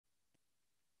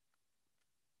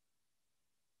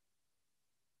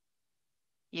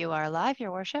You are live,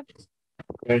 Your Worship.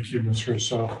 Thank you, Ms.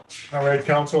 Rousseau. All right,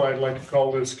 Council, I'd like to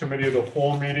call this Committee of the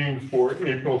Whole meeting for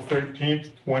April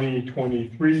 13th,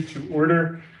 2023 to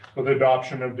order with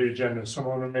adoption of the agenda.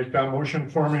 Someone want to make that motion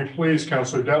for me, please?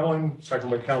 Councillor Devlin, second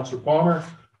by Councillor Palmer.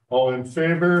 All in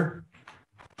favor?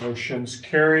 Motion's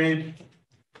carried.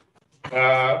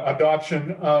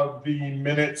 Adoption of the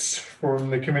minutes from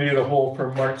the Committee of the Whole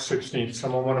for March 16th.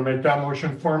 Someone want to make that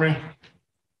motion for me?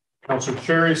 Councillor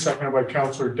Cherry, seconded by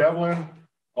Councillor Devlin.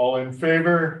 All in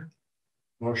favor?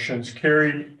 Motion's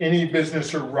carried. Any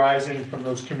business arising from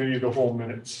those Committee of the Whole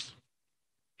minutes?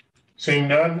 Seeing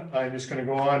none, I'm just going to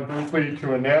go on briefly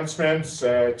to announcements.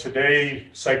 Today,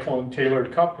 Cyclone Taylor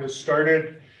Cup has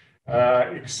started.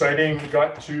 Exciting.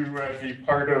 Got to be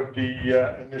part of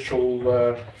the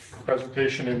initial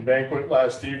presentation and banquet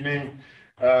last evening.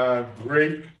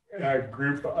 Great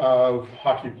group of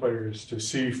hockey players to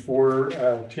see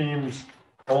 4 teams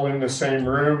all in the same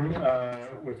room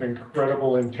with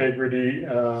incredible integrity,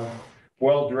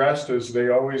 well dressed as they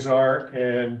always are,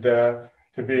 and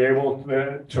to be able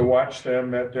to watch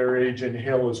them at their age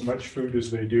inhale as much food as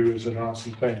they do is an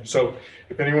awesome thing. So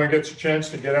if anyone gets a chance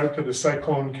to get out to the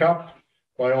Cyclone Cup,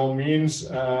 by all means,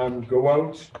 go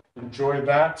out, enjoy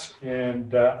that.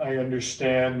 And I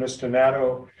understand Mr.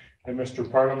 Nato and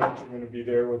Mr. Parliament are going to be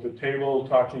there with the table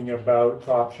talking about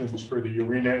options for the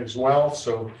arena as well.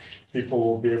 So people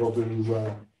will be able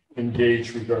to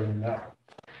engage regarding that.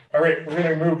 All right, we're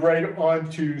going to move right on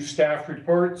to staff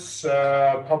reports.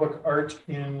 Public art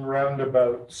in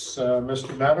roundabouts.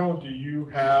 Mr. Nato, do you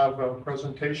have a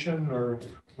presentation or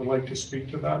would like to speak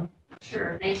to that?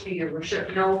 Sure, thank you, Your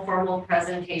Worship. No formal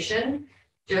presentation,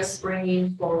 just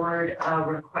bringing forward a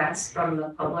request from the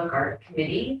Public Art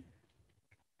Committee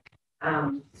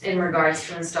in regards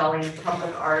to installing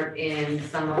public art in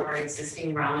some of our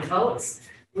existing roundabouts.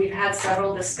 We've had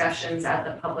several discussions at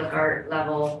the Public Art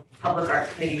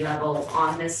Committee level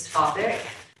on this topic.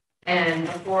 And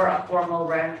before a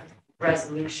formal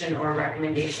resolution or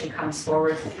recommendation comes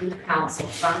forward through council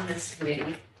from this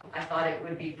committee, I thought it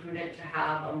would be prudent to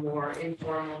have a more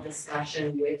informal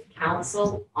discussion with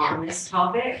council on this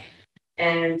topic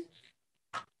and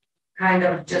kind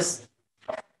of just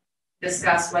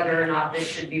discuss whether or not this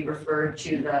should be referred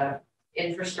to the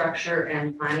Infrastructure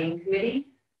and Planning Committee,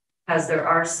 as there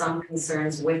are some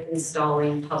concerns with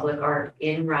installing public art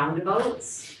in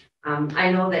roundabouts.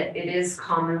 I know that it is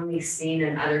commonly seen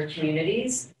in other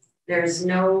communities. There's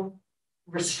no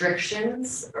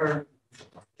restrictions or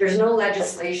there's no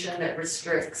legislation that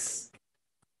restricts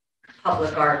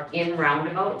public art in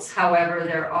roundabouts. However,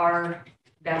 there are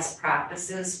best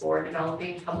practices for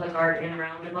developing public art in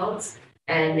roundabouts,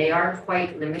 and they are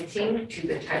quite limiting to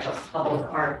the type of public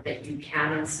art that you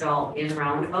can install in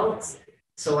roundabouts.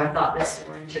 So I thought this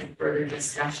warranted further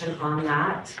discussion on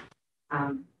that.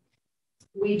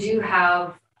 We do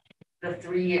have the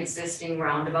 3 existing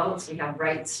roundabouts. We have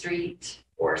Wright Street,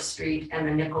 4th Street, and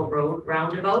the Nickel Road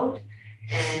roundabout.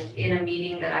 And in a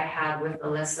meeting that I had with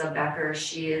Alyssa Becker,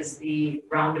 she is the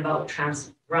roundabout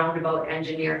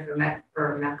engineer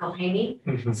for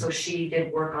McElhaney. So she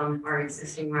did work on our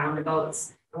existing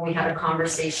roundabouts. And we had a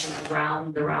conversation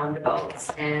around the roundabouts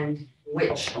and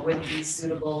which would be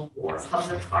suitable for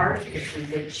public art if we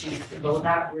did choose to go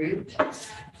that route.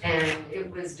 And it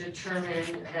was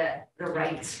determined that the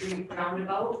Wright Street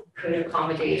roundabout could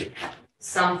accommodate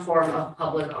some form of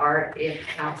public art if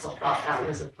council thought that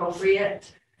was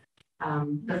appropriate.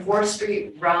 The 4th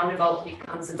Street roundabout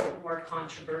becomes a bit more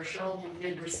controversial. We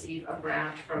did receive a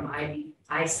grant from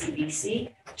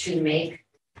ICBC to make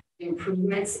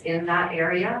improvements in that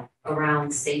area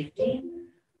around safety.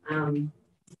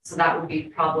 So that would be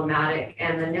problematic.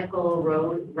 And the Nickel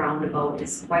Road roundabout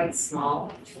is quite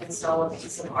small to install a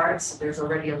piece of art. So there's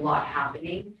already a lot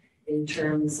happening in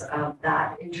terms of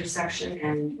that intersection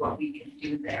and what we can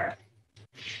do there.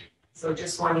 So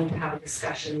just wanting to have a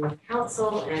discussion with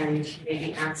council and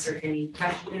maybe answer any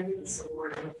questions,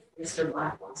 or if Mr.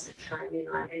 Black wants to chime in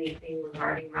on anything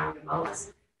regarding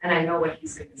roundabouts. And I know what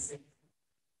he's going to say.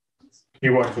 He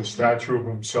wants a statue of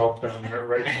himself down there,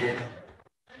 right?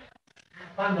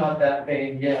 I'm not that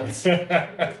vain, yes.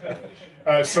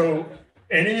 So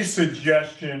any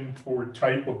suggestion for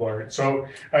type of art? So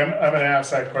I'm going to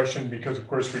ask that question because, of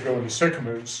course, we go into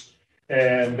Sycamoose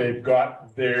and they've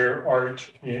got their art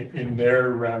in their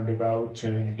roundabout,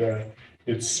 and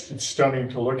it's stunning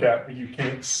to look at, but you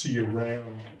can't see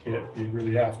around it. You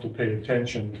really have to pay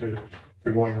attention to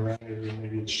going around it, or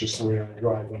maybe it's just the way I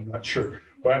drive. I'm not sure.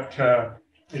 But,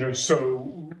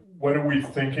 so what are we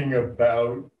thinking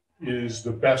about is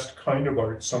the best kind of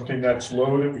art? Something that's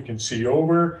low that we can see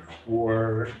over,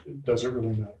 or does it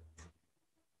really matter?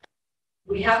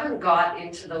 We haven't got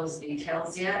into those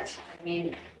details yet. I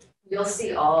mean, you'll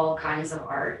see all kinds of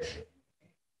art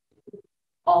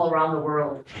all around the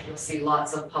world. You'll see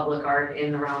lots of public art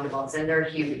in the roundabouts, and they're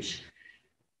huge.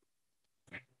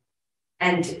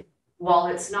 And while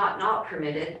it's not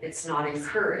permitted, it's not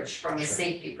encouraged from a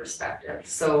safety perspective.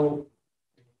 So,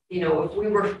 you know, if we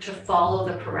were to follow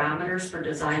the parameters for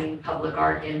designing public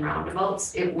art in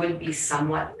roundabouts, it would be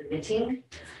somewhat limiting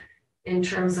in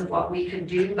terms of what we could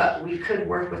do, but we could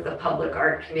work with the public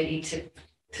art committee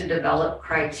to develop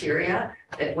criteria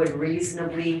that would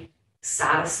reasonably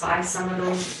satisfy some of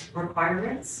those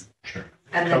requirements. Sure.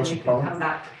 And then we Councilor can Collins? come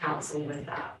back to council with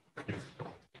that.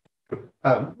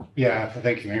 Yeah,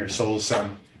 thank you, Mayor Souls. So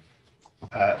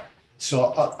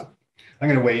I'm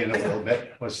going to weigh in a little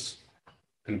bit.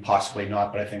 And possibly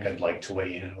not, but I think I'd like to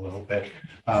weigh in a little bit.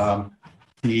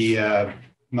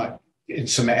 In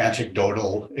some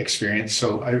anecdotal experience.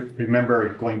 So I remember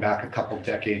going back a couple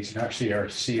decades, and actually our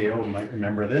CEO might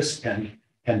remember this, and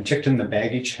Ticton the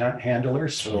baggage handler.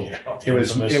 So it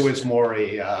was more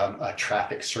a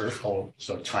traffic circle,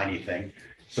 so tiny thing.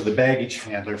 So the baggage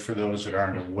handler, for those that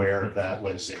aren't aware, that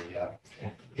was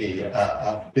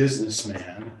a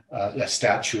businessman, a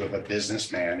statue of a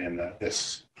businessman in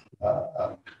this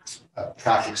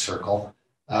traffic circle,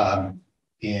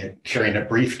 in carrying a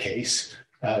briefcase.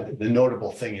 The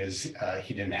notable thing is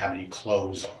he didn't have any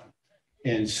clothes on.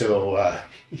 And so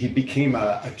he became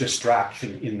a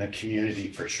distraction in the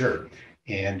community for sure.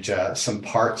 And some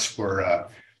parts were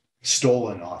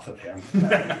stolen off of him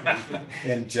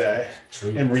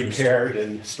and repaired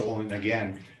and stolen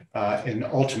again. And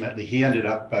ultimately he ended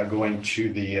up going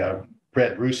to the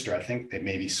Red Rooster. I think they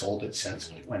maybe sold it since.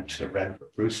 He went to the Red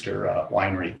Rooster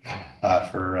winery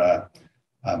for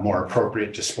a more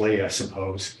appropriate display, I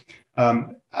suppose.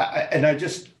 I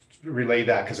just relay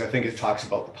that because I think it talks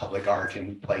about the public art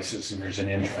in places, and there's an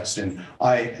interest. And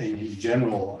I, in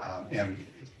general, am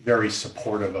very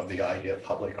supportive of the idea of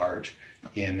public art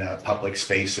in public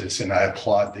spaces, and I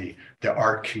applaud the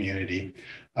art community.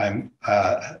 I'm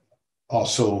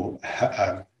also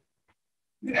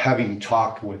having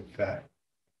talked with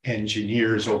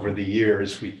engineers over the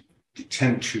years. We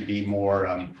tend to be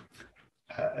more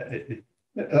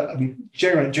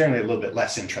generally a little bit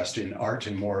less interested in art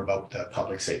and more about the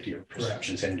public safety or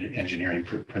perceptions and engineering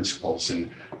principles. And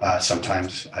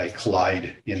sometimes I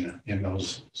collide in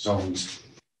those zones.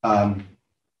 In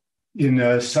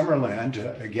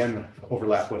Summerland, again,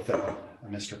 overlap with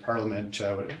Mr. Parliament.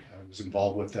 I was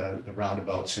involved with the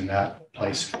roundabouts in that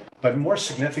place. But more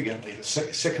significantly, the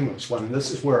Sicamous one,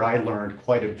 this is where I learned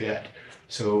quite a bit.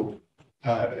 So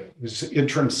was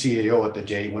interim CEO at the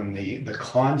day when the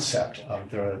concept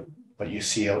of what you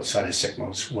see outside of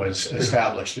Sicamous was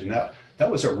established, and that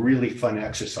was a really fun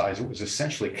exercise. It was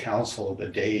essentially council of the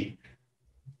day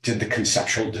did the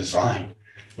conceptual design,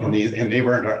 and they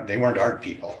weren't art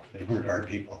people. They weren't art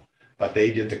people, but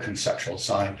they did the conceptual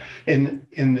design. And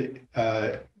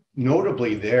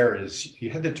notably, there is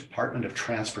you had the Department of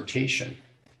Transportation.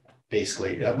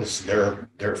 Basically, that was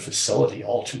their facility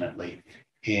ultimately.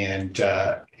 And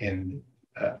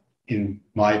in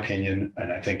my opinion,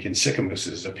 and I think in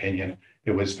Sicamous's opinion,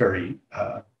 it was very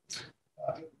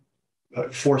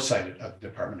foresighted of the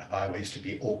Department of Highways to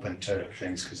be open to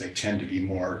things because they tend to be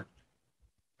more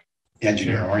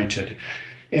engineer oriented.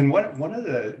 And one of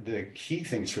the key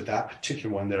things for that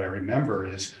particular one that I remember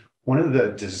is one of the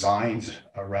designs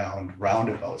around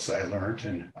roundabouts that I learned,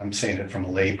 and I'm saying it from a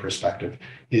lay perspective,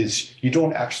 is you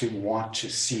don't actually want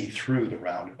to see through the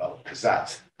roundabout because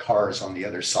that's cars on the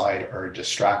other side are a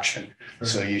distraction. Right.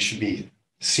 So you should be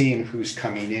seeing who's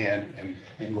coming in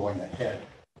and going ahead.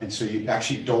 And so you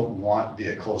actually don't want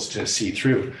vehicles to see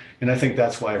through. And I think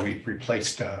that's why we've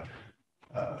replaced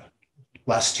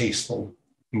less tasteful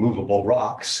movable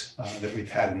rocks that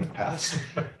we've had in the past.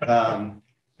 I'm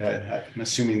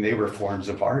assuming they were forms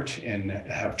of art and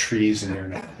have trees in there.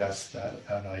 That's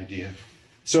that idea.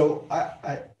 So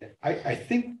I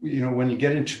think, you know, when you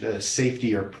get into the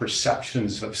safety or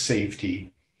perceptions of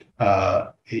safety,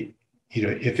 if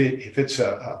it's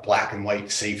a black and white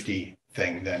safety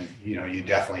thing, then, you know, you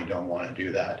definitely don't want to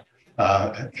do that.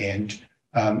 And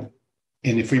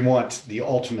if we want the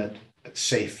ultimate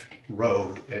safe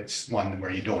road, it's one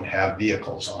where you don't have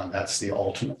vehicles on. That's the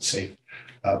ultimate safe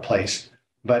place.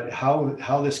 But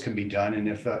how this can be done, and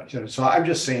if so, I'm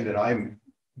just saying that I'm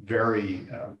very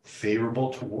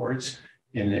favorable towards,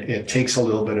 and it takes a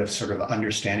little bit of sort of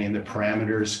understanding the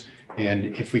parameters.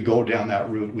 And if we go down that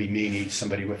route, we may need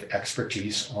somebody with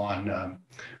expertise on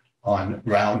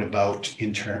roundabout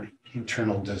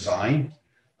internal design.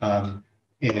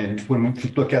 And when we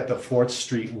look at the 4th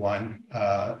Street one,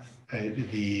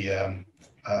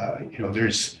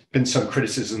 there's been some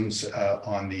criticisms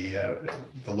on the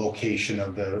location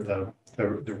of the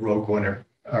road going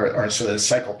or so the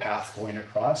cycle path going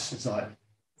across.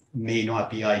 May not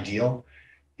be ideal.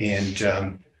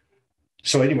 And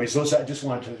so anyways, I just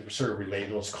wanted to sort of relay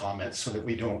those comments so that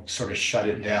we don't sort of shut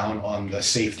it down on the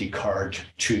safety card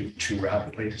too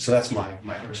rapidly. So that's my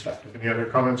perspective. Any other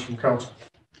comments from council?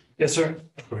 Yes, sir.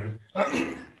 Go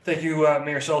ahead. Thank you,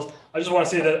 Mayor Schultz. I just want to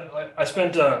say that I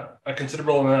spent a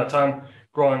considerable amount of time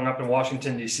growing up in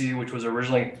Washington, D.C., which was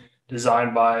originally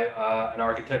designed by an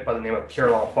architect by the name of Pierre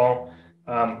L'Enfant.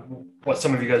 What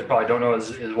some of you guys probably don't know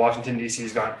is Washington, D.C.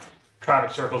 has got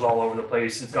traffic circles all over the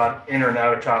place. It's got in and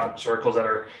out of traffic circles that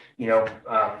are,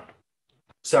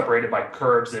 separated by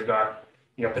curbs. They've got,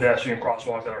 pedestrian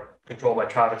crosswalks that are controlled by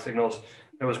traffic signals.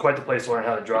 It was quite the place to learn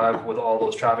how to drive with all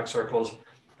those traffic circles.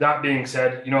 That being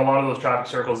said, a lot of those traffic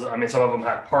circles, some of them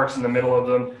had parks in the middle of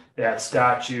them. They had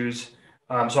statues.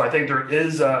 So I think there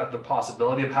is the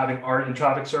possibility of having art in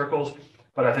traffic circles,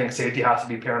 but I think safety has to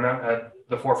be paramount at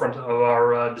the forefront of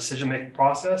our decision-making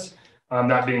process.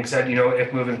 That being said,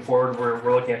 if moving forward,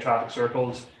 we're looking at traffic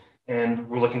circles and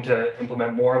we're looking to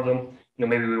implement more of them,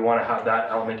 maybe we want to have that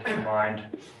element in mind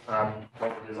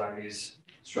when we design these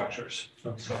structures.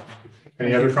 So,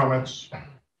 Any other comments?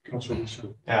 Councilor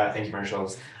Lucero. Thank you, Mayor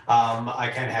Schultz. I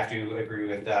kind of have to agree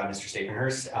with Mr.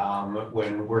 Stapenhurst.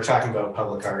 When we're talking about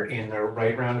public art in the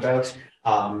right roundabout,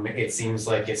 it seems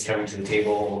like it's coming to the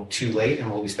table too late,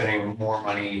 and we'll be spending more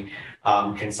money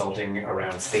consulting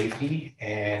around safety,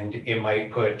 and it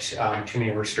might put too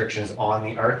many restrictions on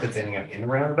the art that's ending up in the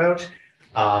roundabout.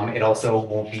 It also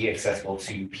won't be accessible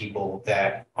to people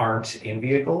that aren't in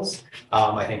vehicles.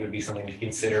 I think it would be something to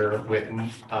consider with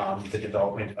the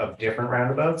development of different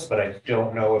roundabouts, but I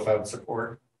don't know if I would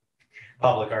support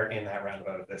public art in that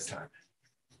roundabout at this time.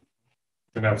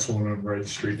 And that's the one on Wright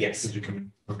Street? Yes. Did you come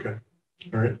in? Okay.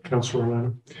 All right, Councilor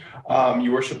Orlando.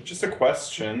 Your worship, just a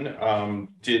question.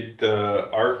 Did the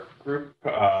art group,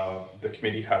 the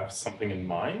committee have something in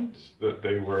mind that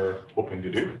they were hoping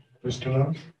to do? Mr.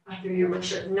 Lund? Through your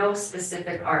worship, no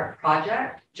specific art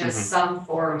project, just some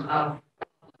form of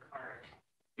public art.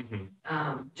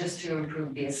 Just to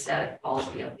improve the aesthetic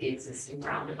quality of the existing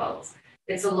roundabouts.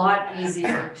 It's a lot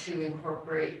easier to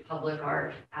incorporate public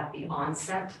art at the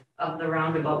onset of the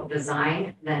roundabout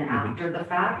design than after the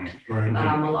fact. Right.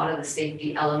 A lot of the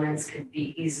safety elements could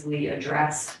be easily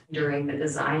addressed during the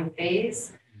design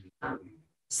phase.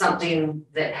 Something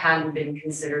that hadn't been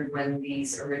considered when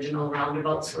these original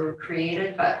roundabouts were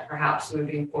created, but perhaps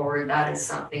moving forward, that is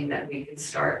something that we could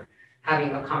start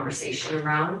having a conversation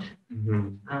around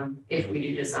if we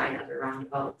do design other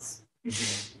roundabouts.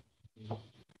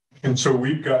 And so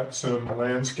we've got some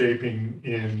landscaping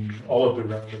in all of the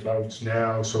roundabouts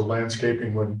now, so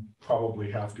landscaping would probably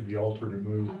have to be altered or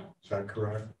moved. Is that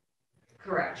correct?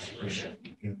 Correct, Your Worship.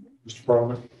 Yeah. Mr.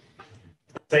 Parliament?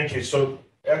 Thank you. So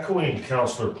echoing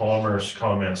Councillor Palmer's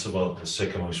comments about the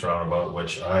Sicamous roundabout,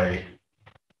 which I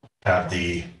had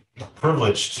the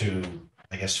privilege to,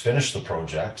 finish the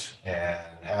project and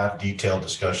have detailed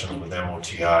discussions with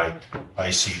MOTI,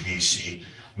 ICBC.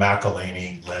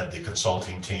 McElhaney led the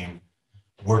consulting team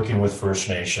working with First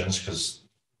Nations, because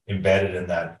embedded in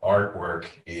that artwork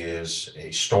is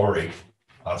a story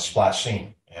of Splash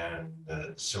Scene and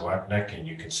the Secwepemc, and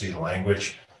you can see the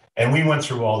language. And we went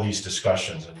through all these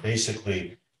discussions and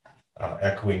basically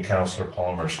echoing Councillor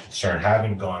Palmer's concern,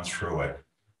 having gone through it,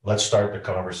 let's start the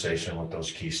conversation with those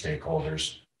key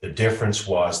stakeholders. The difference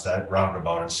was that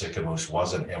roundabout in Sicamous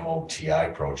was an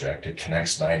MOTI project. It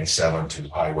connects 97 to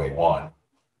Highway 1.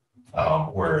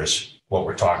 Whereas what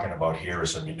we're talking about here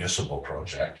is a municipal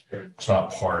project. It's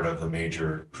not part of the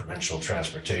major provincial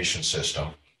transportation system.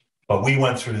 But we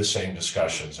went through the same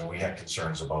discussions and we had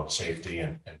concerns about safety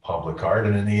and public art.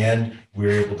 And in the end, we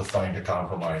were able to find a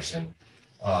compromise. And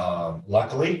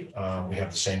luckily, we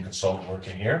have the same consultant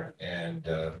working here, and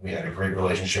we had a great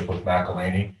relationship with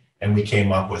McElhaney, and we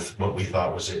came up with what we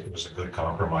thought was a good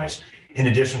compromise. In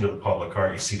addition to the public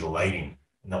art, you see the lighting.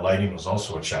 And the lighting was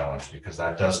also a challenge because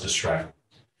that does distract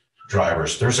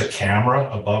drivers. There's a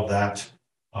camera above that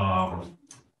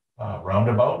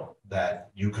roundabout that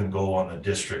you can go on the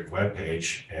district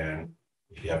webpage, and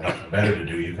if you have nothing better to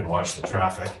do, you can watch the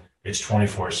traffic. It's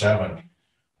 24/7.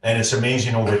 And it's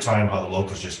amazing over time how the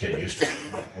locals just get used to it.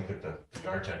 They don't look at the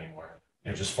art anymore.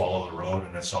 They just follow the road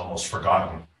and it's almost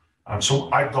forgotten. So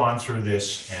I've gone through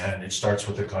this, and it starts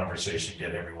with the conversation,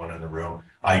 get everyone in the room.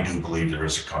 I do believe there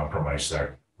is a compromise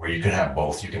there where you can have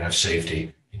both. You can have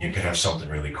safety and you can have something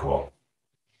really cool.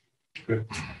 Good.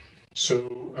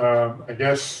 So I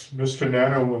guess, Mr.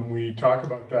 Nano, when we talk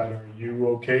about that, are you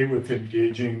okay with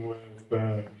engaging with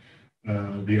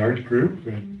the art group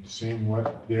and seeing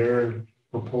what their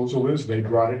proposal is? They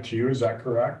brought it to you, is that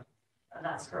correct?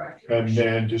 That's correct. And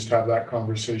then just have that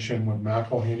conversation with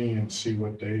McElhaney and see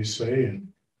what they say and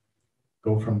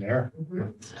go from there.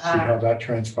 Mhm. See how that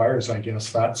transpires, I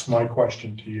guess. That's my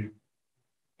question to you.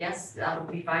 Yes, that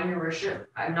would be fine, Your Worship.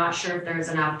 I'm not sure if there's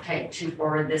an appetite to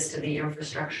forward this to the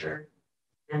infrastructure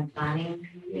and planning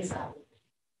committee. Is that?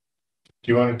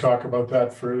 Do you want to talk about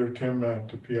that further, Tim, at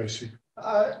the PIC?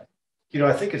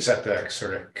 I think it's at the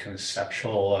sort of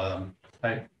conceptual,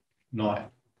 it'd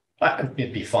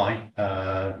be fine.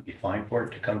 It'd be fine for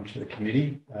it to come to the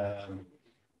committee.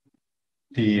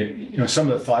 Some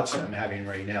of the thoughts that I'm having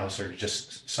right now, sort of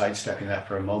just sidestepping that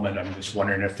for a moment, I'm just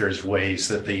wondering if there's ways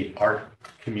that the art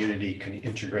community can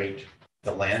integrate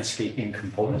the landscaping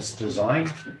components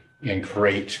design and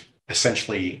create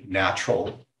essentially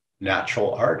natural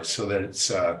art so that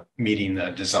it's meeting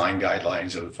the design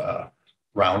guidelines of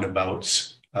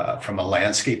roundabouts from a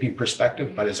landscaping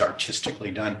perspective, but is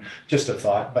artistically done. Just a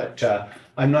thought, but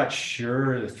I'm not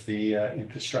sure if the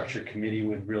infrastructure committee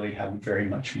would really have very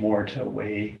much more to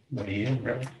weigh in,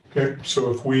 really. Okay,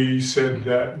 so if we said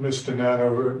that, Mr.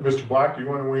 Nano, Mr. Black, do you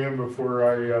want to weigh in before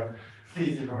I?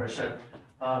 Please, Your Worship.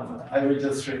 I would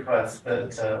just request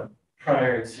that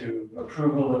prior to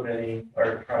approval of any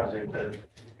art project, that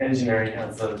engineering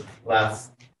has the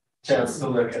last chance to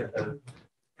look at the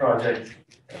project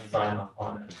and sign off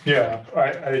on it. Yeah,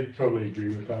 I totally agree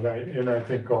with that. And I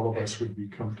think all of us would be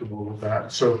comfortable with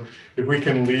that. So if we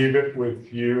can leave it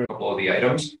with you. A couple of the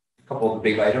items, a couple of the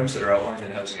big items that are outlined in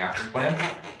the housing action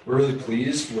plan. We're really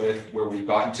pleased with where we've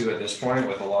gotten to at this point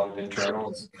with a lot of internal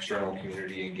and external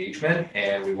community engagement.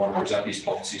 And we want to present these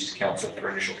policies to council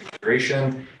for initial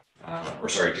consideration,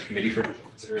 to committee for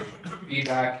consideration,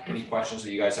 feedback. Any questions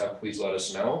that you guys have, please let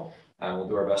us know. We'll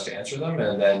do our best to answer them,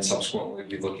 and then subsequently we'll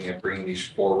be looking at bringing these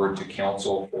forward to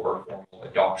council for formal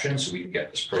adoption so we can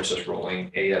get this process rolling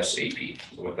ASAP.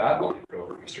 So with that, I'll give it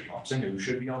over to Mr. Thompson, who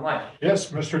should be online.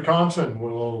 Yes, Mr. Thompson,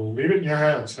 we'll leave it in your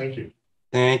hands. Thank you.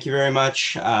 Thank you very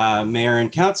much, Mayor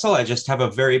and Council. I just have a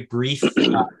very brief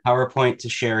PowerPoint to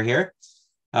share here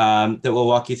that will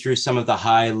walk you through some of the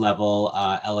high-level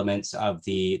elements of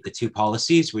the two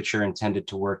policies, which are intended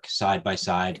to work side by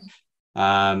side.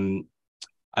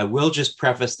 I will just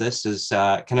preface this as,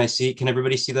 can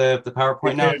everybody see the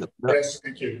PowerPoint now? Yes,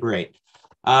 thank you. Great.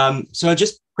 So I'll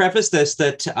just preface this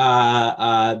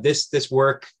that this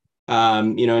work,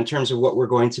 in terms of what we're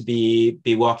going to be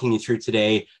walking you through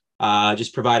today,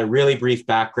 just provide a really brief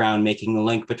background, making the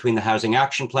link between the housing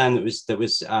action plan that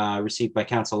was received by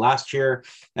council last year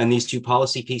and these two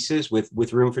policy pieces,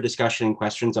 with room for discussion and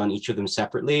questions on each of them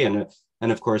separately, and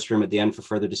of course room at the end for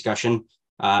further discussion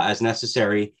as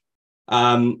necessary.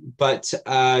 But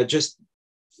just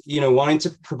wanting to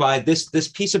provide this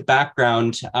piece of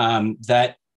background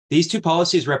that these two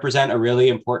policies represent a really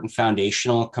important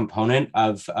foundational component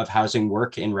of housing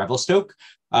work in Revelstoke.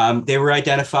 They were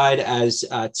identified as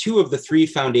two of the three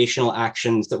foundational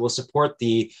actions that will support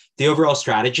the overall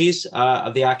strategies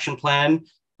of the action plan.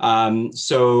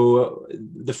 So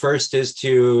the first is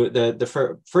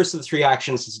first of the three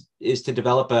actions is to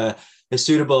develop a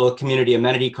suitable community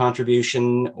amenity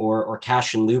contribution or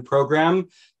cash in lieu program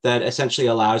that essentially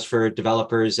allows for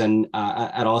developers and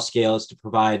at all scales to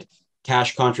provide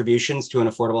cash contributions to an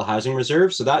affordable housing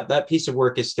reserve. So that piece of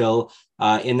work is still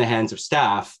in the hands of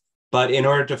staff. But in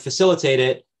order to facilitate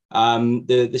it,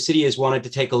 the city has wanted to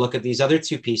take a look at these other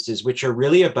two pieces, which are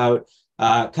really about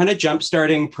kind of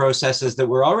jumpstarting processes that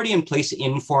were already in place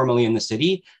informally in the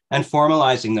city and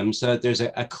formalizing them so that there's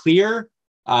a clear,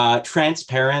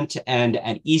 transparent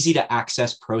and easy to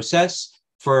access process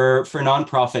for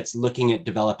nonprofits looking at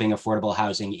developing affordable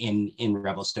housing in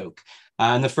Revelstoke.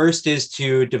 And the first is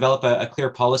to develop a clear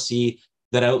policy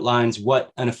that outlines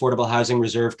what an affordable housing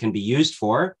reserve can be used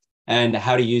for and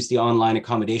how to use the online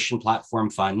accommodation platform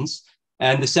funds.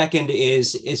 And the second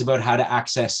is about how to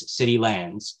access city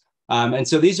lands. And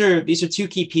so these are two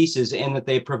key pieces in that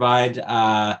they provide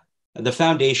the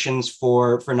foundations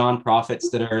for nonprofits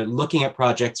that are looking at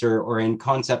projects or in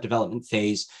concept development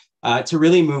phase to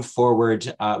really move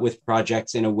forward with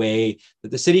projects in a way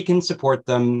that the city can support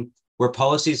them, where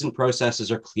policies and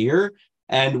processes are clear.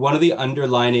 And one of the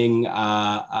underlining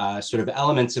sort of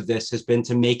elements of this has been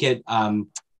to make it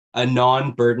a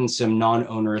non-burdensome,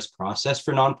 non-onerous process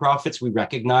for nonprofits. We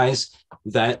recognize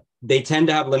that they tend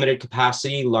to have limited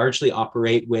capacity, largely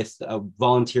operate with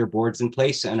volunteer boards in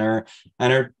place, and are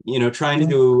trying to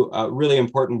do really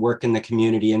important work in the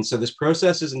community. And so this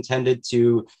process is intended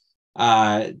to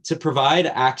to provide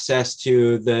access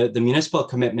to the municipal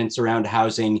commitments around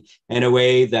housing in a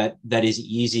way that is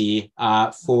easy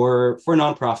for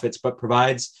nonprofits, but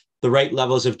provides the right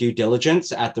levels of due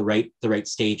diligence at the right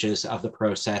stages of the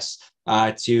process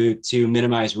to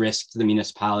minimize risk to the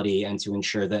municipality and to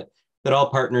ensure that all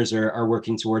partners are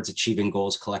working towards achieving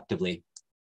goals collectively.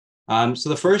 So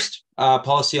the first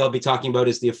policy I'll be talking about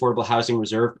is the Affordable Housing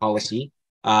Reserve Policy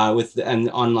with an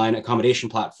online accommodation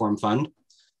platform fund.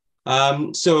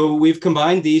 So we've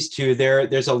combined these two.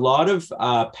 There's a lot of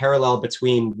parallel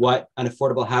between what an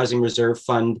Affordable Housing Reserve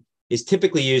Fund is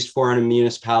typically used for in a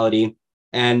municipality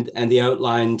and the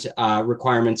outlined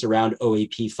requirements around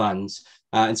OAP funds.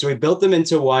 And so we built them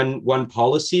into one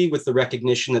policy with the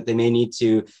recognition that they may need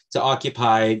to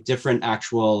occupy different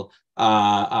actual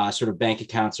sort of bank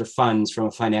accounts or funds from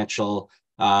a financial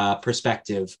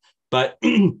perspective. But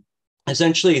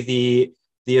essentially,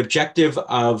 the objective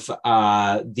of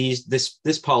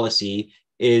this policy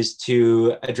is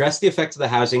to address the effects of the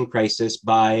housing crisis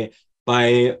by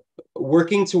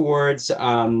working towards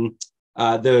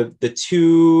the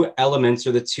two elements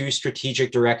or the two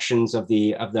strategic directions of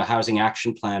the Housing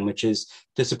Action Plan, which is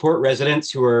to support residents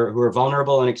who are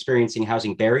vulnerable and experiencing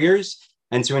housing barriers,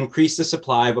 and to increase the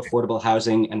supply of affordable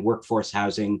housing and workforce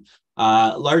housing,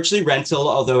 largely rental,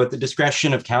 although at the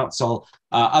discretion of council,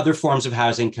 other forms of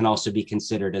housing can also be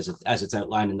considered as it's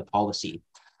outlined in the policy.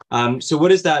 So what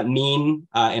does that mean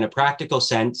in a practical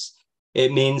sense?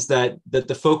 It means that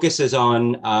the focus is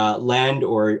on land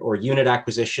or unit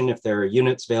acquisition, if there are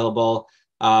units available,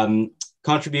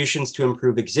 contributions to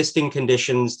improve existing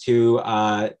conditions to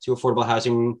affordable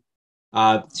housing,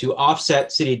 to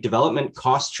offset city development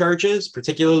cost charges,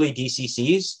 particularly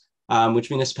DCCs, which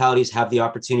municipalities have the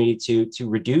opportunity to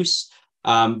reduce.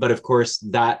 But of course,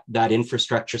 that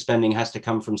infrastructure spending has to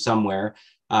come from somewhere.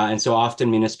 And so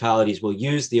often municipalities will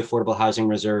use the Affordable Housing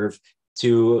Reserve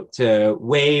to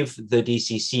waive the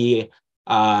DCC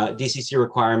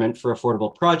requirement for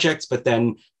affordable projects, but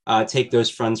then take those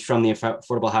funds from the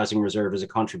Affordable Housing Reserve as a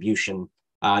contribution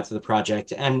to the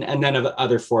project, and then of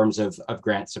other forms of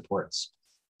grant supports.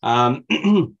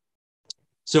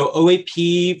 So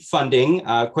OAP funding,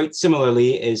 quite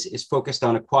similarly, is focused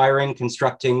on acquiring,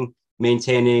 constructing,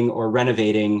 maintaining, or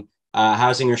renovating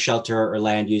housing or shelter or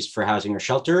land used for housing or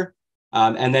shelter,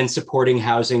 and then supporting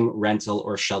housing, rental,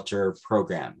 or shelter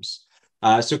programs.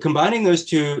 So combining those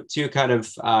two kind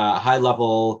of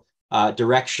high-level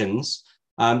directions,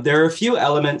 there are a few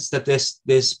elements that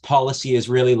this policy is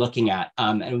really looking at,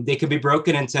 and they could be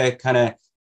broken into kind of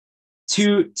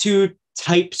two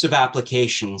types of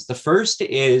applications. The first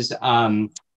is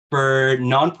for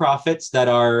nonprofits that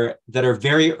are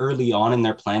very early on in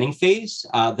their planning phase,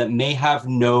 that may have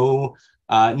no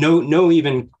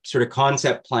even sort of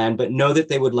concept plan, but know that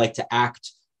they would like to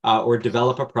act or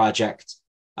develop a project.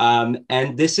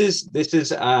 And this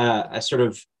is a sort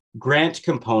of grant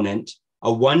component,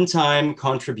 a one-time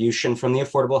contribution from the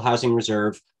Affordable Housing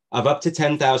Reserve of up to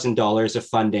 $10,000 of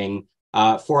funding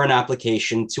for an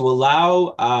application to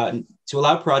allow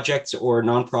projects or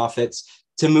nonprofits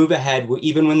to move ahead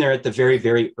even when they're at the very,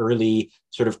 very early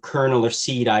sort of kernel or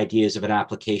seed ideas of an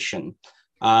application.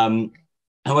 And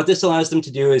what this allows them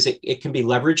to do is it can be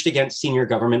leveraged against senior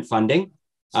government funding.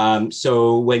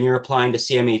 So when you're applying to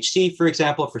CMHC, for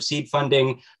example, for seed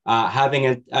funding,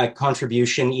 having a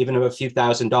contribution, even of a few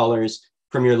 $1,000s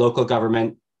from your local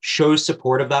government, shows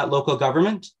support of that local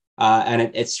government, and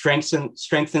it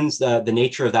strengthens the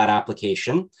nature of that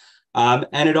application.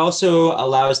 And it also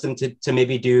allows them to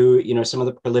maybe do, some of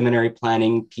the preliminary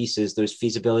planning pieces, those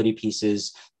feasibility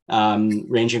pieces,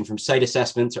 ranging from site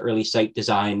assessment to early site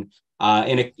design,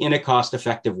 in a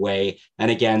cost-effective way.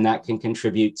 And again, that can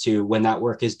contribute to, when that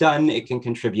work is done, it can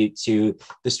contribute to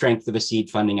the strength of a seed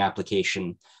funding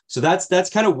application. So that's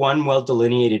kind of one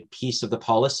well-delineated piece of the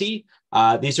policy.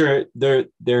 They're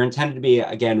intended to be,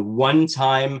 again,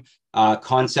 one-time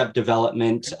concept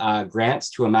development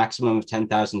grants to a maximum of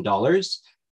 $10,000.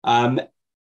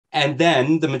 And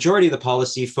then the majority of the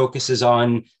policy focuses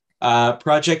on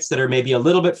projects that are maybe a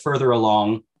little bit further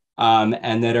along,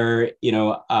 and that are,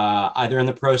 either in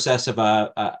the process of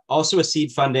also a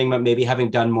seed funding, but maybe having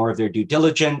done more of their due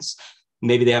diligence.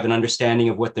 Maybe they have an understanding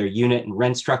of what their unit and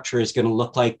rent structure is going to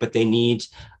look like, but they need,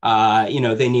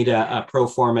 a pro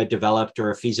forma developed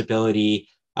or a feasibility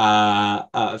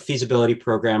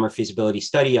program or feasibility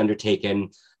study undertaken.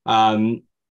 And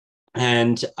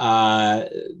the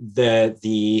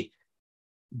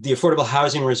Affordable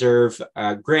Housing Reserve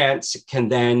grants can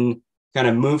then kind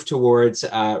of move towards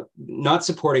not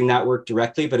supporting that work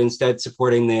directly, but instead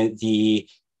supporting the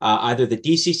either the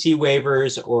DCC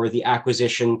waivers or the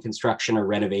acquisition, construction, or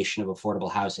renovation of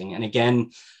affordable housing. And again,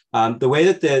 the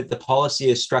way that the policy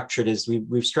is structured is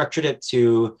we've structured it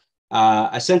to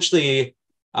essentially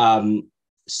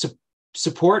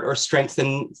support or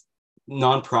strengthen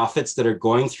nonprofits that are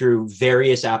going through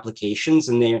various applications,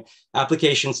 and their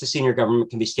applications to senior government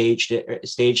can be staged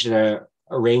in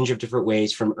a range of different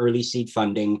ways, from early seed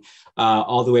funding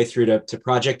all the way through to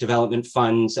project development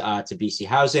funds, to BC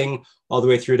Housing, all the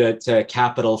way through to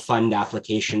capital fund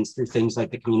applications through things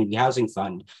like the Community Housing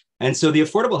Fund. And so the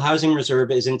Affordable Housing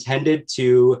Reserve is intended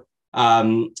to,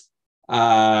 or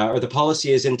the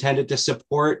policy is intended to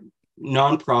support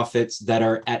nonprofits that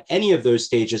are at any of those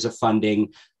stages of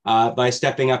funding by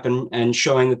stepping up and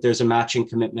showing that there's a matching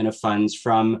commitment of funds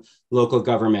from local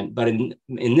government. But in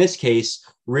this case,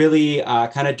 really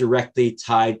kind of directly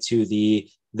tied to the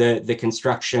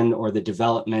construction or the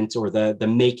development or the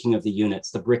making of the units,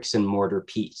 the bricks and mortar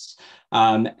piece.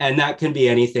 And that can be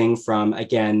anything from,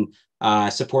 again,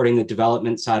 supporting the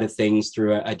development side of things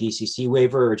through a DCC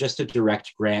waiver, or just a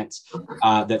direct grant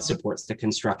that supports the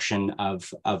construction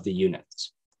of the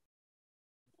units.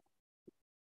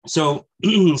 So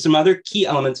some other key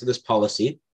elements of this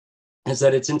policy is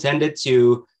that it's intended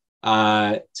to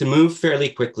move fairly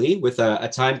quickly, with a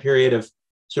time period of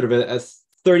sort of a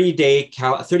 30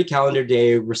 calendar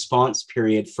day response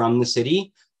period from the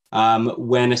city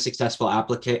when a successful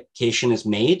application is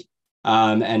made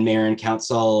and mayor and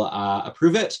council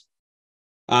approve it.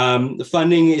 The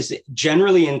funding is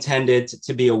generally intended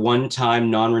to be a one-time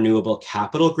non-renewable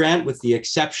capital grant, with the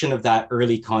exception of that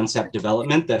early concept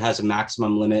development that has a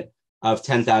maximum limit of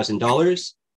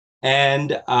 $10,000.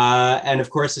 And of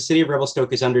course, the city of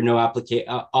Revelstoke is under no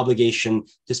obligation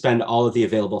to spend all of the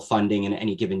available funding in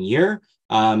any given year.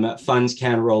 Funds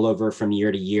can roll over from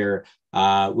year to year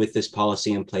with this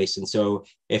policy in place. And so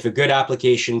if a good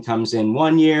application comes in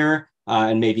one year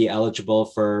and may be eligible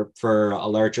for a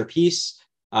larger piece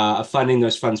of funding,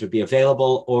 those funds would be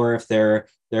available. Or if they're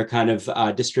kind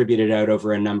of distributed out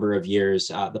over a number of years,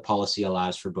 the policy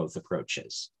allows for both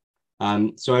approaches.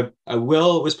 So I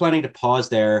was planning to pause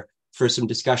there for some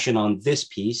discussion on this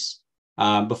piece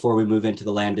before we move into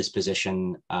the land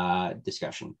disposition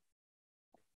discussion.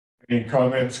 Any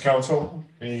comments, council?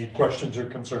 Any questions or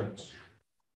concerns?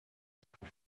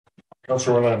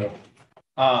 Councilor Orlando.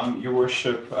 Your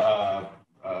worship, a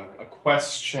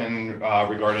question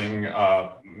regarding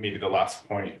maybe the last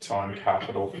point on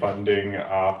capital funding.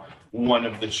 One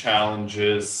of the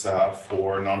challenges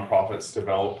for nonprofits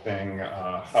developing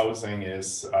housing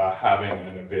is having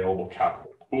an available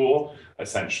capital pool.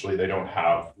 Essentially, they don't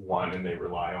have one and they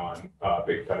rely on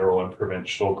big federal and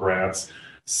provincial grants.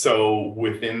 So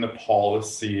within the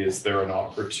policy, is there an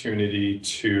opportunity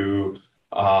to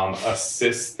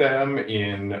assist them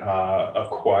in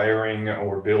acquiring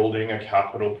or building a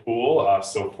capital pool?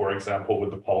 So for example,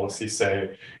 would the policy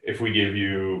say, if we give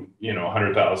you,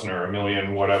 $100,000 or $1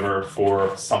 million, whatever,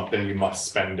 for something, you must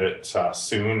spend it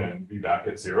soon and be back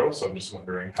at zero? So I'm just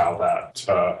wondering how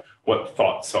that, what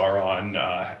thoughts are on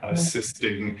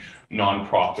assisting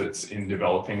nonprofits in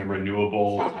developing a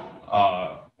renewable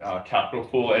capital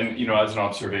pool. And, as an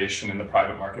observation, in the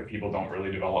private market, people don't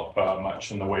really develop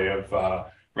much in the way of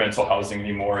rental housing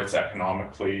anymore. It's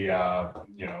economically, you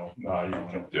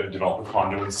want to develop a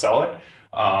condo and sell it.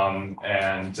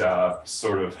 And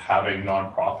sort of having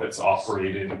nonprofits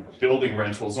operate in building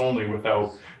rentals only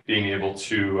without being able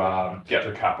to get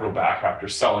their capital back after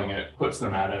selling it puts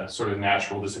them at a sort of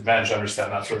natural disadvantage. I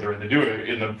understand that's what they're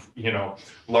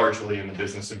largely in the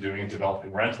business of doing and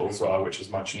developing rentals, which is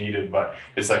much needed, but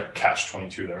it's like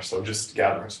catch-22 there. So just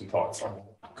gathering some thoughts on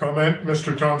that. Comment,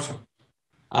 Mr. Thompson.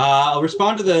 I'll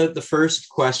respond to the first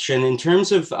question. In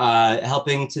terms of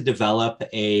helping to develop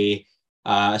a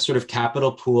sort of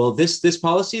capital pool, this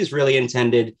policy is really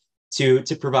intended to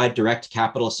provide direct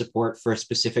capital support for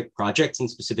specific projects and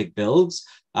specific builds,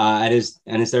 and is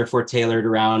therefore tailored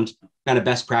around kind of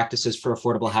best practices for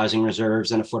affordable housing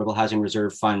reserves and affordable housing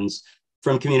reserve funds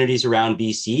from communities around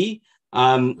BC.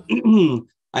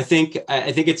 I think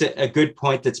it's a good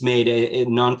point that's made.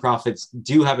 Nonprofits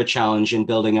do have a challenge in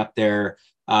building up their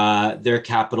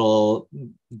capital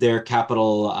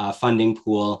funding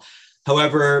pool.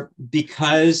 However,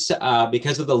 because of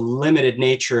the limited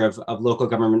nature of local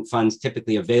government funds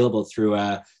typically available through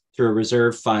a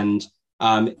reserve fund,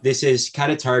 this is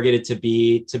kind of targeted to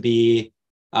be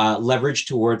leveraged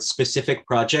towards specific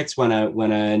projects when a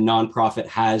nonprofit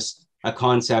has a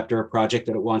concept or a project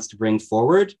that it wants to bring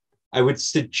forward. I would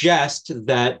suggest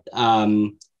that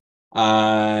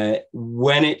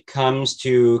when it comes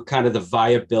to kind of the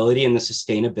viability and the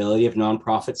sustainability of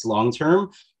nonprofits long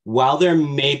term, while there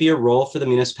may be a role for the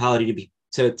municipality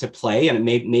to play, and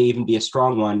it may even be a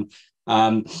strong one,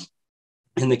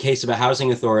 in the case of a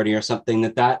housing authority or something,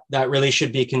 that really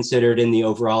should be considered in the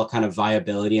overall kind of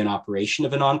viability and operation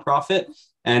of a nonprofit.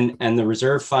 And the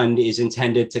reserve fund is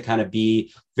intended to kind of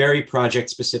be very project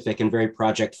specific and very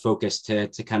project focused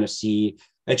to kind of see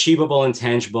achievable and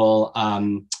tangible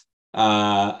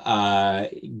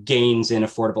gains in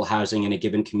affordable housing in a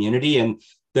given community. And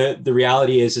the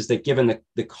reality is that given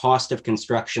the cost of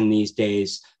construction these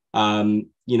days,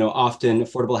 often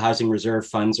affordable housing reserve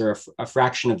funds are a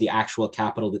fraction of the actual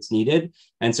capital that's needed.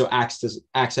 And so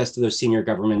access to those senior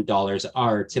government dollars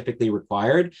are typically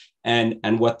required.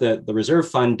 And what the reserve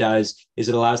fund does is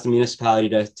it allows the municipality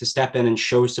to step in and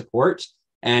show support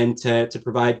and to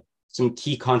provide some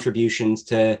key contributions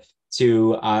to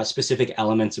specific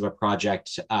elements of a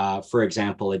project, for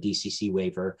example, a DCC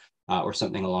waiver or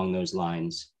something along those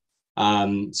lines.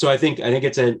 So I think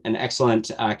it's an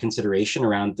excellent consideration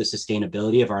around the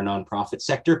sustainability of our nonprofit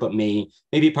sector, but may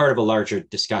be part of a larger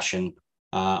discussion.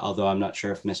 Although I'm not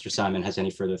sure if Mr. Simon has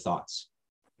any further thoughts.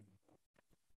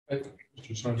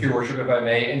 Your worship, if I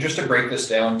may, and just to break this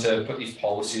down to put these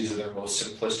policies in their most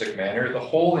simplistic manner, the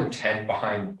whole intent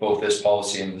behind both this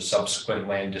policy and the subsequent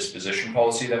land disposition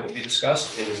policy that will be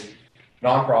discussed is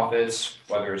nonprofits,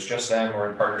 whether it's just them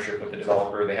or in partnership with the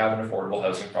developer, they have an affordable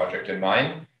housing project in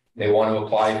mind. They want to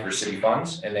apply for city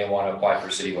funds and they want to apply for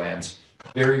city lands.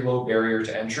 Very low barrier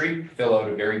to entry. Fill out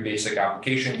a very basic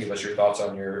application. Give us your thoughts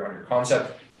on your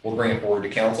concept. We'll bring it forward to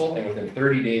council, and within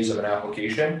 30 days of an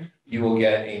application, you will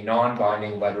get a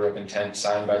non-binding letter of intent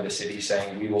signed by the city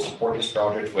saying we will support this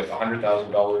project with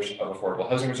 $100,000 of affordable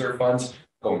housing reserve funds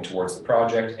going towards the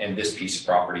project and this piece of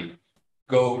property.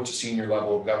 Go to senior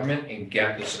level of government and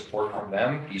get the support from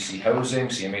them, BC Housing,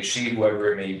 CMHC,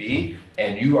 whoever it may be,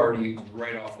 and you already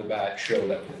right off the bat show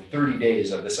that within 30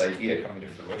 days of this idea coming to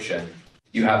fruition,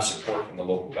 you have support from the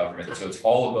local government. So it's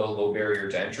all about low barrier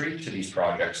to entry to these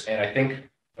projects. And I think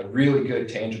a really good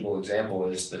tangible example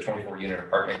is the 24-unit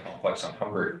apartment complex on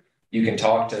Humbert. You can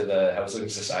talk to the Housing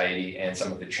Society and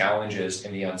some of the challenges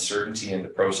and the uncertainty in the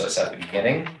process at the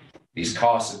beginning. These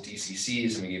costs of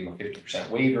DCCs, and we gave them a 50%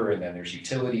 waiver, and then there's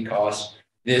utility costs.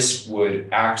 This would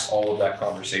axe all of that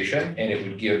conversation, and it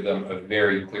would give them a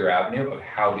very clear avenue of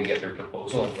how to get their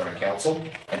proposal in front of council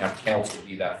and have council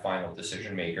be that final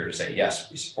decision maker to say,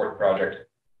 yes, we support the project,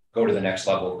 go to the next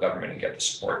level of government and get the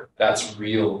support. That's the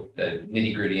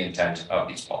nitty-gritty intent of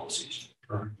these policies.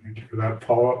 Thank you for that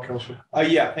follow-up, Councillor.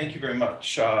 Yeah, thank you very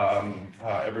much,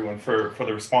 everyone, for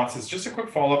the responses. Just a quick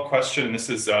follow-up question. This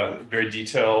is very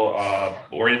detail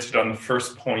oriented on the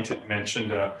first point. It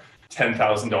mentioned a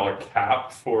 $10,000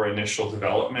 cap for initial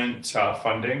development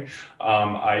funding.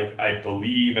 I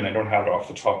believe, and I don't have it off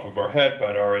the top of our head,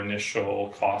 but our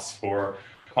initial costs for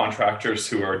contractors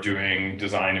who are doing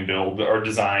design and build or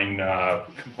design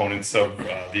components of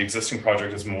the existing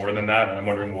project is more than that. And I'm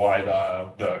wondering why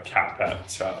the cap at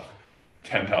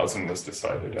 10,000 was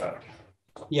decided at.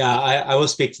 Yeah, I will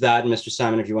speak to that. And Mr.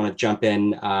 Simon, if you want to jump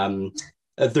in.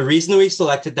 The reason that we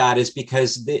selected that is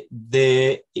because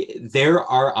there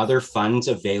are other funds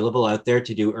available out there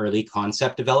to do early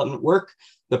concept development work.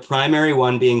 The primary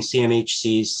one being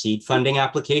CMHC's seed funding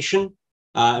application.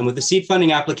 And with the seed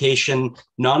funding application,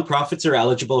 nonprofits are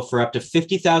eligible for up to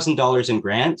 $50,000 in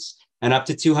grants and up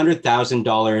to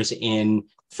 $200,000 in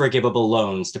forgivable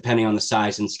loans, depending on the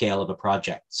size and scale of a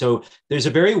project. So there's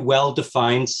a very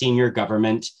well-defined senior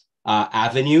government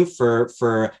avenue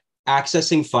for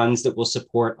accessing funds that will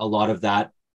support a lot of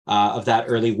that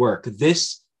early work.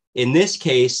 In this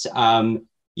case, the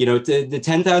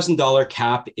 $10,000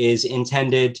 cap is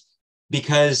intended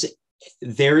because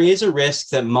there is a risk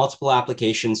that multiple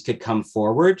applications could come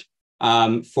forward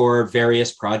for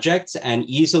various projects and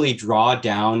easily draw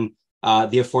down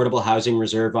the affordable housing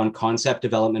reserve on concept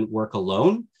development work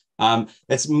alone.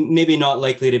 That's maybe not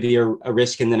likely to be a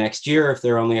risk in the next year if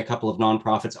there are only a couple of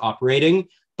nonprofits operating,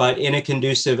 but in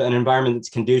an environment that's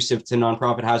conducive to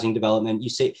nonprofit housing development,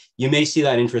 you may see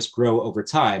that interest grow over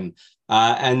time.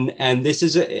 And it's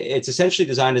essentially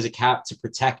designed as a cap to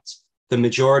protect the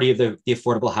majority of the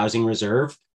affordable housing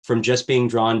reserve from just being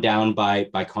drawn down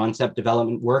by concept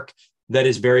development work that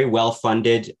is very well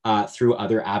funded through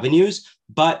other avenues.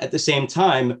 But at the same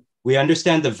time, we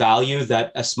understand the value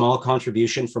that a small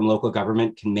contribution from local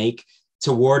government can make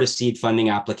toward a seed funding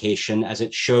application, as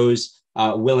it shows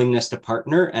willingness to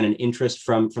partner and an interest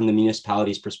from the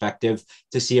municipality's perspective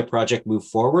to see a project move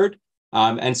forward.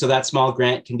 And so that small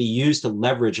grant can be used to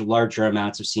leverage larger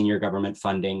amounts of senior government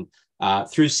funding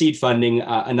through seed funding.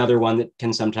 Another one that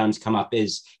can sometimes come up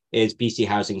is BC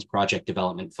Housing's project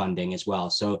development funding as well.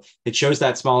 So it shows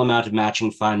that small amount of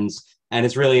matching funds, and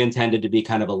it's really intended to be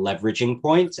kind of a leveraging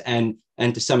point and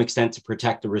to some extent to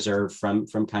protect the reserve from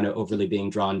kind of overly being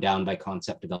drawn down by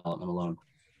concept development alone.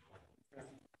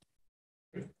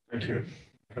 Thank you.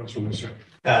 Councilor Lucia.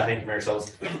 Thank you, Mayor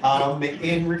Sills.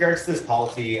 In regards to this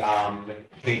policy,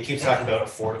 it keeps talking about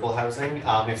affordable housing.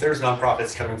 If there's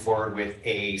nonprofits coming forward with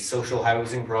a social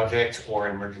housing project or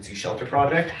an emergency shelter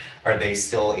project, are they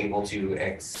still able to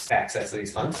access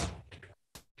these funds?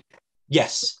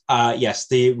 Yes, yes.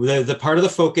 The part of the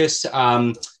focus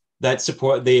that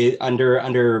support the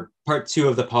under part 2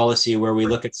 of the policy, where we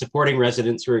look at supporting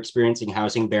residents who are experiencing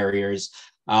housing barriers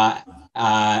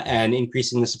and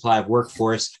increasing the supply of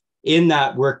workforce. In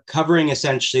that, we're covering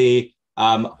essentially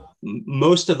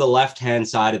most of the left-hand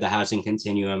side of the housing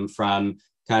continuum, from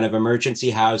kind of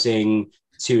emergency housing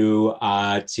to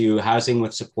housing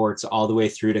with supports, all the way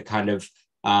through to kind of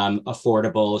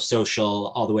affordable, social,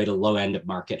 all the way to low end of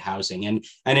market housing. And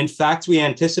in fact, we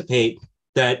anticipate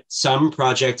that some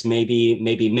projects may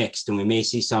be mixed, and we may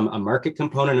see a market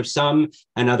component of some,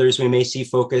 and others we may see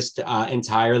focused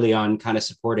entirely on kind of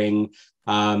supporting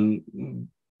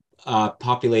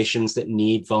populations that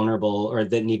need vulnerable or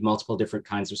that need multiple different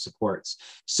kinds of supports.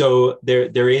 So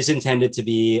there is intended to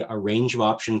be a range of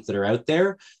options that are out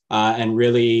there, and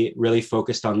really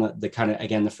focused on the kind of,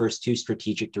 again, the first 2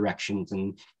 strategic directions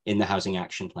in the Housing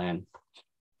Action Plan.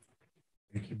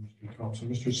 Thank you, Mr. Thompson.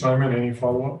 Mr. Simon, any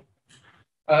follow-up?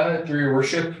 Through your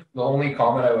worship, the only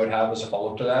comment I would have as a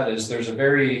follow-up to that is there's a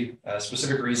very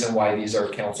specific reason why these are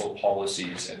council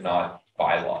policies and not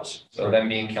bylaws. So them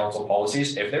being council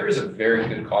policies, if there is a very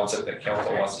good concept that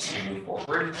council wants to see move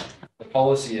forward, the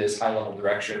policy is high-level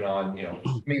direction on,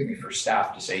 maybe for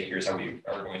staff to say, here's how we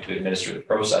are going to administer the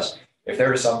process. If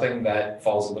there is something that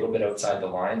falls a little bit outside the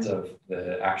lines of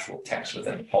the actual text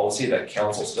within the policy that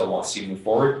council still wants to see move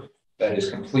forward, that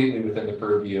is completely within the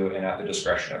purview and at the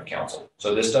discretion of council.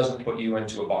 So this doesn't put you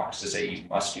into a box to say you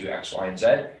must do X, Y, and Z.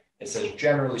 It says,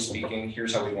 generally speaking,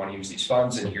 here's how we want to use these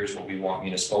funds, and here's what we want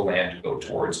municipal land to go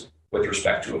towards with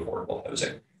respect to affordable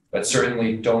housing. But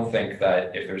certainly don't think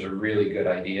that if there's a really good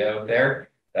idea out there,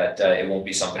 that it won't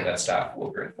be something that staff will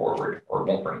bring forward or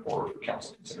won't bring forward for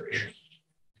council consideration.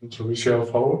 So we shall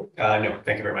follow. No,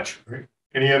 thank you very much.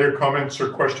 Any other comments or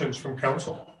questions from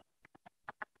council?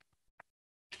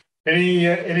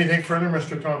 Anything further,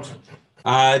 Mr. Thompson?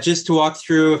 Just to walk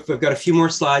through, if we've got a few more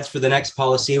slides for the next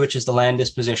policy, which is the land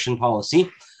disposition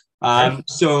policy.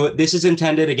 So this is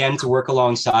intended, again, to work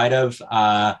alongside of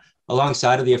the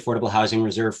Affordable Housing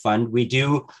Reserve Fund.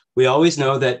 We always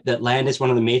know that land is one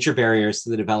of the major barriers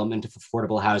to the development of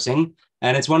affordable housing,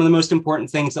 and it's one of the most important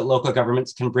things that local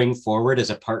governments can bring forward as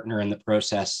a partner in the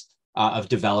process of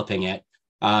developing it.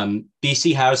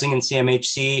 BC Housing and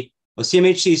CMHC. Well,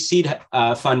 CMHC's seed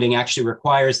funding actually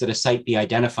requires that a site be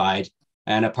identified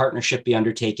and a partnership be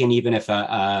undertaken, even if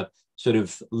a sort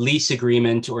of lease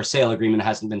agreement or sale agreement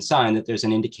hasn't been signed, that there's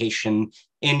an indication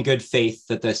in good faith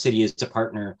that the city is a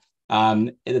partner.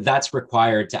 That's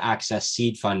required to access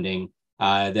seed funding,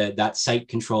 that site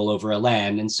control over a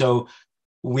land. And so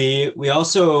we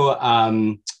also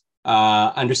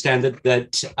understand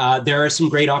that there are some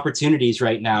great opportunities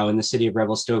right now in the city of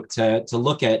Revelstoke to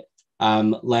look at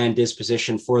land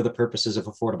disposition for the purposes of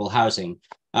affordable housing.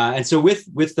 And so with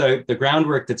the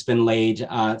groundwork that's been laid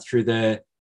through the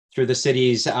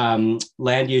city's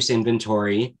land use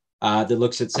inventory that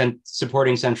looks at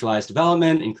supporting centralized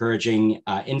development, encouraging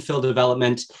infill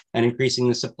development, and increasing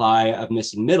the supply of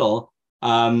missing middle,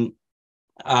 the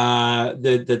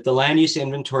land use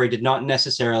inventory did not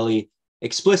necessarily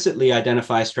explicitly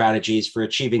identify strategies for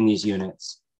achieving these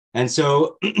units. And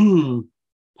so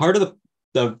part of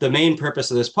the main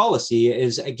purpose of this policy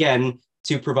is, again,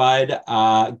 to provide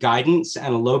guidance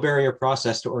and a low barrier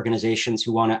process to organizations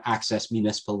who want to access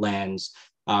municipal lands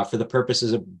for the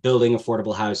purposes of building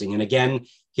affordable housing. And again,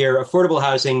 here, affordable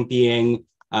housing being,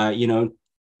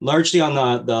 largely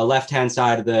on the left-hand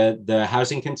side of the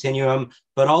housing continuum,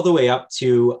 but all the way up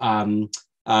to,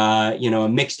 a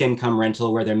mixed income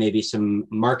rental where there may be some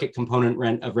market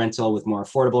component of rental with more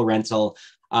affordable rental.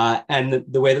 And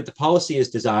the way that the policy is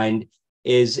designed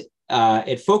is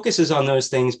it focuses on those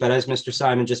things, but as Mr.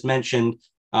 Simon just mentioned,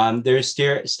 there's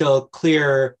still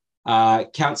clear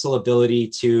council ability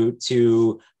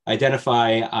to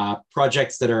identify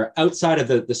projects that are outside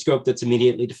of the scope that's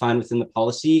immediately defined within the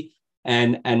policy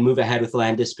and move ahead with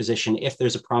land disposition if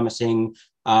there's a promising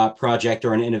project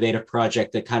or an innovative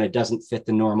project that kind of doesn't fit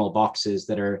the normal boxes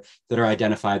that are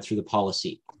identified through the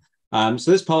policy.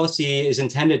 So this policy is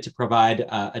intended to provide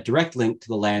a direct link to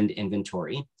the land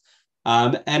inventory.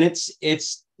 And it's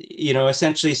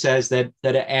essentially says that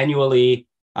annually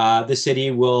the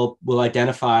city will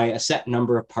identify a set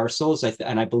number of parcels.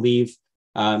 And I believe,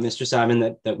 Mr.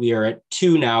 Simon, that we are at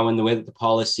 2 now in the way that the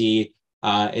policy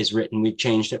is written. We've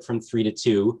changed it from 3 to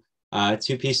 2.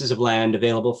 2 pieces of land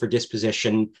available for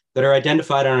disposition that are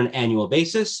identified on an annual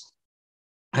basis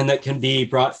and that can be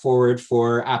brought forward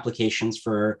for applications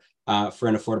for an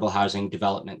affordable housing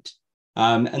development.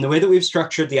 And the way that we've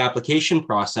structured the application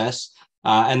process,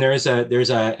 and there's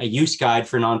a use guide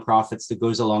for nonprofits that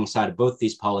goes alongside of both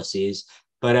these policies,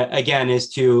 but again is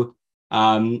to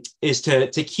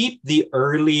keep the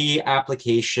early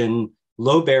application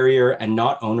low barrier and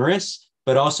not onerous,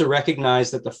 but also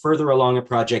recognize that the further along a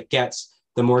project gets,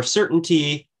 the more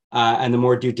certainty and the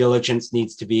more due diligence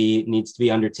needs to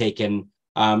be undertaken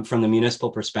from the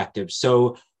municipal perspective.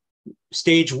 So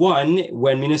stage 1,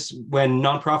 when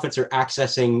nonprofits are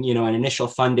accessing, an initial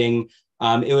funding,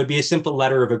 it would be a simple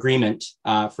letter of agreement,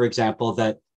 for example,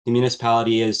 that the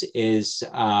municipality is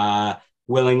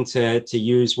willing to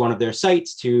use one of their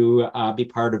sites to be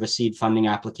part of a seed funding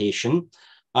application.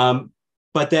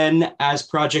 But then as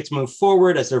projects move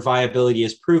forward, as their viability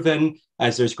is proven,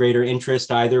 as there's greater interest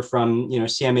either from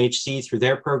CMHC through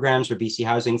their programs or BC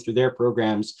Housing through their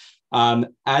programs,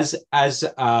 as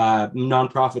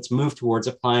nonprofits move towards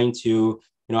applying to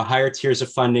higher tiers of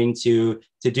funding to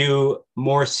do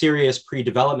more serious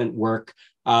pre-development work,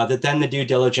 that then the due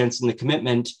diligence and the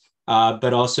commitment,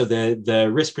 but also the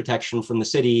risk protection from the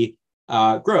city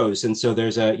grows. And so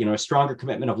there's a stronger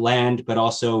commitment of land, but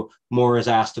also more is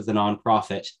asked of the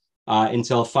nonprofit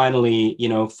until finally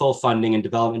full funding and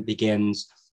development begins.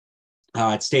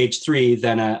 At stage 3,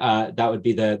 then that would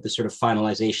be the sort of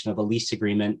finalization of a lease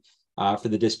agreement for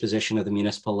the disposition of the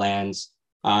municipal lands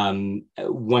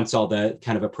once all the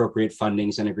kind of appropriate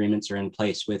fundings and agreements are in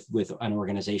place with an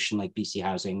organization like BC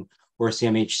Housing or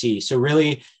CMHC. So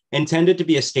really intended to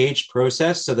be a staged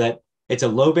process so that it's a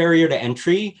low barrier to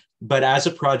entry, but as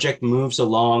a project moves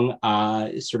along,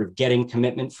 sort of getting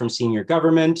commitment from senior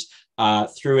government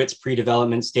through its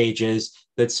pre-development stages,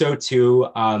 that so too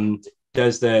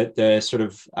does the sort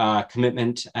of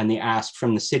commitment and the ask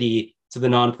from the city to the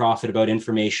nonprofit about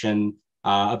information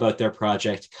about their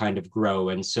project kind of grow.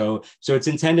 And so it's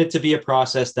intended to be a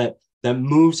process that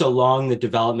moves along the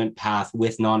development path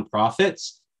with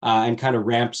nonprofits and kind of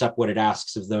ramps up what it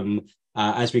asks of them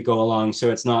as we go along.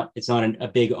 So it's not a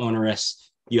big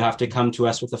onerous, you have to come to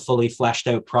us with a fully fleshed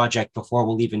out project before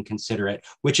we'll even consider it,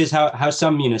 which is how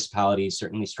some municipalities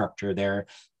certainly structure their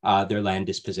land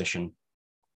disposition.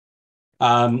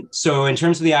 So in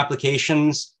terms of the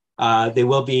applications, they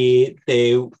will be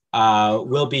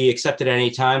accepted at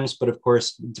any times, but of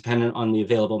course, dependent on the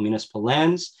available municipal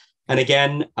lands. And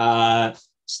again,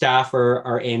 staff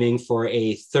are aiming for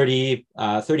a 30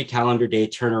 calendar day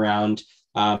turnaround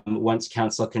once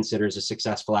council considers a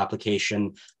successful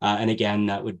application. And again,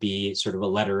 that would be sort of a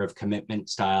letter of commitment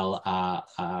style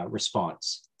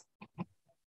response.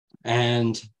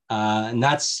 And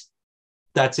that's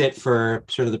it for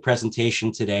sort of the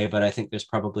presentation today, but I think there's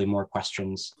probably more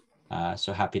questions.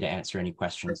 So happy to answer any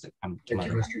questions that come to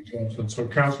mind. Thank you, Mr. Thompson. So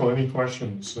council, any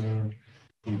questions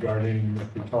regarding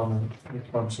Mr.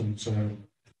 Thompson's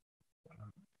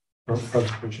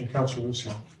presentation? Councilor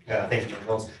Lucio. Yeah, thank you,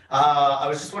 Nichols. I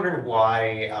was just wondering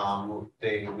why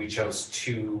we chose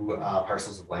 2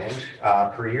 parcels of land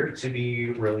per year to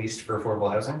be released for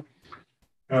affordable housing.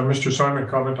 Mr. Simon,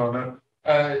 comment on that.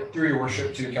 Through your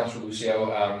worship to Councilor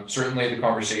Lucio, certainly the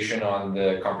conversation on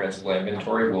the comprehensive land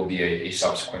inventory will be a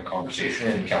subsequent conversation,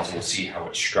 and council will see how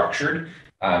it's structured.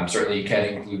 Certainly you can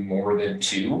include more than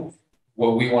 2.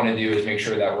 What we want to do is make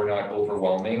sure that we're not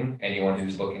overwhelming anyone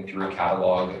who's looking through a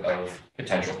catalog of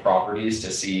potential properties to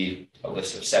see a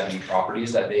list of 70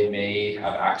 properties that they may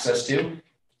have access to.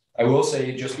 I will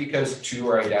say, just because 2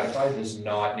 are identified does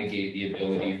not negate the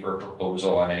ability for a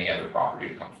proposal on any other property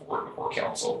to come forward before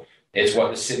council. It's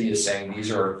what the city is saying.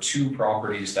 These are 2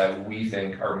 properties that we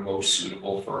think are most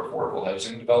suitable for affordable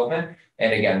housing development.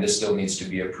 And again, this still needs to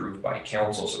be approved by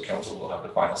council. So council will have the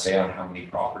final say on how many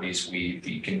properties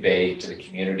we convey to the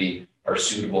community are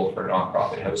suitable for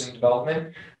nonprofit housing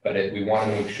development. But we want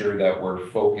to make sure that we're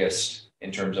focused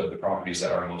in terms of the properties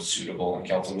that are most suitable. And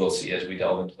council will see as we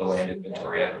delve into the land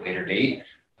inventory at a later date.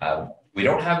 We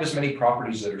don't have as many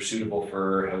properties that are suitable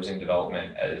for housing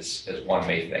development as one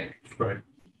may think. Right.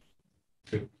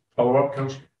 Good. Follow up,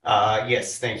 Councilor.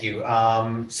 Yes, thank you.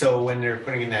 So when they're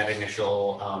putting in that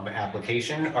initial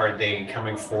application, are they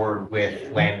coming forward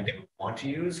with land they want to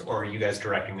use, or are you guys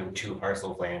directing them to a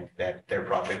parcel of land that their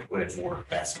project would work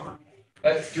best on?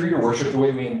 Through your worship, the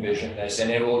way we envision this, and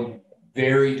it will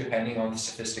vary depending on the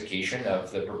sophistication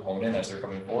of the proponent as they're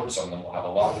coming forward. Some of them will have a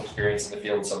lot of experience in the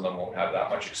field, some of them won't have that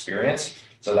much experience.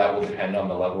 So that will depend on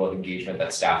the level of engagement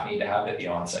that staff need to have at the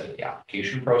onset of the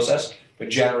application process. But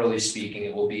generally speaking,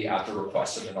 it will be at the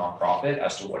request of the nonprofit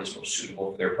as to what is most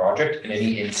suitable for their project and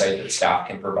any insight that staff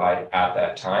can provide at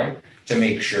that time to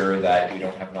make sure that we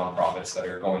don't have nonprofits that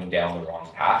are going down the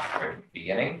wrong path right from the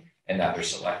beginning, and that they're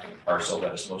selecting a parcel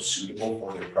that is most suitable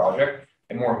for their project,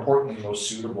 and more importantly, most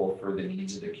suitable for the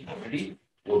needs of the community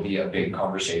will be a big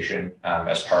conversation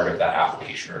as part of that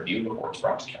application review before it's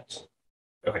brought to council.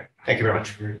 Okay, thank you very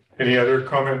much. Any other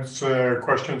comments,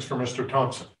 questions for Mr.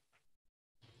 Thompson?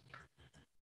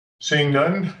 Seeing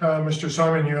none, Mr.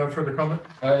 Simon, you have further comment?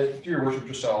 Through your worship,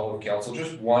 just to all of council,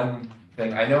 just one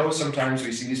thing. I know sometimes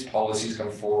we see these policies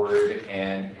come forward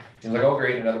and it's like, oh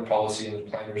great, another policy, and the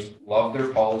planners love their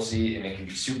policy and it can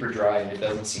be super dry and it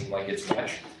doesn't seem like it's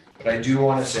much. But I do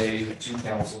want to say to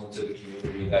council and to the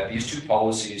community that these two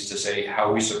policies to say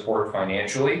how we support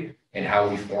financially and how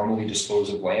we formally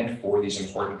dispose of land for these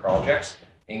important projects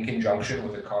in conjunction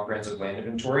with a comprehensive land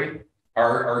inventory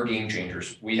are game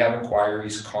changers. We have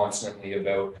inquiries constantly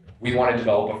about, we want to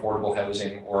develop affordable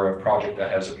housing or a project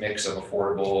that has a mix of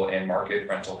affordable and market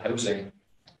rental housing.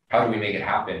 How do we make it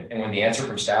happen? And when the answer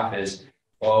from staff is,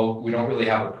 well, we don't really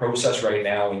have a process right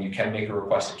now and you can make a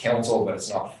request to council, but it's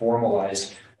not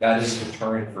formalized, that is a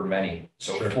deterrent for many.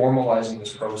 So formalizing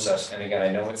this process, and again, I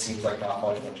know it seems like not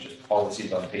much, but it's just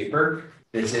policies on paper.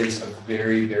 This is a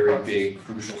very, very big,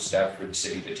 crucial step for the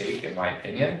city to take, in my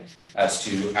opinion, as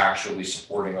to actually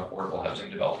supporting affordable housing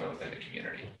development within the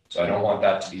community. So I don't want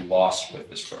that to be lost with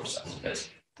this process, because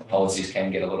the policies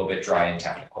can get a little bit dry and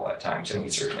technical at times, and we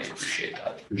certainly appreciate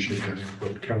that. Appreciate that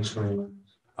input, Councillor.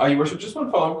 Your worship, just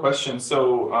one follow-up question.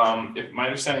 So if my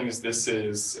understanding is this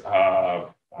is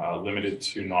limited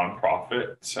to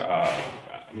nonprofits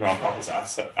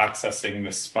accessing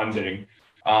this funding.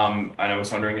 And I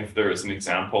was wondering if there is an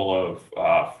example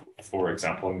of, for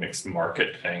example, a mixed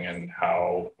market thing and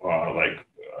how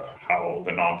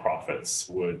the nonprofits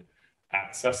would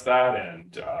access that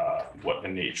and what the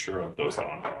nature of those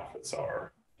nonprofits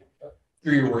are.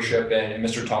 Through your worship, and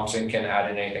Mr. Thompson can add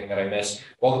in anything that I missed.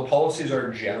 While the policies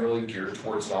are generally geared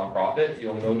towards nonprofit,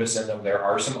 you'll notice in them there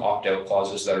are some opt-out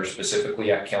clauses that are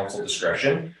specifically at council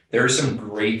discretion. There is some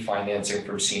great financing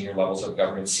from senior levels of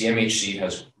government. CMHC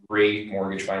has great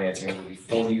mortgage financing, it will be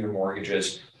 40-year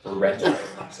mortgages for rental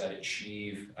items that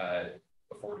achieve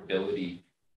affordability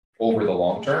over the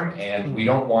long term. And we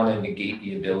don't want to negate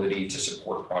the ability to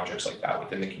support projects like that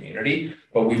within the community,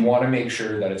 but we want to make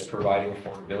sure that it's providing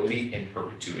affordability in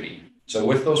perpetuity. So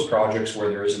with those projects where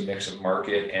there is a mix of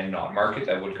market and non-market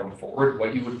that would come forward,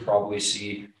 what you would probably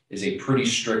see is a pretty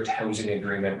strict housing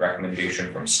agreement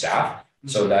recommendation from staff,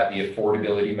 so that the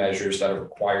affordability measures that are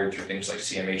required through things like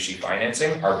CMHC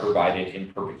financing are provided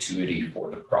in perpetuity for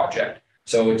the project.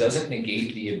 So it doesn't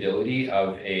negate the ability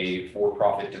of a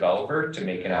for-profit developer to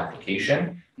make an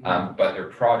application, but their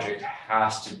project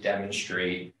has to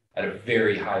demonstrate at a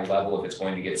very high level, if it's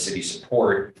going to get city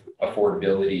support,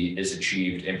 affordability is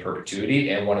achieved in perpetuity.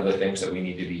 And one of the things that we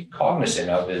need to be cognizant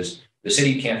of is the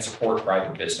city can't support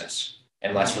private business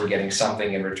unless we're getting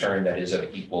something in return that is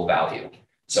of equal value.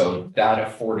 So that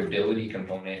affordability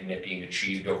component and it being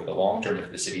achieved over the long term,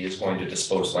 if the city is going to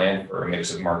dispose land for a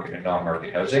mix of market and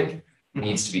non-market housing,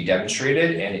 needs to be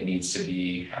demonstrated, and it needs to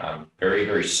be very,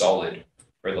 very solid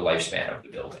for the lifespan of the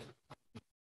building.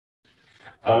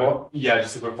 Yeah,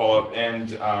 just a quick follow-up.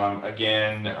 And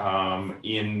again,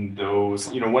 in those,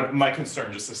 what my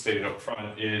concern, just to state it up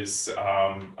front, is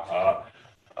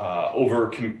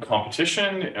over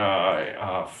competition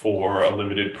for a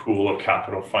limited pool of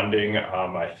capital funding.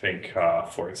 I think,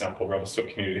 for example, Revelstoke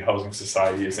Community Housing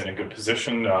Society is in a good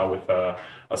position with a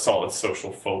solid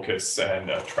social focus and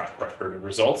a track record of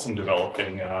results in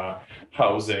developing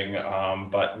housing.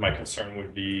 But my concern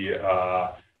would be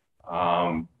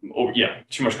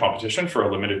too much competition for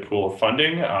a limited pool of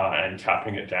funding and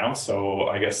tapping it down. So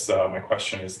I guess my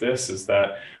question is this, is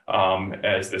that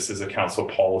as this is a council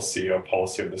policy, a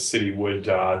policy of the city, would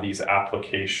these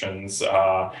applications,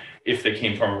 if they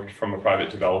came from a private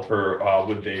developer,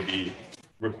 would they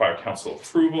require council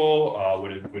approval?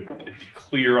 Would it be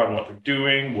clear on what they're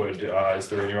doing? Is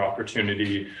there any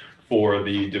opportunity for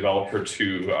the developer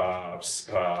to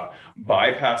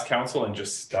bypass council and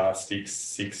just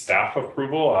seek staff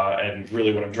approval. And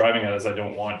really what I'm driving at is I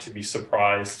don't want to be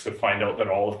surprised to find out that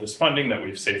all of this funding that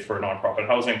we've saved for nonprofit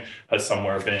housing has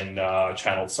somewhere been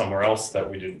channeled somewhere else that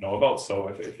we didn't know about. So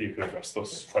if you could address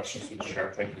those questions to the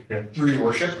chair, thank you. Through your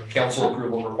worship, council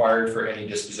approval required for any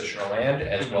disposition of land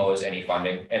as well as any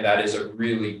funding. And that is a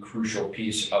really crucial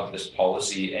piece of this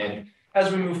policy. And as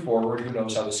we move forward, who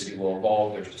knows how the city will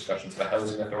evolve? There's discussions with the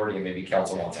housing authority, and maybe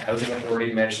council wants a housing authority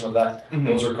to manage some of that.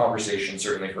 Those are conversations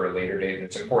certainly for a later date. And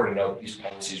it's important to note these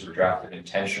policies were drafted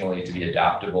intentionally to be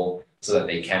adaptable so that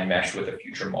they can mesh with a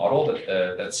future model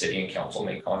that city and council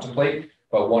may contemplate.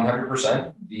 But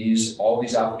 100%, all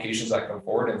these applications that come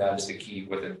forward, and that is the key,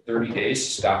 within 30 days,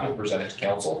 staff will present it to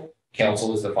council.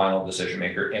 Council is the final decision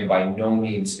maker, and by no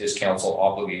means is council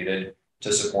obligated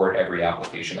to support every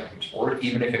application that comes forward,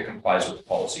 even if it complies with the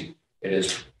policy. It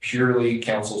is purely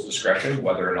council's discretion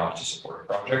whether or not to support a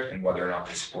project and whether or not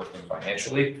to support them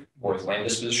financially or with land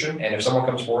disposition. And if someone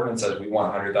comes forward and says, we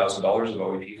want $100,000 of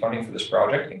OEP funding for this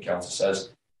project, and council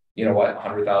says, you know what,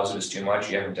 100,000 is too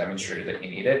much, you haven't demonstrated that you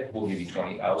need it, we'll give you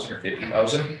 20,000 or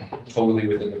 50,000, totally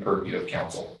within the purview of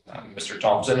council. Mr.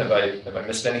 Thompson, have I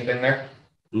missed anything there?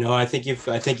 No, I think you've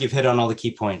hit on all the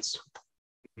key points.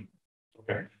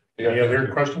 Okay. Any other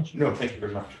questions? No, thank you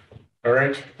very much. All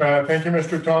right. Thank you,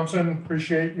 Mr. Thompson.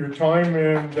 Appreciate your time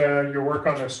and your work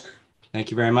on this.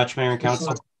 Thank you very much, Mayor and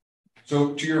Council.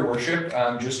 So to your worship,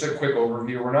 just a quick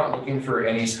overview. We're not looking for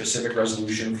any specific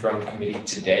resolution from committee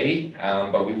today,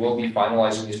 but we will be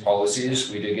finalizing these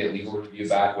policies. We did get legal review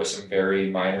back with some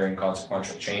very minor and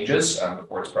consequential changes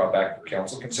before it's brought back for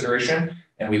council consideration.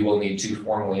 And we will need to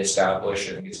formally establish,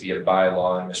 I think it's via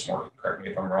bylaw, and Ms. Moore, correct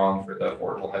me if I'm wrong, for the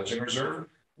Affordable Housing Reserve,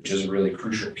 which is a really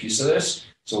crucial piece of this.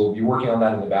 So we'll be working on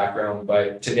that in the background,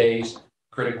 but today's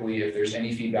critically, if there's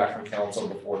any feedback from council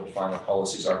before the final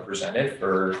policies are presented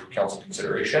for council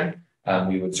consideration,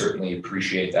 we would certainly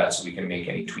appreciate that so we can make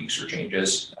any tweaks or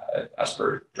changes as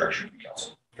per direction from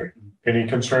council. Any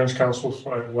concerns, council?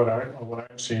 What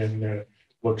I'm seeing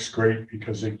looks great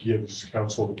because it gives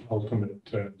council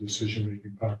ultimate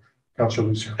decision-making power. Councilor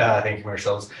Lucio. Thank you,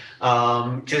 Marcel.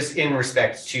 Just in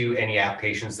respect to any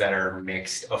applications that are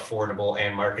mixed affordable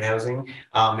and market housing,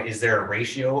 is there a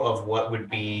ratio of what would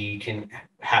be can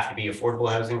have to be affordable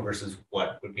housing versus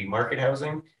what would be market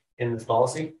housing in this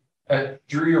policy?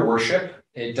 Through your worship,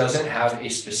 it doesn't have a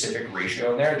specific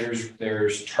ratio in there.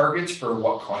 There's targets for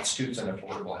what constitutes an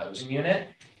affordable housing unit.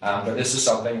 But this is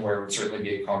something where it would certainly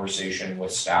be a conversation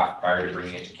with staff prior to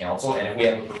bringing it to council. And if we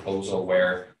have a proposal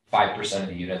where 5% of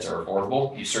the units are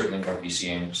affordable, you certainly won't be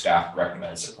seeing staff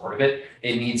recommend support of it.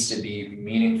 It needs to be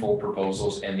meaningful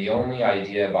proposals. And the only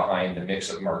idea behind the mix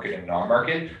of market and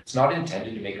non-market, it's not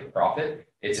intended to make a profit.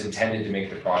 It's intended to make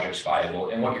the projects viable.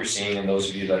 And what you're seeing, and those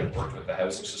of you that have worked with the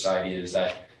Housing Society, is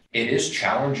that it is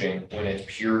challenging when it's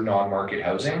pure non-market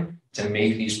housing to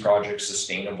make these projects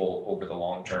sustainable over the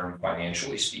long term,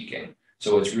 financially speaking.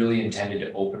 So it's really intended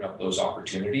to open up those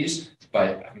opportunities,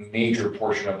 but a major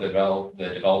portion of the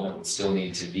development would still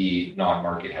need to be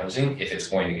non-market housing if it's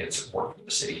going to get support from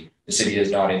the city. The city is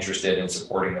not interested in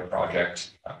supporting the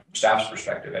project, from staff's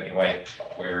perspective anyway,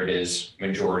 where it is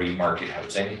majority market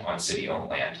housing on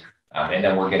city-owned land. And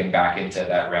then we're getting back into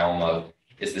that realm of,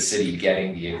 is the city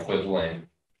getting the equivalent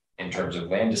in terms of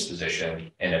land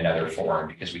disposition in another form,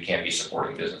 because we can't be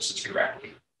supporting businesses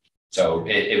directly. So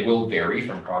it will vary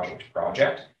from project to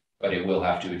project, but it will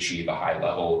have to achieve a high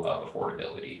level of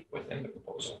affordability within the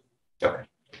proposal. Okay,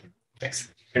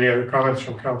 thanks. Any other comments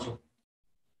from council?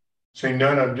 Seeing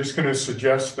none, I'm just going to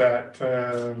suggest that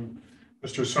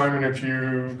Mr. Simon, if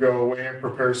you go away and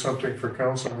prepare something for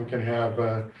council, we can have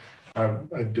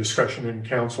a discussion in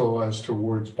council as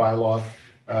towards bylaw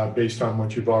based on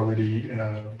what you've already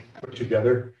put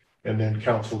together. And then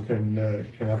council can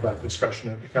have that discussion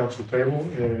at the council table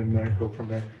and go from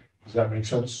there. Does that make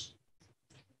sense?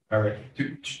 All right.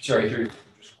 Sorry, through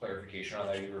just clarification on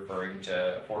that, are you referring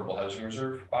to Affordable Housing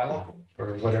Reserve bylaw?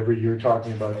 Or whatever you're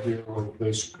talking about here with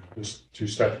this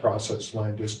two-step process,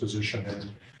 land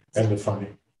disposition and the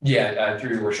funding. Yeah,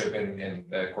 through your worship and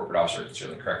the corporate officer can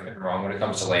certainly correct me if I'm wrong. When it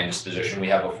comes to land disposition, we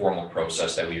have a formal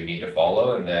process that we would need to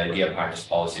follow. And the idea behind this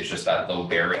policy is just that low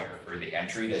barrier for the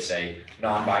entry to say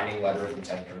non-binding letter of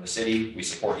intent from the city. We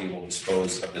support you, we'll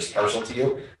dispose of this parcel to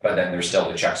you. But then there's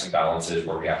still the checks and balances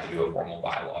where we have to do a formal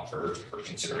bylaw for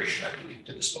consideration, I believe,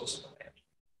 to dispose of the land.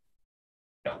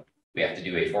 No, we have to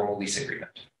do a formal lease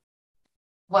agreement.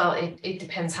 Well, it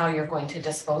depends how you're going to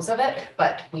dispose of it,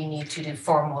 but we need to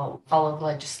follow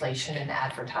legislation and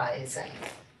advertise and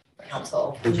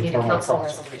council, we need a council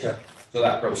resolution. Yeah. So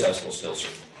that process will still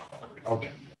serve.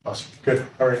 Okay, awesome, good.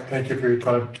 All right, thank you for your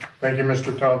time. Thank you,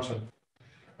 Mr. Thompson.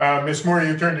 Ms. Moore,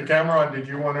 you turned the camera on. Did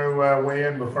you want to weigh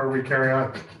in before we carry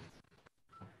on?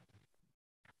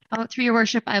 Through your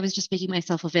worship, I was just making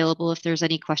myself available if there's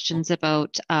any questions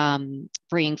about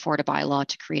bringing forward a bylaw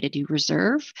to create a new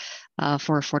reserve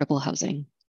for affordable housing.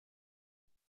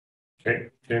 Okay,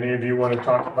 any of you want to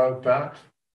talk about that?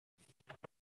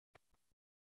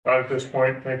 Not at this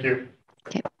point, thank you.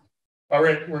 Okay. All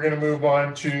right, we're going to move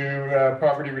on to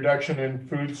poverty reduction and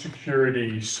food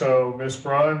security. So Ms.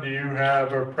 Braun, do you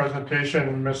have a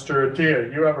presentation? Mr.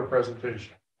 Attia, you have a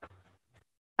presentation.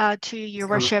 To your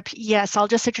worship, yes, I'll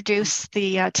just introduce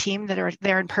the team that are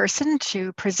there in person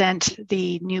to present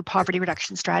the new poverty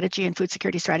reduction strategy and food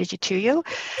security strategy to you.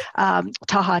 Taha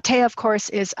Attia, of course,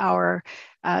 is our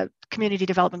community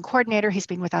development coordinator. He's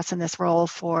been with us in this role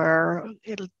for,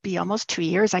 it'll be almost 2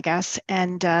 years, I guess.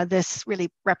 And this really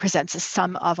represents a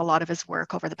sum of a lot of his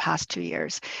work over the past 2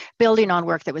 years, building on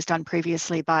work that was done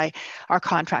previously by our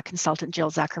contract consultant, Jill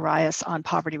Zacharias, on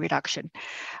poverty reduction.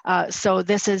 So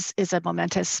this is a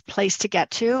momentous place to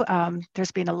get to.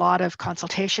 There's been a lot of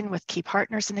consultation with key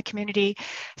partners in the community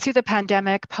through the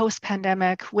pandemic,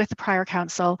 post-pandemic, with the prior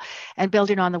council, and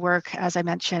building on the work, as I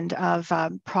mentioned, of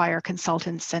prior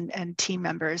consultants and team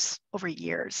members over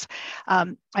years.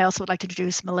 I also would like to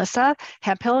introduce Melissa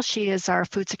Hemphill. She is our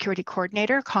food security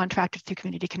coordinator, contracted through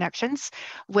Community Connections,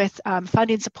 with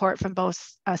funding support from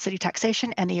both city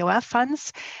taxation and EOF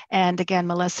funds. And again,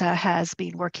 Melissa has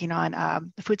been working on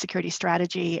the food security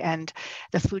strategy and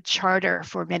the food charter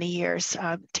for many years,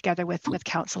 together with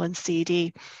council and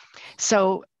CED.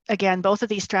 So again, both of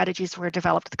these strategies were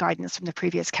developed with guidance from the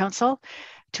previous council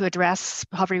to address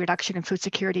poverty reduction and food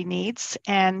security needs.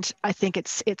 And I think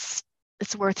it's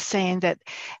worth saying that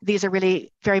these are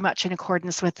really very much in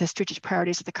accordance with the strategic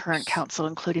priorities of the current council,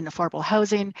 including affordable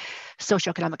housing,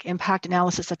 socioeconomic impact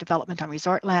analysis of development on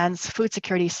resort lands, food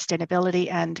security, sustainability,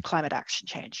 and climate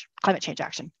change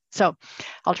action. So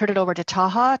I'll turn it over to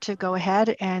Taha to go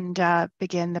ahead and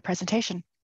begin the presentation.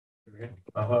 Okay.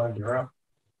 Taha, you're up.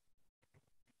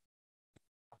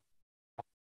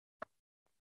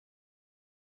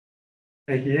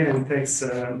 Thank you, and thanks.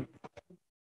 We've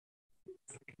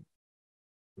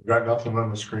got nothing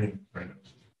on the screen right now.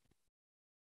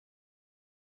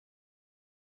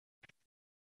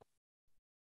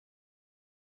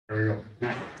 There we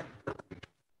go.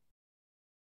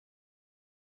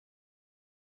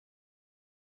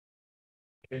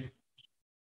 Okay.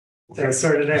 So I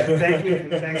started out. Thank you, and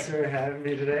thanks for having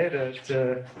me today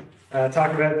to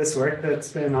talk about this work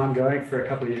that's been ongoing for a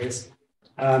couple of years.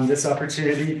 This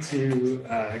opportunity to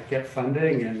get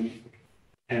funding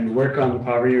and work on the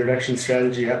poverty reduction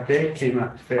strategy update came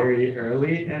up very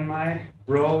early in my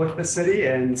role with the city,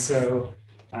 and so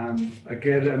a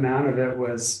good amount of it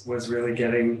was really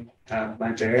getting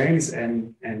my bearings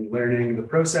and learning the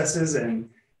processes and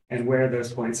where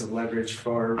those points of leverage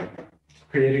for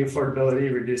creating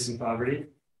affordability, reducing poverty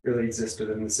really exist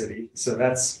within the city. So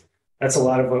that's a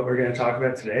lot of what we're going to talk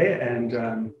about today,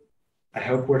 and I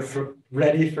hope we're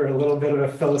ready for a little bit of a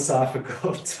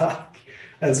philosophical talk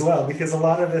as well, because a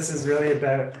lot of this is really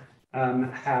about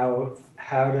how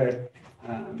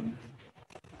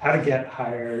to get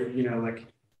higher, like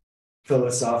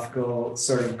philosophical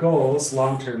sort of goals,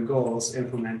 long-term goals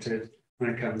implemented when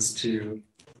it comes to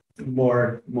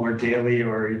more daily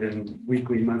or even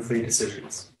weekly, monthly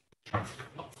decisions.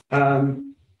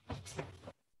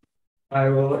 I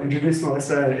will introduce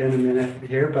Melissa in a minute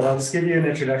here, but I'll just give you an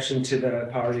introduction to the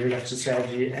poverty reduction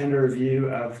strategy and a review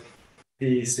of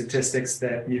the statistics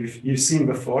that you've seen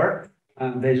before.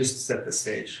 They just set the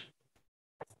stage.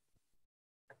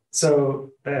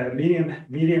 So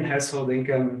median household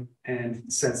income and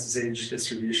census age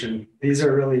distribution, these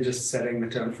are really just setting the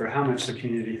tone for how much the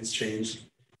community has changed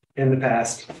in the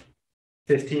past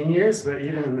 15 years, but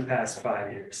even in the past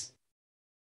 5 years.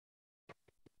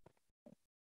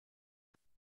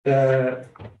 The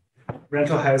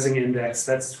rental housing index,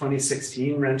 that's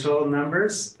 2016 rental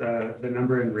numbers. The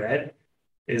number in red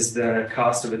is the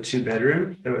cost of a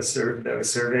 2-bedroom that was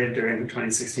surveyed during the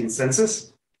 2016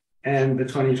 census, and the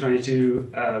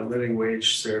 2022 living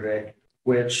wage survey,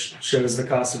 which shows the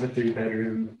cost of a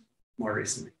 3-bedroom more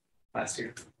recently, last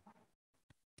year.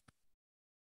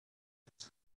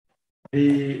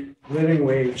 The living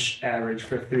wage average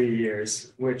for 3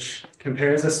 years, which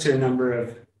compares us to a number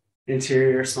of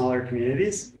interior smaller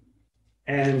communities,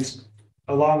 and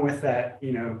along with that,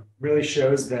 really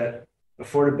shows that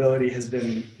affordability has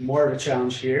been more of a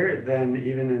challenge here than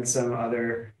even in some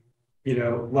other,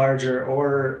 larger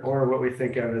or what we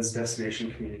think of as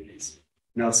destination communities.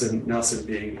 Nelson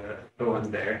being the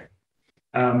one there.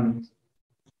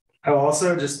 I'll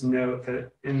also just note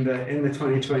that in the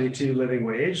 2022 living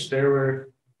wage,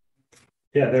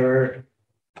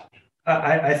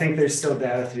 I think there's still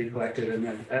data to be collected, and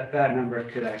that number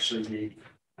could actually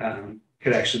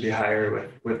be higher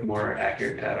with more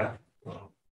accurate data.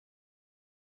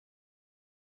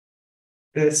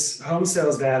 This home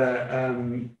sales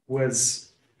data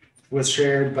was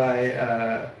shared by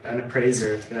an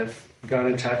appraiser that got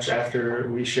in touch after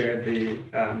we shared the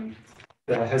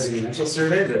housing and rental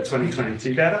survey, the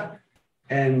 2022 data,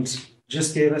 and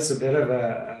just gave us a bit of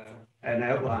an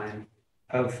outline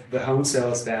of the home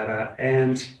sales data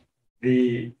and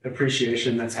the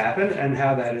appreciation that's happened and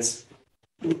how that is.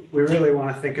 We really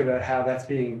want to think about how that's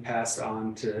being passed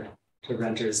on to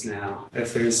renters now.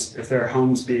 If there are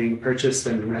homes being purchased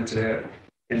and rented out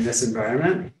in this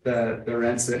environment, the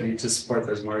rents that need to support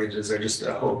those mortgages are just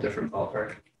a whole different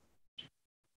ballpark.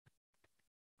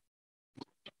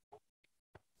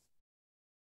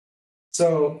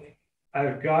 So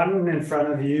I've gotten in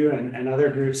front of you and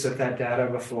other groups with that data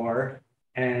before,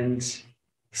 and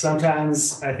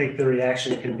sometimes I think the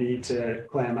reaction can be to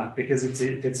clam up because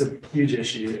it's a huge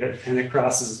issue and it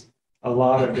crosses a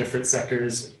lot of different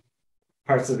sectors,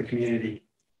 parts of the community.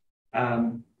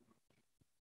 And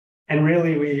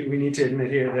really, we need to admit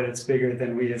here that it's bigger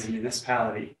than we as a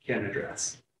municipality can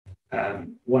address. That's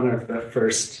one of the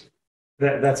first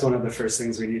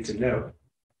things we need to note.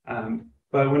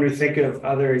 But when we think of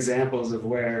other examples of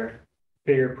where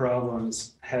bigger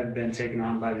problems have been taken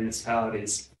on by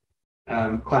municipalities,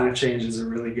 climate change is a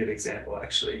really good example,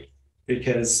 actually,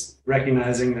 because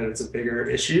recognizing that it's a bigger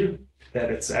issue, that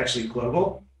it's actually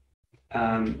global,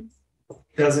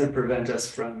 doesn't prevent us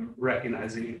from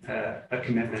recognizing a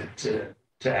commitment to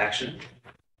action.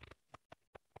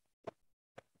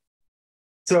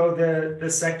 So the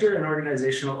sector and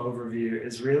organizational overview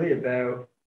is really about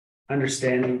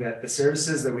understanding that the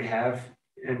services that we have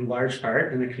in large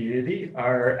part in the community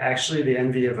are actually the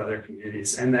envy of other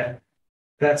communities, and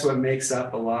that's what makes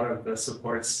up a lot of the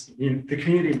supports. The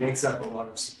community makes up a lot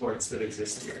of supports that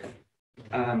exist here.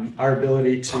 Our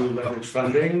ability to leverage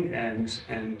funding and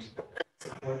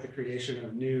support the creation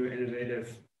of new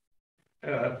innovative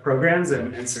programs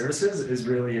and services is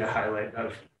really a highlight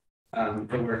of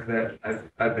the work that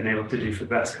I've been able to do for the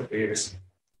past couple of years.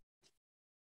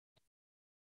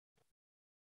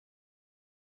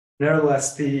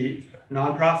 Nevertheless, the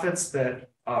nonprofits that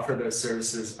offer those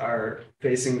services are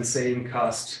facing the same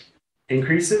cost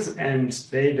increases, and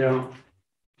they don't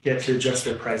get to adjust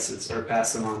their prices or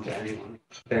pass them on to anyone.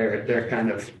 They're kind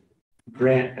of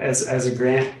as a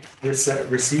grant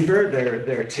receiver,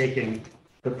 they're taking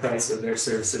the price of their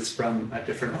services from a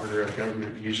different order of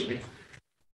government usually.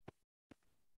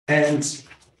 And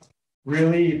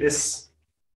really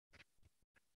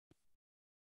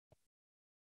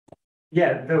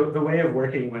the way of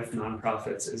working with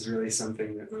nonprofits is really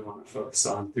something that we want to focus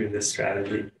on through this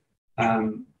strategy.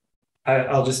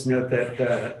 I'll just note that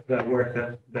the work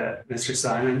that Mr.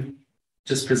 Simon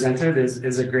just presented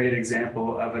is a great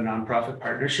example of a nonprofit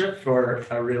partnership for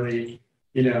a really,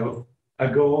 a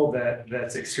goal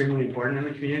that's extremely important in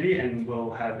the community and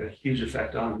will have a huge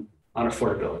effect on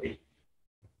affordability.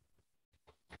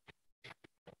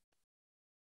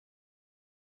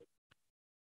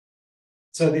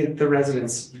 So the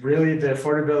residents, really the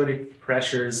affordability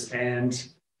pressures and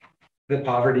the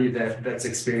poverty that's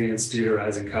experienced due to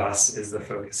rising costs is the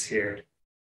focus here.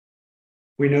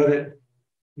 We know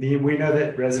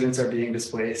that residents are being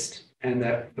displaced and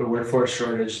that the workforce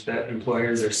shortage that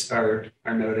employers are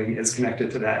noting is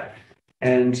connected to that.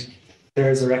 And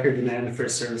there is a record demand for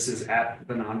services at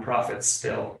the nonprofits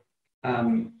still.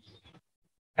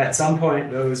 At some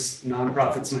point, those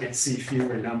nonprofits might see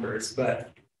fewer numbers, but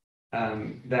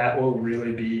that will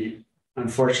really be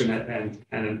unfortunate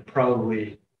and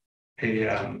probably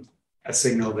a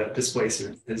signal that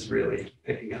displacement is really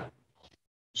picking up.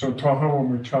 So Taha, when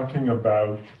we're talking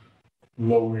about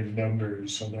lower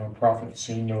numbers, so nonprofits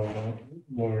seeing no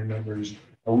lower numbers,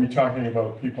 are we talking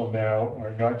about people now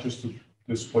are not just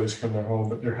displaced from their home,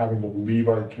 but they're having to leave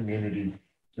our community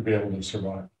to be able to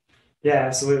survive? Yeah,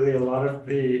 absolutely. A lot of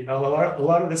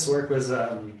this work was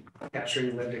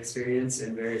capturing lived experience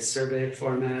in various survey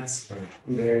formats,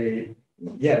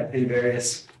 in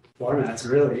various formats,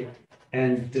 really.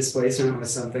 And displacement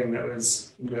was something that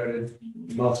was noted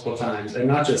multiple times, and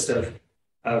not just of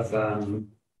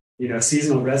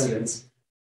seasonal residents.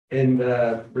 In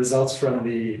the results from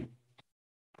the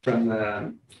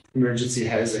emergency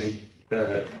housing,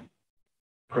 the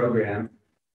program,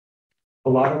 a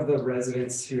lot of the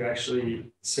residents who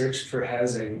actually searched for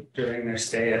housing during their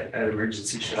stay at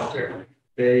emergency shelter,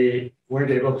 they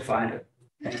weren't able to find it.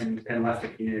 and left the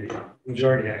community.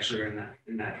 Majority actually are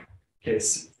in that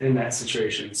case, in that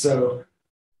situation. So,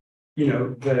 you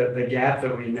know, the gap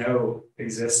that we know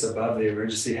exists above the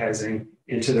emergency housing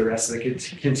into the rest of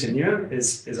the continuum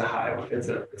is a high one. It's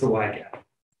a wide gap.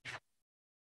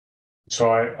 So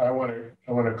I want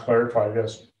to clarify, I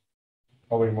guess,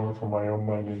 probably more from my own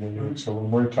mind than you. So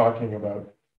when we're talking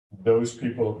about those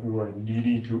people who are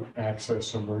needing to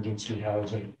access emergency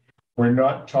housing, we're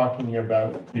not talking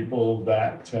about people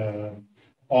that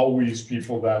always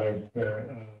people that have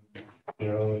you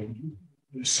know,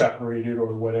 separated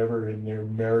or whatever in their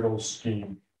marital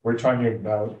scheme. We're talking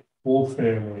about full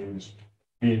families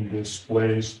being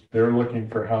displaced. They're looking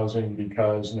for housing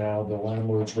because now the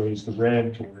landlords raised the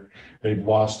rent, or they've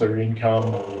lost their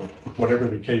income, or whatever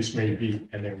the case may be,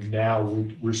 and they're now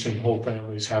we're seeing whole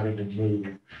families having to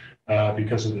move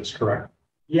because of this. Correct?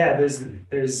 Yeah, there's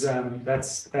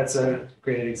that's a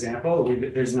great example.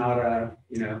 There's not a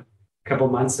couple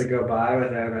months that go by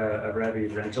without a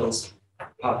Revy Rentals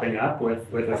popping up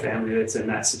with a family that's in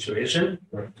that situation.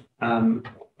 Right.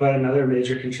 But another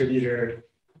major contributor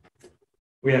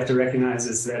we have to recognize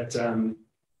is that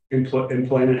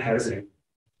employment housing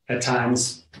at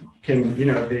times can,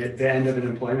 the end of an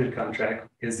employment contract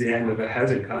is the end of a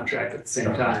housing contract at the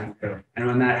same time. Yeah. And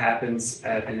when that happens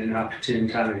at an inopportune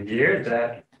time of the year,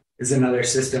 that is another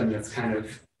system that's kind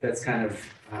of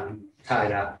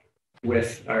tied up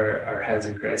with our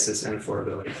housing crisis and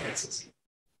affordability crisis.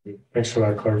 Thanks for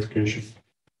that clarification.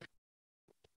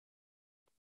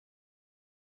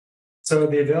 So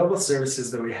the available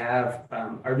services that we have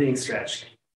are being stretched,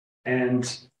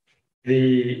 and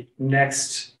the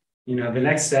next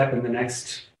step and the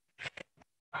next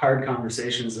hard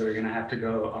conversations that are going to have to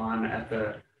go on at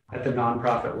the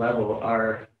nonprofit level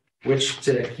are which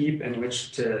to keep and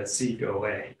which to see go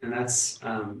away, and that's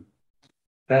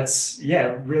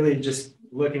really just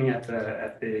looking at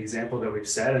the example that we've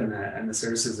set and the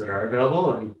services that are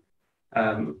available, and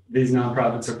these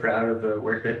nonprofits are proud of the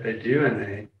work that they do,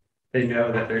 and they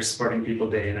know that they're supporting people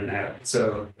day in and out.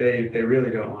 So they really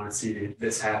don't want to see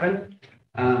this happen.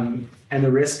 And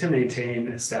the risk to maintain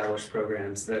established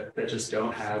programs that just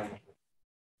don't have,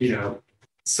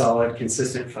 solid,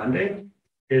 consistent funding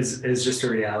is just a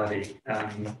reality.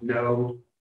 No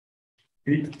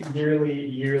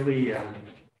yearly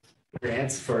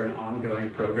grants for an ongoing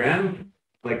program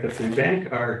like the food bank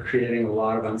are creating a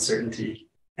lot of uncertainty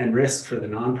and risk for the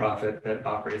nonprofit that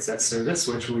operates that service,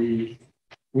 which we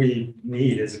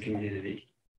need as a community.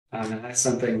 And that's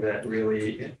something that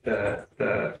really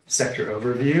the sector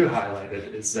overview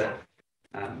highlighted, is that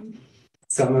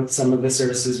some of the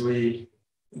services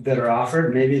that are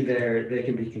offered, maybe they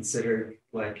can be considered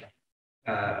like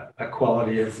a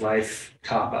quality of life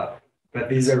top up, but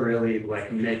these are really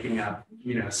like making up,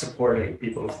 supporting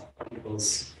people's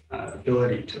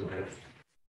ability to live.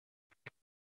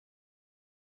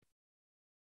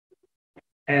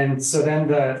 And so then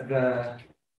the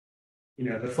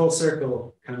full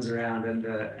circle comes around, and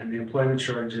the employment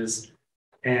shortages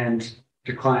and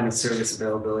decline of service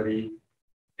availability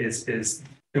is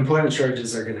employment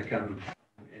shortages are going to come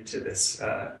into this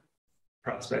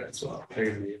prospect as well. They're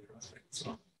going to be a prospect as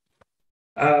well.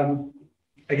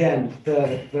 Again,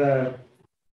 the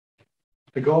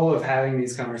goal of having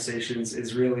these conversations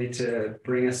is really to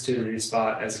bring us to a new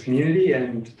spot as a community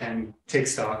and take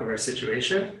stock of our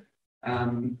situation.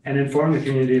 And inform the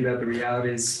community about the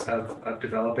realities of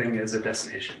developing as a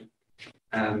destination.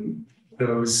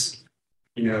 Those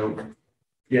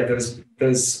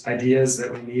ideas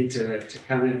that we need to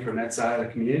come in from outside of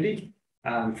the community,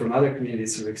 from other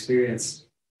communities who've experienced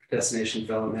destination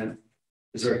development,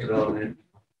 resort development,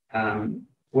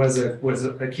 was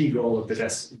a key goal of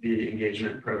the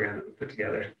engagement program that we put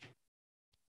together.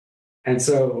 And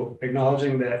so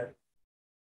acknowledging that,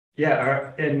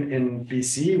 in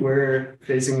BC, we're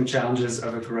facing the challenges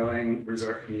of a growing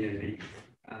resort community.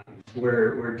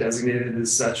 We're designated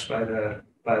as such by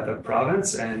the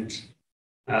province, and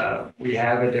we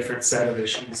have a different set of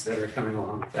issues that are coming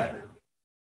along with that now.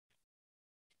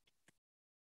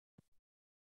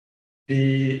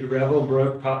 The Revel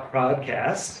Brook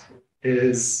podcast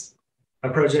is a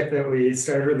project that we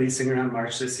started releasing around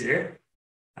March this year.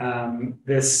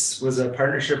 This was a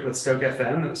partnership with Stoke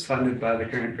FM that was funded by the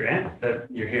current grant that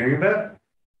you're hearing about,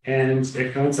 and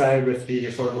it coincided with the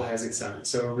Affordable Housing Summit.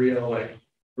 So a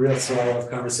real swell of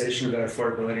conversation about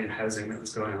affordability and housing that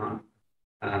was going on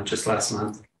just last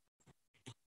month.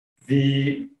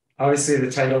 Obviously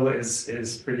the title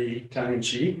is pretty tongue in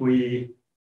cheek.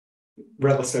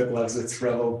 Revel Stoke loves its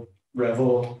revel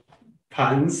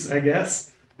puns, I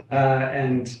guess,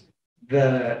 and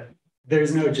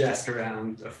there's no jest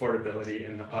around affordability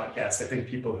in the podcast. I think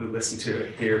people who listen to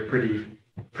it hear pretty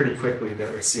quickly that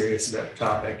we're serious about the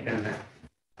topic, and that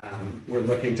we're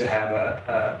looking to have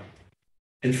a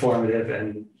informative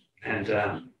and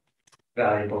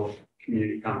valuable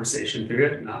community conversation through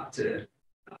it, not to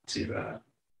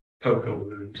poke a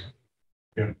wound.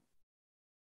 Yeah.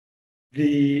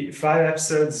 The 5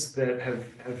 episodes that have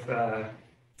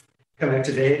come out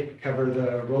to date cover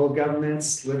the role of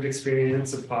governments, lived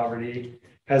experience of poverty,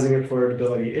 housing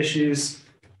affordability issues.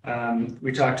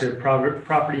 We talk to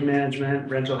property management,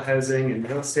 rental housing, and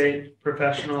real estate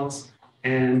professionals,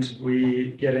 and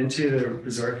we get into the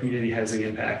resort community housing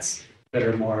impacts that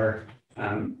are more,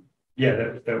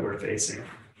 that we're facing.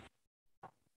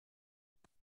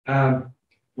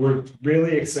 We're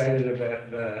really excited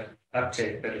about the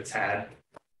uptake that it's had.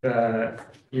 The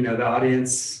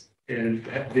audiences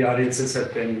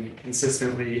have been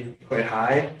consistently quite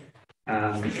high,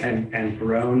 and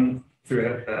grown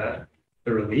throughout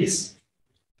the release.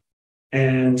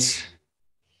 And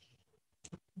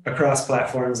across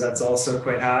platforms, that's also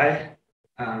quite high,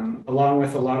 along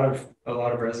with a lot of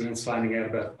residents finding out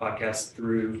about the podcast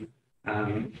through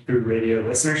radio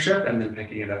listenership and then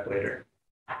picking it up later.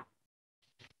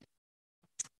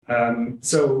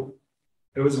 So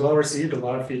it was well received. A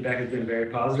lot of feedback has been very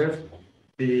positive.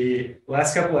 The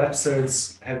last couple of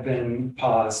episodes have been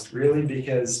paused really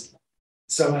because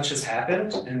so much has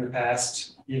happened in the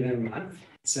past even month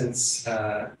since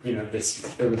the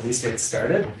release date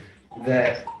started,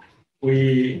 that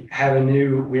we have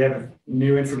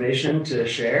new information to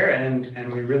share,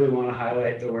 and we really want to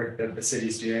highlight the work that the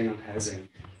city's doing on housing,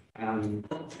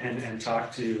 and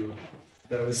talk to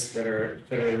those that are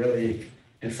really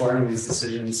informing these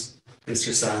decisions.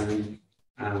 Mr. Simon,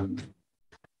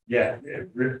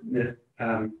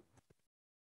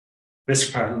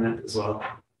 Mr. Parliament as well.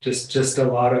 Just a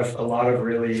lot of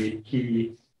really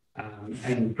key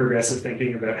and progressive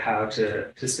thinking about how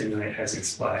to stimulate housing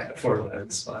supply, affordable housing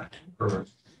supply.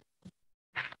 Perfect.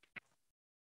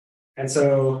 And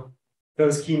so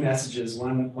those key messages,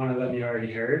 one of them you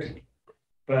already heard,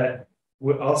 but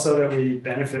also that we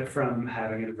benefit from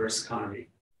having a diverse economy.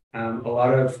 A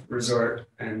lot of resort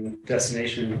and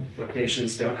destination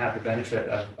locations don't have the benefit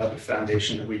of the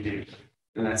foundation that we do.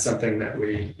 And that's something that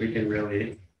we can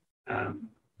really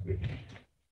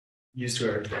use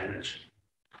to our advantage.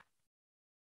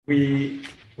 We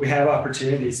have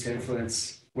opportunities to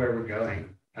influence where we're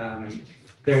going.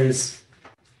 There's,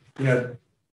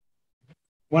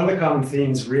 one of the common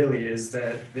themes really is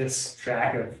that this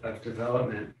track of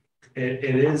development, it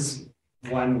is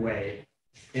one way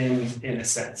in a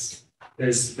sense.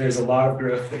 There's a lot of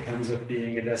growth that comes with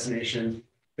being a destination.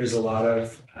 There's a lot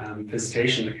of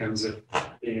visitation that comes with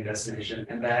being a destination,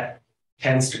 and that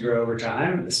tends to grow over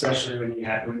time, especially when you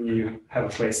have a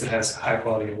place that has high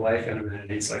quality of life and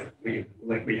amenities like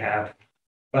we have.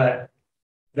 But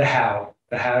the how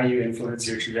you influence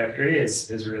your trajectory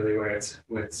is really where it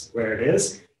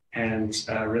is, and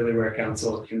really where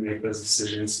council can make those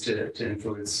decisions to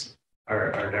influence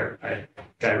our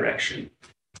direction.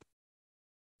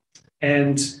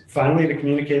 And finally, to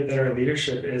communicate that our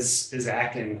leadership is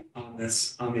acting on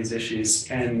these issues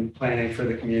and planning for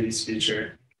the community's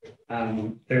future.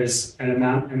 There's an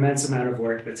immense amount of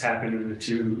work that's happened in the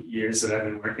 2 years that I've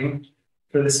been working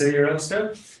for the city of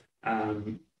Revelstoke,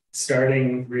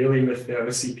 starting really with the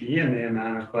OCP and the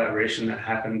amount of collaboration that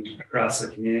happened across the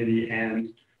community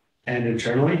and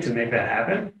internally to make that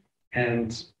happen.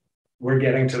 And we're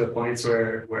getting to the points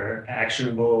where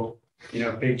actionable,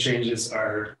 big changes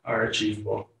are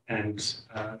achievable, and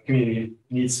the community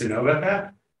needs to know about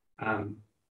that.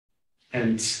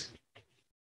 And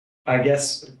I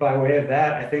guess by way of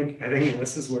that, I think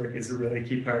Melissa's work is a really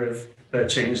key part of the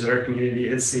change that our community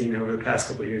has seen over the past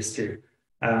couple of years too.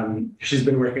 She's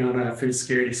been working on a food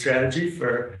security strategy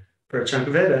for a chunk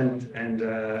of it, and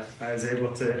I was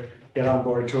able to get on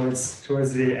board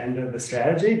towards the end of the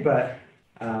strategy. But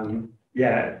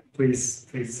please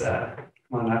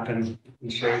come on up and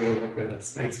share your work with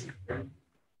us. Thanks.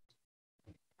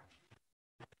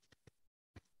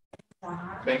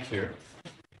 Thank you.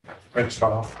 Thanks,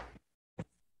 Tom.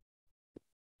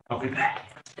 I'll be back.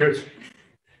 Good.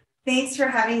 Thanks for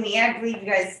having me. I believe you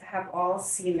guys have all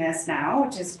seen this now,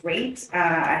 which is great.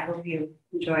 I hope you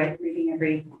enjoyed reading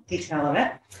every detail of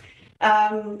it.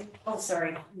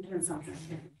 Sorry, I'm doing something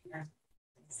here.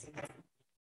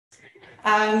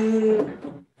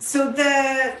 So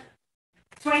the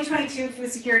 2022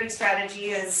 food security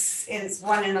strategy is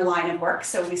one in a line of work.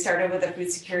 So we started with a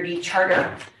food security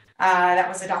charter that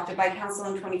was adopted by council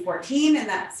in 2014, and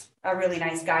that's a really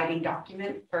nice guiding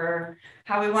document for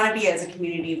how we want to be as a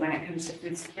community when it comes to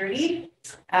food security.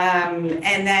 And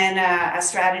then a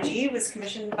strategy was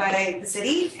commissioned by the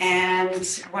city, and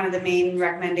one of the main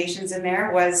recommendations in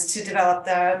there was to develop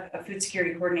a food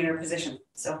security coordinator position.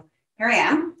 So here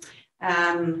I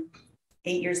am,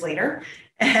 8 years later,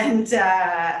 and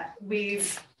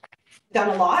we've done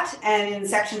a lot. And in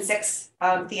section 6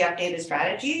 of the updated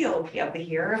strategy, you'll be able to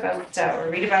hear about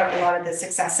or read about a lot of the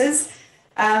successes.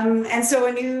 And so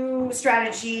a new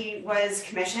strategy was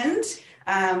commissioned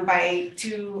by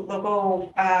 2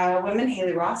 local women,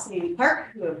 Haley Ross and Amy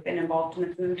Clark, who have been involved in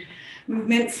the food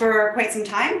movement for quite some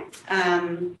time,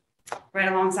 right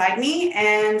alongside me.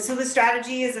 And so the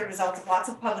strategy is a result of lots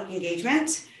of public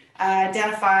engagement,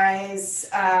 identifies,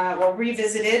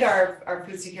 revisited our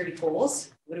food security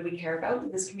goals. What do we care about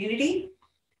in this community?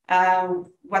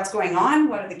 What's going on?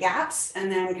 What are the gaps?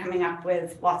 And then coming up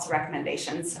with lots of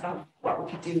recommendations of what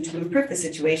we could do to improve the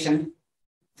situation.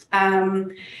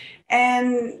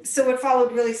 And so it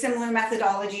followed really similar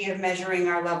methodology of measuring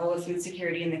our level of food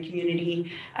security in the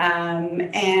community,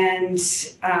 and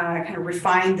kind of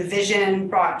refined the vision,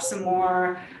 brought some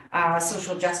more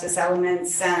social justice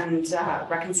elements and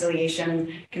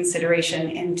reconciliation consideration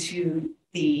into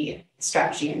the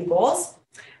strategy and goals.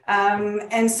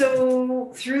 And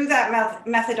so through that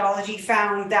methodology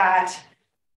found that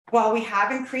while we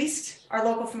have increased our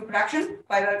local food production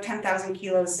by about 10,000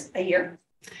 kilos a year,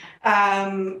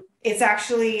 it's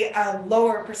actually a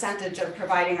lower percentage of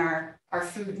providing our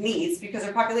food needs because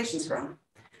our population's grown.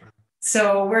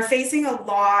 So we're facing a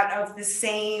lot of the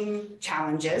same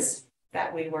challenges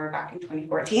that we were back in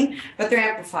 2014, but they're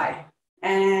amplified.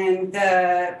 And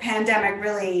the pandemic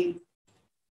really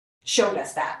showed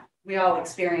us that. We all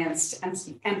experienced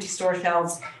empty store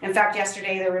shelves. In fact,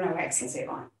 yesterday there were no eggs in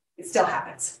Save-On. It still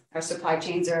happens. Our supply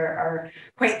chains are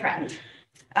quite threatened.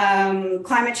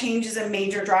 Climate change is a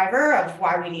major driver of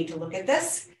why we need to look at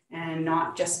this and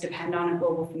not just depend on a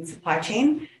global food supply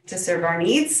chain to serve our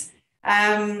needs.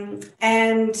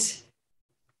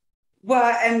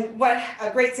 What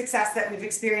a great success that we've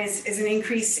experienced is an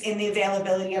increase in the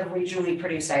availability of regionally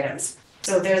produced items.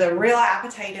 So there's a real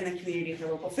appetite in the community for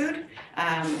local food,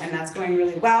 and that's going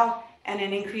really well, and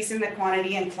an increase in the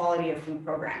quantity and quality of food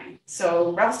programming.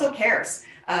 So Revelstoke cares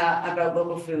about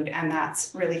local food, and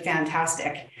that's really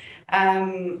fantastic.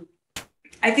 I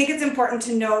think it's important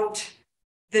to note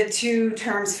the 2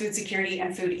 terms, food security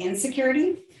and food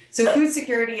insecurity. So food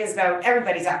security is about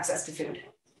everybody's access to food.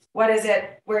 What is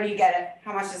it? Where do you get it?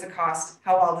 How much does it cost?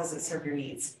 How well does it serve your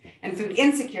needs? And food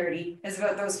insecurity is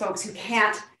about those folks who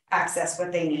can't access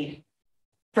what they need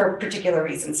for particular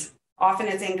reasons. Often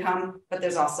it's income, but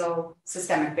there's also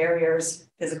systemic barriers,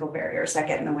 physical barriers that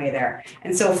get in the way there.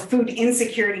 And so food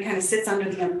insecurity kind of sits under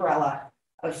the umbrella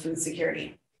of food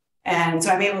security. And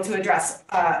so I'm able to address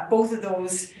both of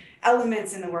those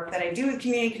elements in the work that I do with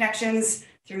Community Connections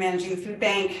through managing the food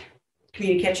bank,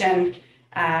 community kitchen,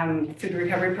 food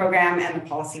recovery program, and the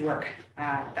policy work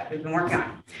that we've been working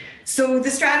on. So the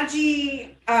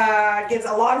strategy gives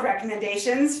a lot of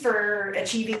recommendations for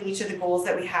achieving each of the goals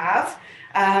that we have,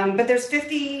 but there's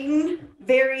 15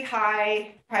 very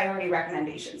high priority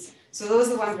recommendations. So those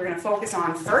are the ones we're going to focus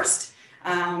on first.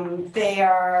 They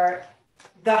are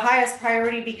the highest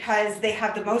priority because they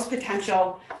have the most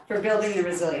potential for building the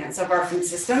resilience of our food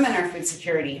system and our food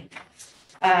security.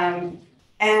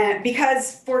 And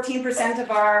because 14%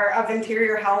 of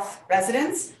interior health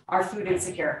residents are food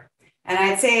insecure. And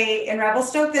I'd say in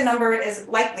Revelstoke, the number is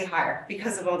likely higher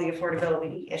because of all the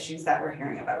affordability issues that we're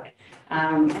hearing about.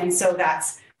 And so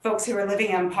that's folks who are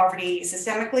living in poverty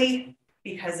systemically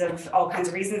because of all kinds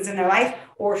of reasons in their life,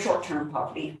 or short-term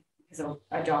poverty because of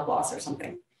a job loss or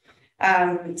something.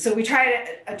 So we try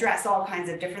to address all kinds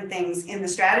of different things in the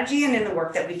strategy and in the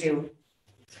work that we do.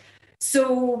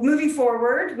 So moving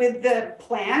forward with the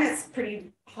plan, it's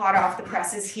pretty hot off the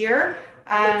presses here.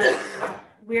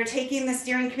 We're taking the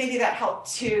steering committee that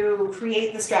helped to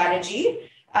create the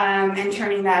strategy and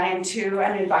turning that into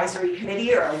an advisory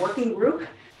committee or a working group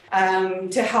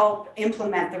to help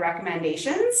implement the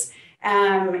recommendations.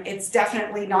 It's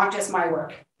definitely not just my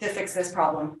work to fix this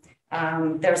problem.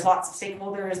 There's lots of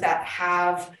stakeholders that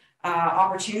have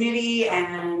opportunity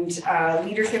and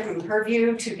leadership and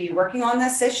purview to be working on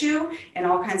this issue in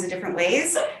all kinds of different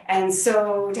ways. And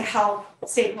so to help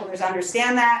stakeholders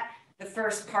understand that, the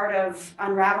first part of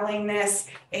unraveling this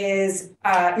is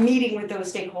meeting with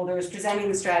those stakeholders, presenting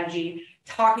the strategy,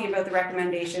 talking about the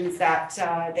recommendations that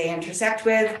they intersect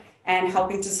with, and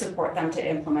helping to support them to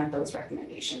implement those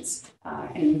recommendations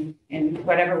in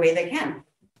whatever way they can.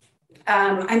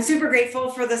 I'm super grateful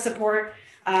for the support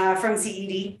from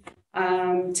CED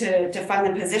to fund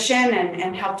the position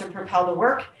and help to propel the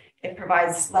work. It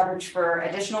provides leverage for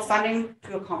additional funding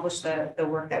to accomplish the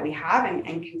work that we have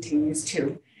and continues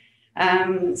to.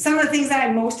 Some of the things that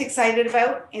I'm most excited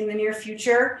about in the near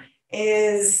future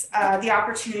is the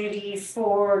opportunity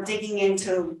for digging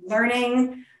into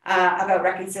learning about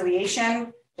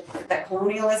reconciliation that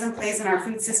colonialism plays in our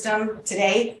food system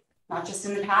today, not just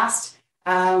in the past,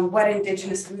 what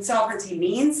Indigenous food sovereignty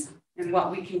means and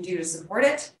what we can do to support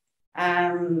it.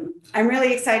 I'm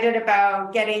really excited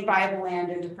about getting viable land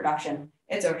into production.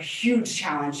 It's a huge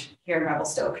challenge here in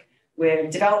Revelstoke with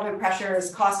development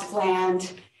pressures, cost of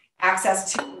land,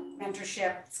 access to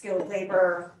mentorship, skilled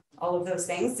labor, all of those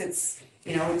things.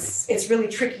 It's really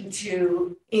tricky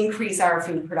to increase our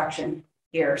food production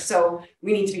here. So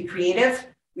we need to be creative.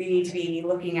 We need to be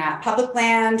looking at public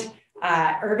land,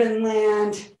 urban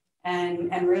land,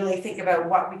 and really think about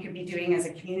what we could be doing as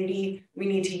a community. We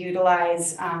need to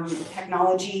utilize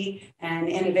technology and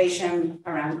innovation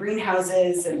around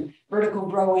greenhouses and vertical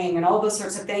growing and all those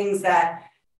sorts of things that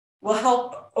will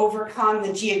help overcome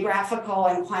the geographical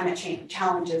and climate change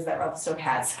challenges that Revelstoke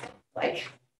has, like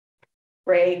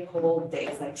gray, cold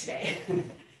days like today,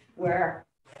 where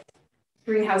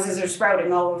greenhouses are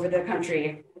sprouting all over the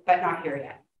country, but not here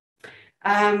yet.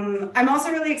 I'm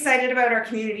also really excited about our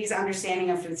community's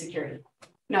understanding of food security.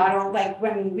 No, I don't like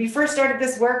when we first started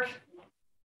this work,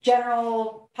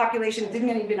 general population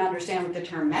didn't even understand what the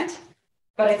term meant,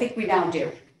 but I think we now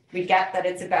do. We get that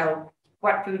it's about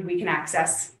what food we can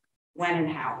access, when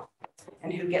and how,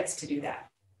 and who gets to do that.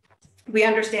 We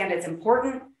understand it's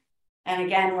important, and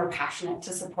again, we're passionate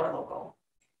to support local.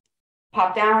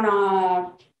 Pop down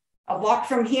a block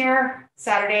from here,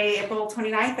 Saturday, April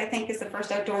 29th, I think is the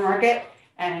first outdoor market,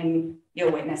 and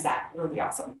you'll witness that. It'll be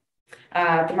awesome.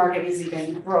 The market is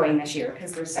even growing this year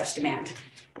because there's such demand.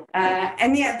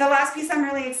 And the last piece I'm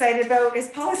really excited about is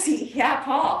policy. Yeah,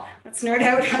 Paul, let's nerd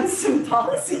out on some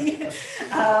policy.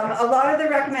 A lot of the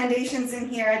recommendations in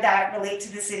here that relate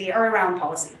to the city are around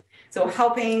policy. So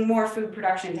helping more food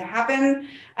production to happen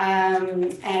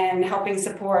and helping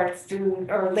support food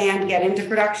or land get into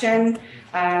production,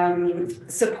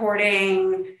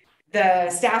 supporting the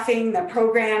staffing, the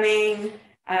programming,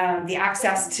 the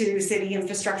access to city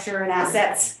infrastructure and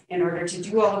assets in order to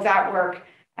do all of that work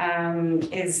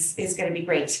is going to be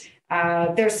great.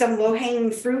 There's some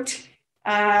low-hanging fruit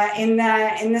in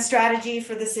the strategy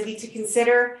for the city to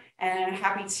consider, and I'm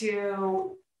happy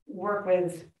to work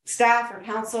with staff or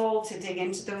council to dig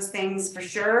into those things for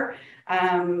sure.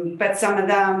 But some of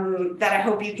them that I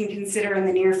hope you can consider in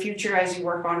the near future as you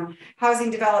work on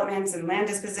housing developments and land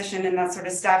disposition and that sort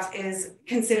of stuff is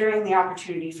considering the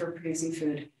opportunity for producing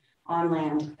food on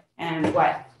land and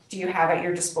what do you have at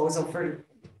your disposal for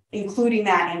including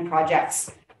that in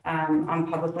projects on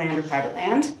public land or private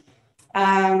land.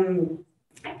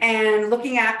 And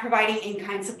looking at providing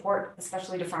in-kind support,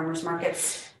 especially to farmers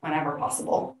markets whenever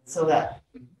possible, so that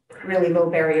really low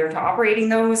barrier to operating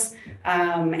those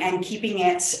and keeping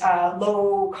it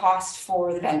low cost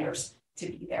for the vendors to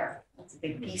be there. That's a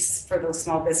big piece for those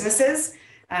small businesses.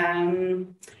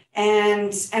 And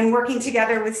working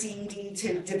together with CED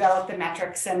to develop the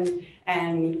metrics and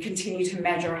continue to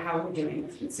measure how we're doing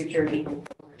with food security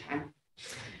over time.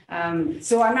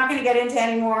 So I'm not going to get into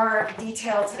any more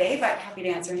detail today, but happy to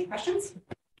answer any questions.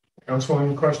 Council,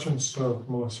 any questions,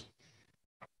 Melissa?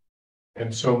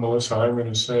 And so, Melissa, I'm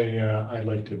going to say I'd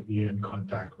like to be in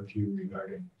contact with you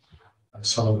regarding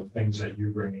some of the things that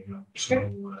you're bringing up.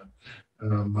 So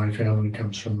my family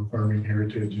comes from a farming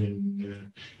heritage,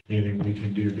 and anything we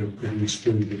can do to produce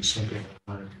food is something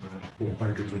I'm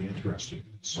wholeheartedly interested in.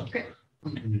 So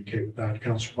I'll communicate with that.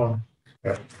 Councillor Palmer.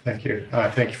 Yeah, thank you.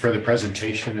 Thank you for the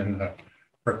presentation and the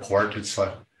report. It's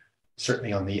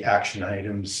certainly on the action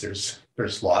items.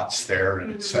 There's lots there,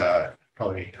 and it's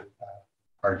probably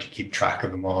hard to keep track of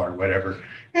them all or whatever.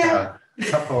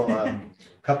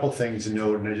 Couple things to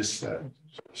note, and I just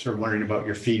sort of wondering about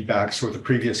your feedback. So with the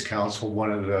previous council,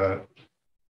 one of the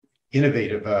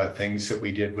innovative things that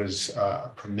we did was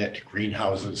permit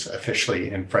greenhouses officially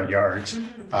in front yards.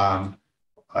 I'm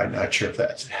not sure if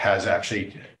that has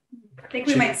actually. I think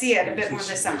we might see it a bit more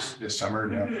this summer. This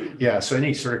summer, yeah. So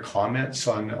any sort of comments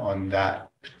on that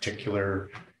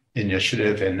particular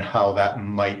initiative and how that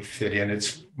might fit in?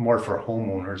 It's more for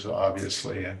homeowners,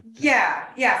 obviously.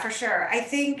 Yeah, for sure. I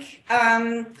think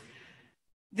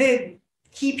the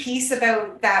key piece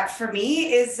about that for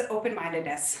me is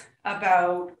open-mindedness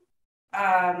about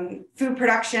food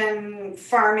production,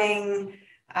 farming,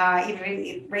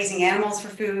 even raising animals for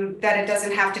food, that it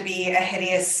doesn't have to be a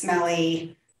hideous,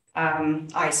 smelly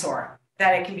eyesore,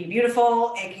 that it can be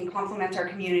beautiful, it can complement our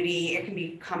community, it can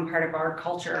become part of our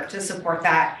culture to support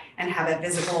that and have it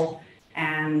visible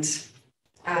and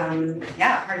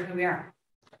part of who we are.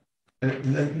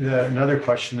 Another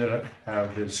question that I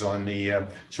have is on the,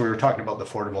 so we were talking about the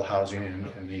affordable housing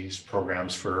and these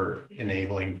programs for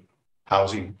enabling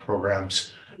housing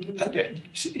programs.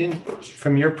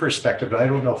 From your perspective, I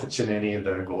don't know if it's in any of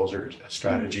the goals or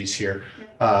strategies here.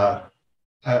 I'm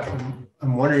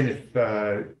wondering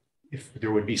if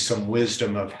there would be some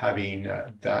wisdom of having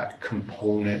that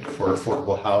component for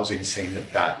affordable housing, saying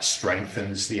that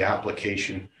strengthens the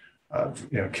application of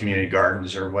community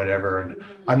gardens or whatever. And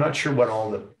I'm not sure what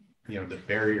all the the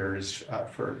barriers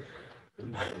for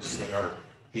those that are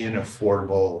in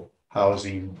affordable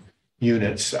housing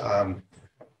units.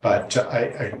 But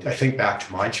I think back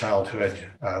to my childhood,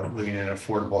 living in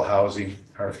affordable housing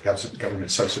or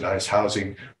government subsidized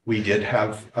housing. We did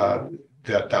have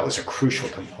that was a crucial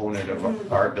component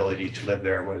of our ability to live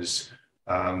there, was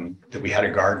that we had a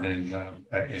garden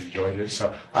and enjoyed it.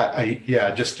 So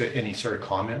just any sort of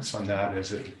comments on that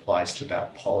as it applies to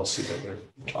that policy that we were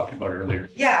talking about earlier.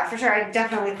 Yeah, for sure. I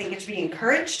definitely think it should be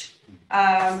encouraged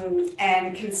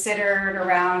and considered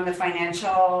around the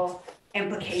financial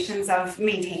implications of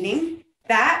maintaining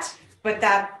that, but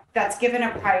that's given a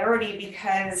priority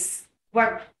because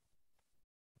what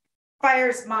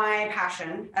fires my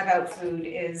passion about food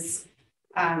is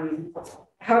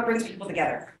how it brings people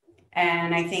together.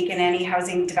 And I think in any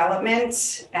housing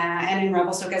development and in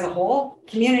Revelstoke as a whole,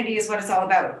 community is what it's all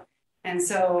about. And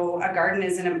so a garden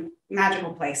is a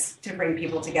magical place to bring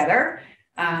people together,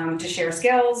 to share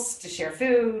skills, to share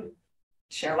food,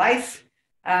 share life.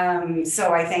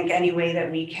 So I think any way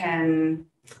that we can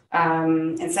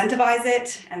incentivize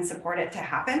it and support it to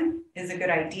happen is a good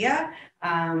idea,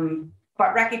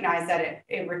 but recognize that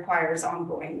it requires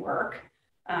ongoing work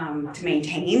to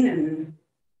maintain and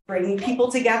bring people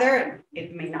together.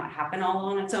 It may not happen all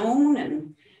on its own,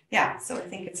 and so I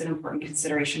think it's an important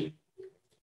consideration.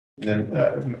 And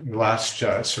then last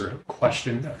sort of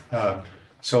question.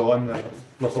 So on the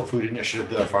local food initiative,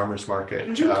 the farmers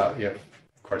market,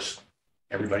 of course,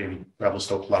 everybody in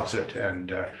Revelstoke loves it, and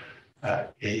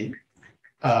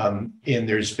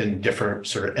there's been different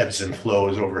sort of ebbs and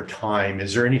flows over time.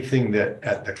 Is there anything that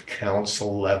at the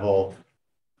council level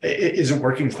isn't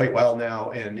working quite well now?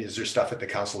 And is there stuff at the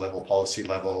council level, policy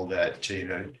level that,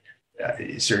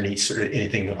 is there any sort of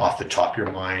anything off the top of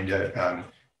your mind?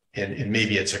 And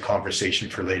maybe it's a conversation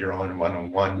for later on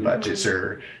one-on-one, but is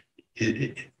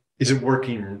it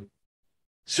working?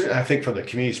 So I think from the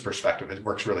community's perspective, it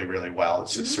works really, really well.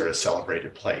 It's a sort of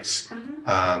celebrated place.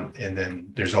 And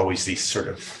then there's always these sort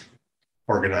of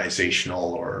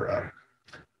organizational or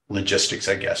logistics,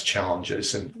 I guess,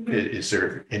 challenges. And is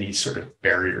there any sort of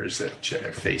barriers that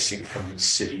you're facing from the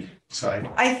city side?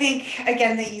 I think,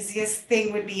 again, the easiest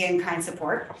thing would be in-kind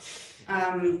support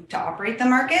to operate the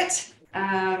market.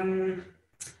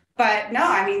 But no,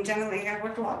 I mean, generally, I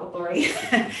work a lot with Lori,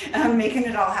 making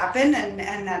it all happen,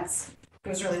 and that's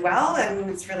goes really well,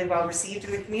 and it's really well received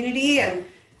in the community. And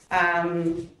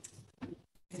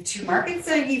the two markets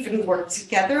have even worked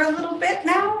together a little bit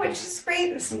now, which is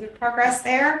great. There's some good progress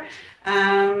there.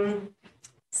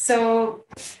 So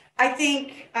I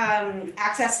think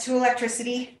access to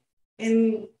electricity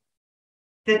in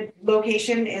the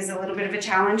location is a little bit of a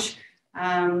challenge.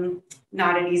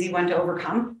 Not an easy one to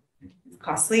overcome. It's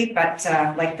costly, but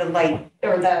like the light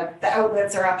or the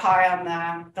outlets are up high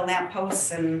on the lamp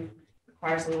posts, and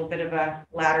requires a little bit of a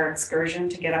ladder excursion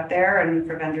to get up there, and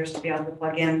for vendors to be able to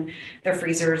plug in their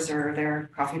freezers or their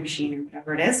coffee machine or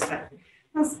whatever it is. But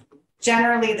those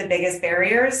generally the biggest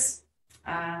barriers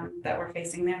that we're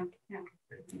facing there. Yeah,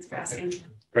 thanks for asking.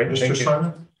 Great, Mr.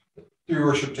 Simon. Through your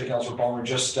worship to Councillor Palmer,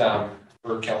 just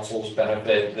for council's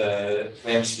benefit, the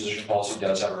land disposition policy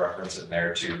does have a reference in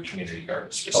there to community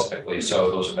gardens specifically. So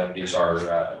those amenities are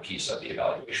a piece of the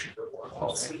evaluation report.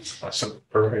 Awesome.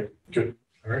 Perfect. Good.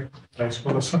 All right. Thanks,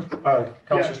 Melissa.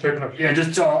 Councilor Stephen. Yeah,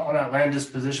 just on that land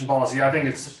disposition policy, I think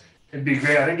it'd be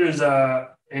great. I think there's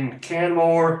in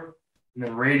Canmore and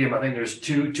then Radium, I think there's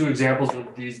two examples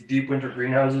of these deep winter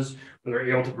greenhouses where they're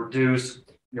able to produce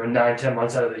 9-10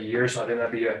 months out of the year. So I think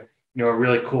that'd be a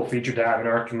really cool feature to have in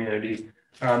our community.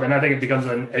 And I think it becomes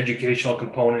an educational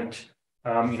component,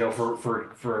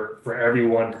 for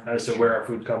everyone as to where our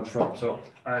food comes from. So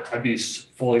I'd be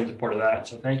fully in support of that.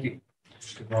 So thank you.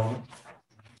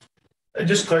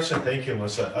 Just a question, thank you,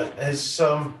 Melissa. Has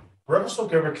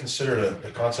Revelstoke ever considered the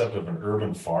concept of an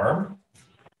urban farm?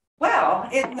 Well,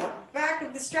 in the back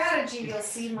of the strategy, you'll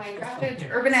see my drafted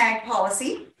urban ag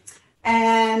policy.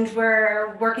 And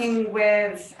we're working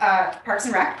with Parks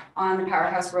and Rec on the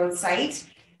Powerhouse Road site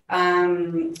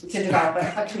to develop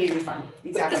a community fund.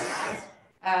 Exactly.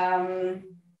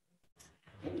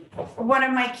 One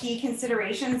of my key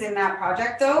considerations in that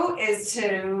project, though, is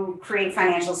to create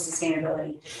financial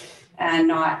sustainability and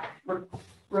not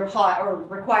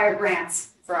require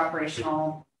grants for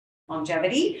operational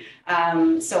longevity.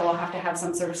 So we'll have to have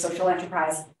some sort of social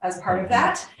enterprise as part of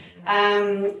that.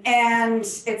 And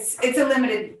it's a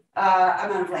limited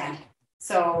amount of land.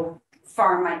 So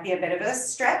farm might be a bit of a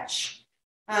stretch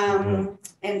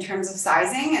in terms of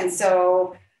sizing. And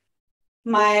so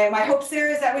my hopes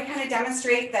there is that we kind of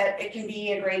demonstrate that it can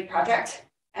be a great project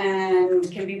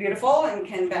and can be beautiful and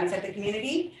can benefit the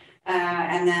community.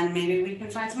 And then maybe we can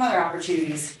find some other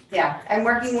opportunities. Yeah, I'm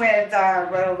working with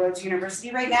Royal Roads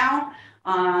University right now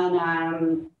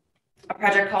on a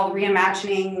project called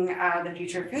Reimagining the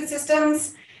Future of Food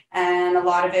Systems. And a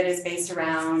lot of it is based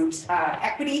around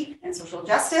equity and social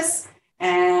justice.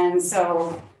 And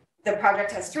so the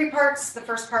project has 3 parts. The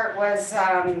first part was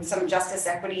some justice,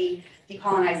 equity,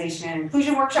 decolonization, and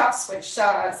inclusion workshops, which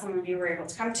some of you were able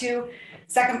to come to.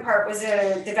 Second part was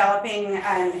developing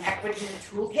an equity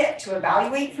toolkit to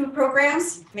evaluate food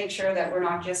programs, make sure that we're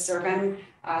not just serving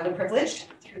the privileged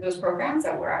through those programs,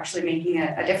 that we're actually making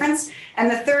a difference.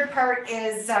 And the third part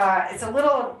is, it's a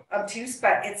little obtuse,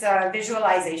 but it's a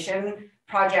visualization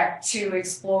project to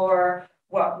explore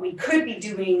what we could be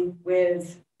doing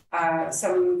with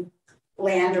some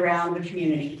land around the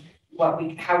community,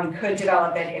 how we could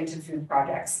develop it into food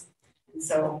projects. And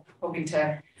so hoping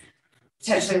to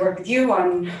potentially work with you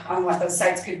on what those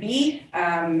sites could be.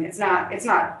 It's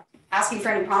not asking for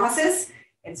any promises.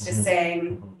 It's just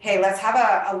saying, hey, let's have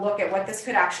a look at what this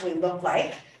could actually look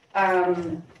like.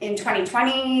 In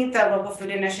 2020, the Local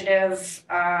Food Initiative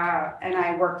and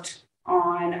I worked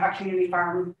on a community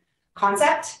farm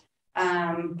concept.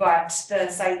 But the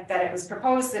site that it was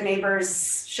proposed, the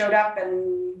neighbors showed up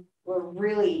and were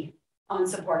really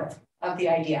unsupportive of the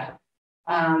idea.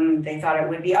 They thought it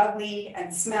would be ugly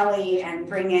and smelly and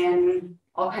bring in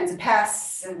all kinds of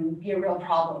pests and be a real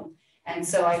problem. And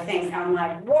so I think I'm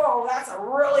like, whoa, that's a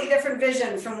really different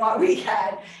vision from what we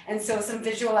had. And so some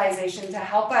visualization to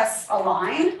help us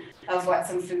align of what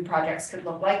some food projects could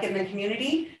look like in the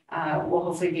community will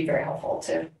hopefully be very helpful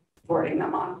to forwarding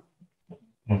them on.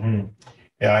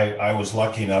 Yeah, I was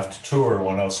lucky enough to tour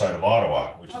one outside of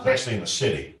Ottawa, which is actually in the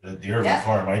city. The urban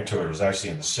farm I toured was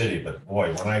actually in the city, but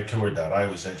boy, when I toured that, I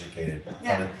was educated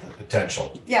on the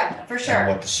potential. Yeah, for sure. And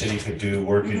what the city could do,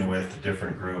 working with the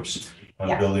different groups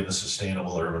on building a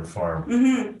sustainable urban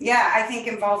farm. Yeah, I think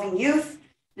involving youth,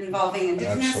 involving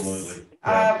Indigenous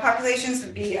populations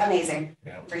would be amazing.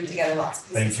 Bring together lots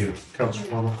of pieces. Thank you.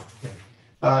 Councilor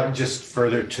Plummer. Just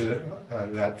further to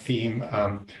that theme,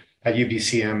 at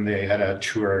UBCM, they had a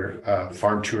tour,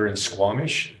 farm tour in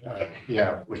Squamish.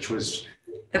 Which was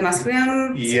the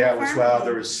Musqueam. Yeah, it was, well,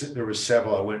 there was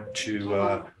several. I went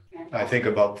to I think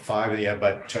about 5 of them,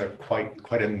 but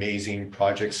quite amazing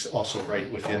projects also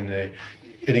right within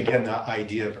and again, the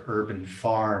idea of urban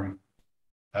farm.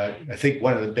 I think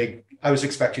one of the big, I was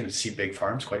expecting to see big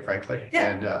farms, quite frankly.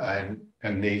 And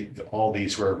all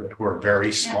these were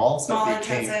very small, but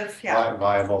became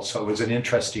viable. So it was an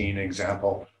interesting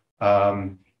example.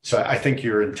 So I think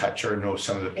you're in touch or know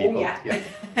some of the people.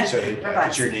 So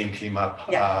as your name came up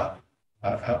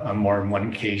on more than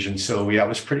one occasion. So it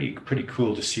was pretty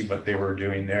cool to see what they were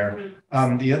doing there.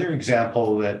 The other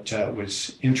example that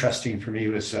was interesting for me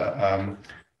was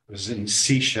in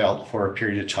Seychelles for a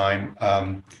period of time.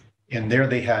 And there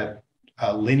they had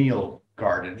lineal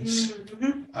gardens.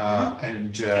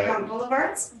 And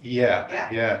boulevards?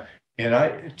 Yeah.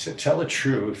 And to tell the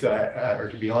truth, or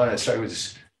to be honest, I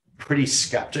was pretty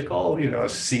skeptical,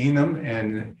 seeing them,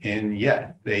 and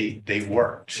yet they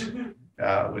worked.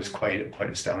 It was quite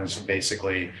astounding. So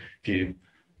basically, if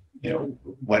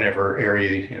whatever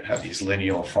area you have these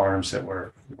lineal farms that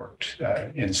worked,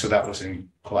 and so that was in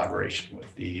collaboration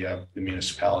with the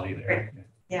municipality there.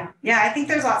 Yeah, I think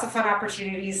there's lots of fun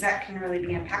opportunities that can really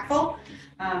be impactful,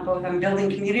 both on building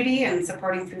community and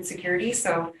supporting food security.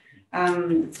 So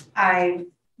I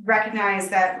recognize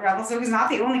that Revelstoke is not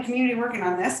the only community working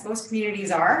on this. Most communities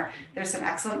are. There's some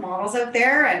excellent models out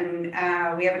there,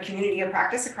 and we have a community of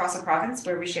practice across the province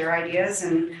where we share ideas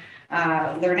and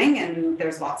learning, and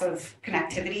there's lots of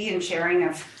connectivity and sharing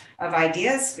of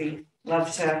ideas. We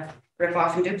love to rip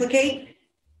off and duplicate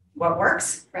what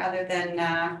works rather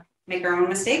than make our own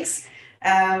mistakes.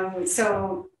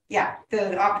 So yeah,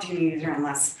 the opportunities are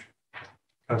endless.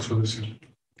 Councilor Lucien.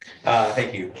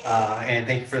 Thank you. And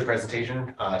thank you for the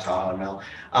presentation, Taha and Mel.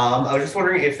 I was just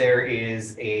wondering if there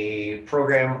is a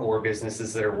program or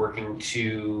businesses that are working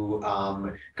to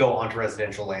go onto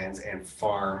residential lands and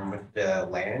farm the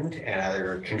land and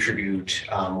either contribute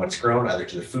what's grown either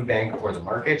to the food bank or the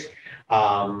market.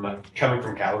 Coming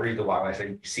from Calgary, the Wildlife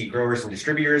Seed Growers and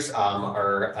Distributors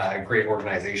are a great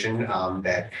organization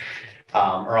that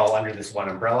are all under this one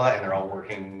umbrella, and they're all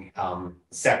working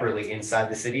separately inside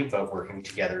the city, but working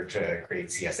together to create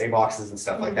CSA boxes and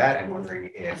stuff like that. And wondering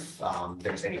if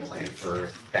there's any plan for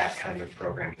that kind of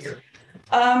program here.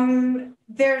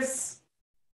 There's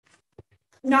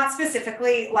not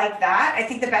specifically like that. I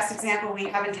think the best example we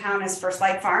have in town is First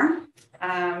Light Farm,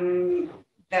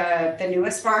 the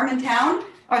newest farm in town.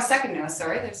 Oh, second newest,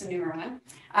 sorry, there's a newer one.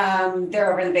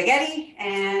 They're over in the Big Eddy,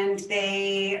 and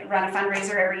they run a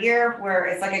fundraiser every year where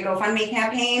it's like a GoFundMe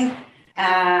campaign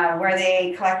where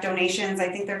they collect donations. I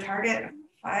think their target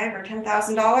 $5,000 or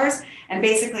 $10,000, and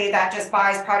basically that just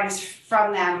buys produce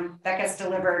from them that gets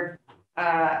delivered,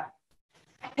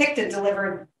 picked and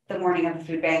delivered the morning of the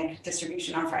food bank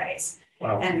distribution on Fridays.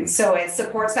 Wow. And so it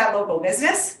supports that local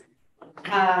business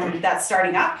that's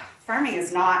starting up. Farming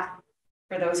is not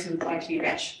for those who like to be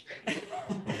rich,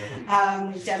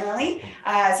 generally.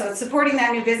 So it's supporting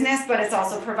that new business, but it's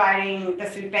also providing the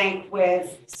food bank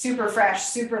with super fresh,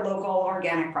 super local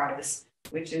organic produce,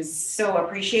 which is so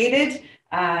appreciated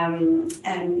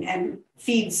and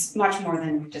feeds much more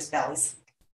than just bellies.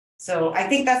 So I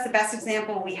think that's the best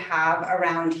example we have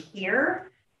around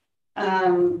here.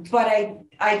 But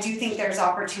I do think there's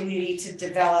opportunity to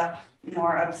develop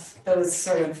more of those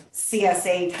sort of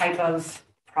CSA type of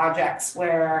projects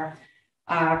where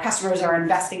customers are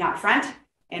investing up front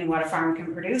in what a farm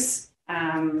can produce,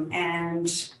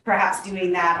 and perhaps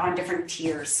doing that on different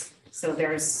tiers. So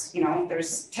there's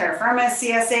Terra Firma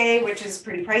CSA, which is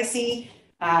pretty pricey,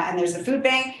 and there's the food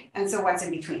bank, and so what's in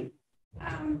between?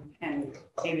 And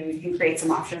maybe we can create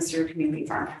some options through community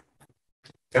farm.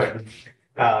 Okay.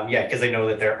 Yeah, because I know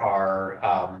that there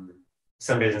are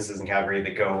some businesses in Calgary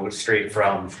that go straight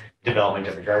from development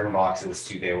of the garden boxes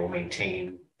to they will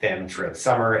maintain them throughout the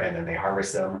summer and then they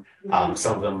harvest them.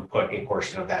 Some of them put a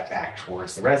portion of that back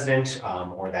towards the resident,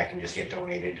 or that can just get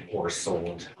donated or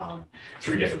sold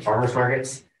through different farmers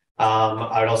markets.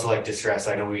 I would also like to stress,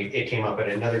 I know it came up at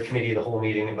another committee, the whole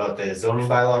meeting about the zoning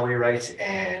bylaw rewrite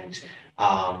and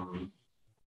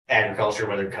agriculture,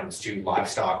 whether it comes to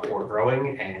livestock or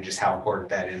growing, and just how important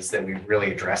that is that we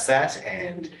really address that.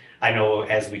 And I know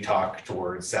as we talk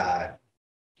towards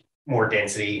more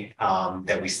density,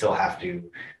 that we still have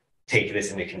to take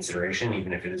this into consideration,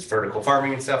 even if it is vertical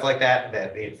farming and stuff like that,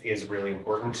 that it is really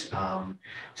important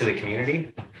to the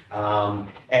community.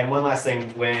 And one last thing,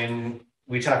 when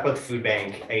we talk about the food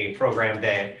bank, a program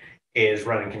that is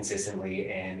running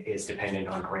consistently and is dependent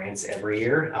on grants every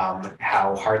year,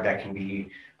 how hard that can be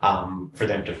for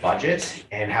them to budget,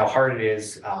 and how hard it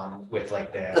is with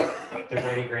like the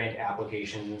ready grant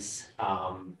applications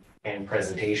and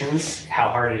presentations, how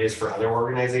hard it is for other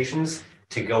organizations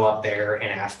to go up there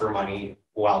and ask for money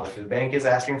while the food bank is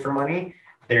asking for money.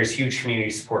 There's huge community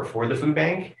support for the food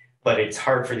bank, but it's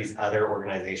hard for these other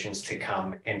organizations to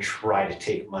come and try to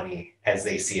take money as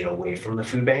they see it away from the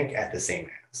food bank at the same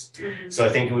time. So I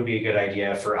think it would be a good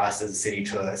idea for us as a city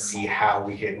to see how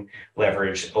we can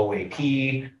leverage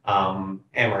OAP,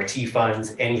 MRT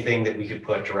funds, anything that we could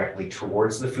put directly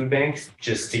towards the food banks,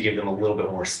 just to give them a little bit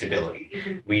more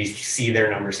stability. We see their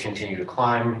numbers continue to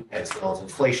climb as well as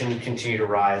inflation continue to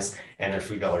rise and their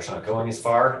food dollars not going as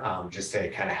far, just to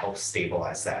kind of help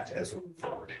stabilize that as we move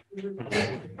forward.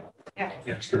 Yeah.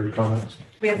 Yes, your comments.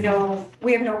 We have no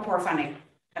core funding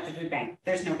at the food bank.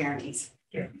 There's no guarantees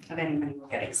of any money we're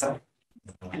getting. So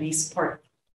any support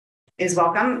is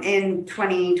welcome. In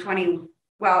 2020,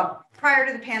 well, prior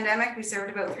to the pandemic, we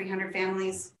served about 300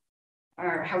 families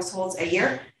or households a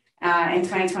year. In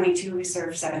 2022, we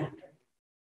served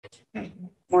 700,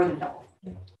 more than double.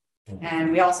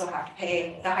 And we also have to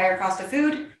pay the higher cost of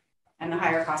food and the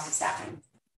higher cost of staffing.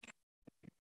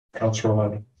 Councillor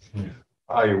Levin.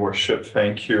 Your worship,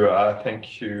 thank you.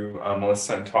 Thank you,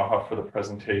 Melissa and Taha, for the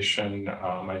presentation.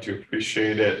 I do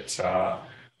appreciate it.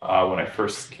 When I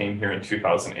first came here in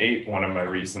 2008, one of my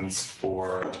reasons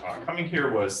for coming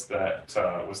here was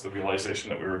the realization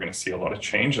that we were going to see a lot of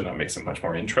change, and that makes it much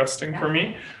more interesting for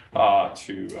me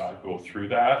to go through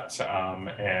that.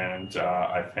 And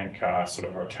I think sort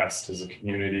of our test as a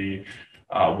community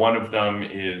One of them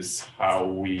is how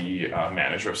we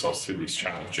manage ourselves through these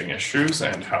challenging issues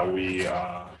and how we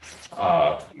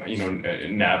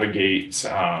navigate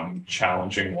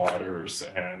challenging waters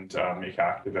and make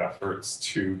active efforts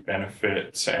to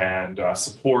benefit and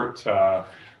support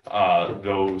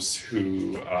those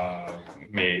who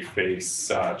may face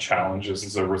challenges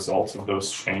as a result of those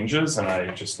changes. And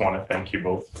I just want to thank you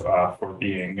both for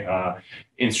being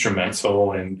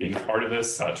instrumental in being part of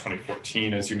this.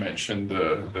 2014, as you mentioned,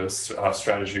 this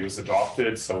strategy was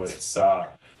adopted, so it's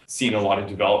seen a lot of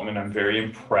development. I'm very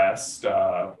impressed.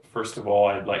 First of all,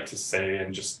 I'd like to say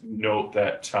and just note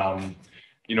that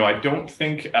I don't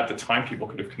think at the time people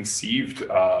could have conceived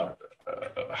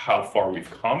how far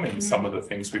we've come in some of the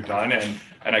things we've done,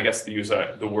 and I guess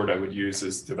the word I would use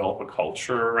is develop a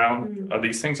culture around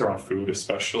these things, around food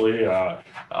especially.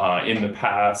 In the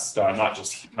past,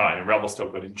 not in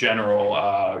Revelstoke, but in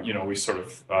general, we sort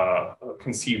of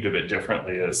conceived of it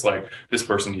differently as like, this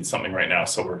person needs something right now,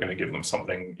 so we're going to give them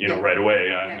something right away,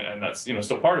 and that's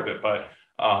still part of it, but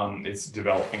it's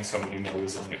developing so many more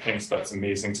resilient things. That's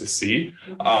amazing to see.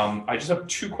 I just have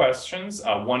two questions.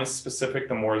 One is specific,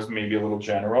 the more is maybe a little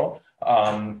general.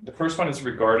 The first one is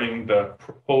regarding the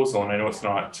proposal, and I know it's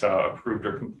not approved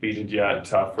or completed yet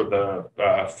for the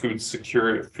food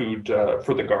security,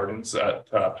 for the gardens at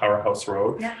Powerhouse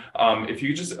Road. Yeah. If you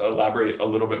could just elaborate a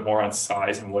little bit more on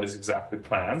size and what is exactly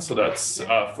planned. So that's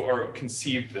for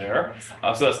conceived there.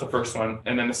 So that's the first one.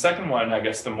 And then the second one, I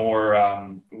guess the more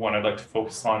one I'd like to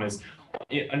focus on is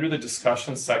under the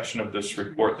discussion section of this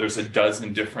report, there's a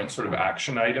dozen different sort of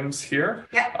action items here.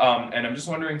 Yeah. And I'm just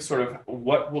wondering sort of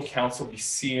what will council be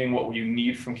seeing, what will you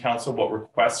need from council, what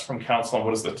requests from council, and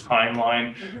what is the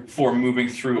timeline for moving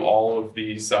through all of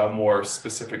these more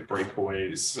specific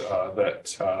breakaways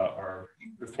that are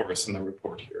before us in the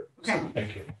report here. Okay. So,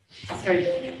 thank you. Sorry,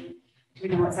 do we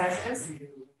know what size it is?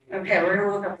 Okay, we're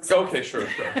gonna look up. Okay, sure.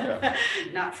 Yeah.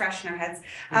 Not fresh in our heads.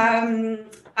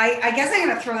 I guess I'm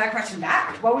gonna throw that question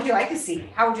back. What would you like to see?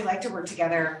 How would you like to work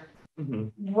together?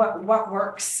 What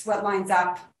works? What lines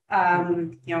up?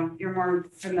 You're more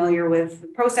familiar with the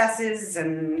processes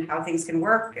and how things can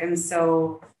work, and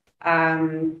so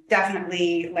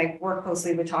definitely like work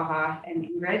closely with Taha and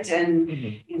Ingrid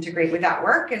and integrate with that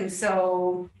work. And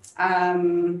so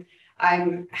I'm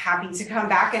happy to come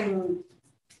back and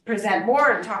present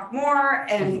more and talk more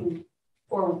and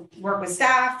or work with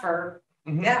staff or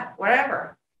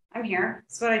whatever. I'm here.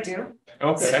 That's what I do.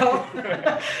 Okay. So.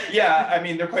 Yeah, I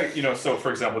mean, they're quite, so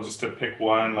for example, just to pick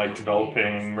one, like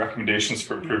developing recommendations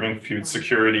for improving food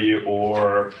security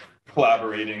or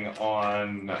collaborating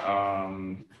on,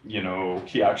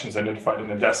 key actions identified in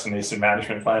the destination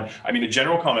management plan. I mean, a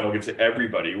general comment I'll give to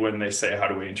everybody when they say, how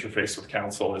do we interface with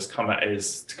council is to come at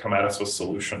us with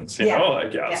solutions, So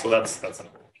that's another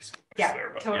piece.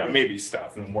 There, but totally. maybe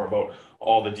staff and more about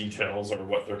all the details or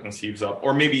what their conceives of,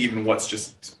 or maybe even what's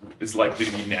just is likely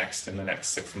to be next in the next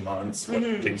 6 months, what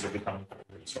things are becoming.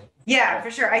 So. Yeah,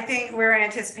 for sure. I think we're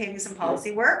anticipating some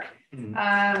policy work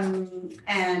and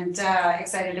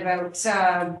excited about,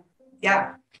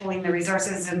 pulling the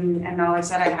resources and knowledge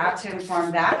that I have to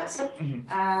inform that.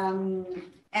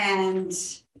 And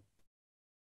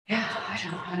yeah, I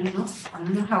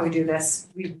don't know how we do this.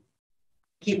 We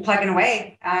keep plugging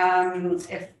away.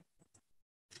 If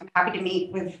I'm happy to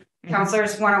meet with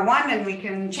counselors one-on-one and we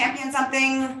can champion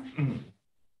something.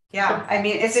 Yeah, I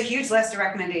mean, it's a huge list of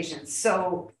recommendations.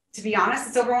 So to be honest,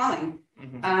 it's overwhelming.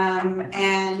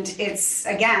 And it's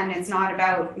not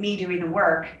about me doing the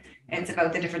work. It's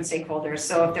about the different stakeholders.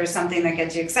 So if there's something that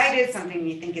gets you excited, something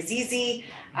you think is easy,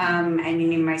 and you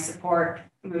need my support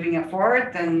moving it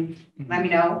forward, then let me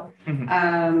know.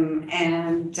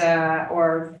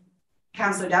 Or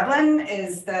Councillor Devlin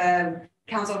is the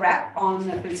council rep on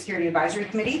the Food Security Advisory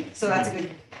Committee. So that's a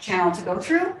good channel to go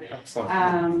through.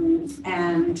 Excellent.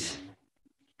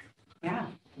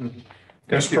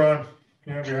 Yes, Brian,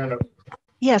 you have your hand up.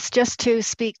 Yes, just to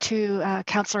speak to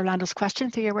Councillor Orlando's question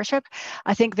through your worship,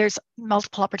 I think there's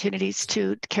multiple opportunities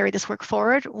to carry this work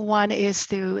forward. One is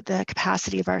through the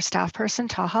capacity of our staff person,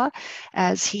 Taha,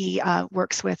 as he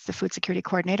works with the Food Security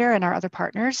Coordinator and our other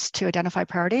partners to identify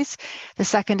priorities. The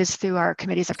second is through our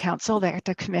committees of council,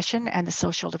 the Commission and the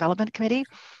Social Development Committee.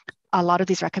 A lot of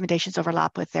these recommendations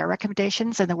overlap with their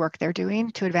recommendations and the work they're doing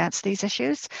to advance these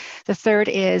issues. The third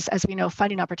is, as we know,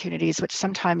 funding opportunities, which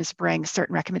sometimes bring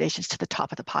certain recommendations to the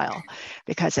top of the pile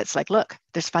because it's like, look,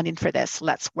 there's funding for this,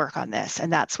 let's work on this.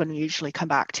 And that's when we usually come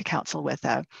back to council with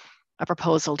a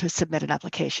proposal to submit an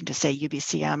application to say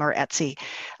UBCM or ETSI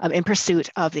in pursuit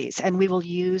of these. And we will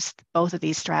use both of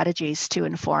these strategies to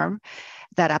inform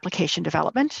that application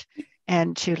development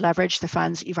and to leverage the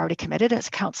funds you've already committed as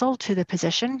council to the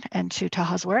position and to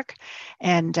Taha's work,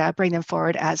 and bring them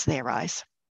forward as they arise.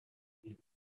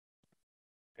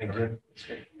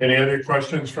 Any other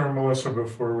questions from Melissa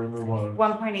before we move on?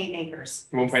 1.8 acres.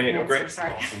 1.8, oh, great.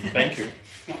 Sorry. Awesome. Thank you.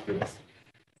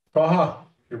 Taha,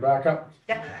 you're back up.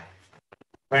 Yep.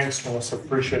 Thanks, Melissa.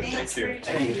 Appreciate it. Thanks for your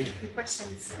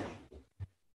questions.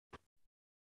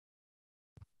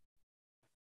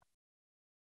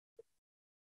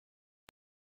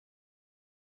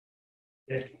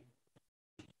 Yeah.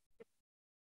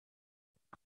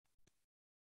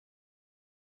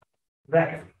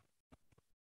 Back.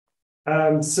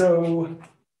 So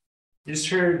you just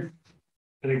heard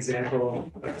an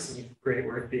example of some great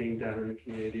work being done in the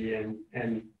community,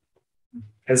 and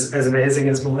as amazing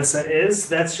as Melissa is,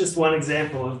 that's just one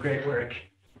example of great work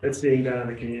that's being done in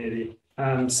the community.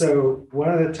 So one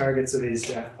of the targets of these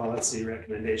draft policy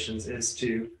recommendations is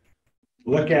to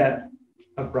look at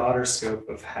a broader scope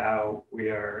of how we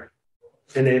are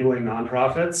enabling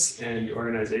nonprofits and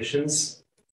organizations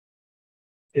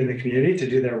in the community to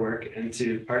do their work and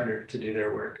to partner to do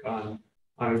their work on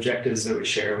objectives that we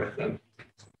share with them.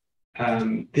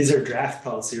 These are draft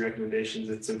policy recommendations.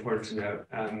 It's important to note.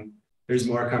 There's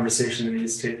more conversation that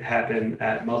needs to happen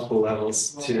at multiple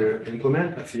levels to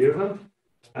implement a few of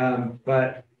them.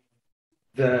 But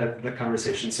the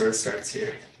conversation sort of starts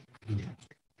here.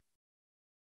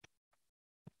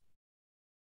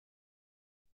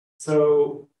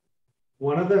 So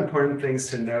one of the important things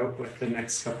to note with the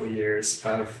next couple of years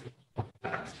of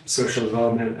social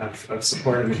development, of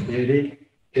support in the community,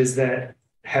 is that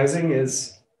housing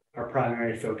is our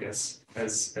primary focus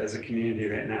as a community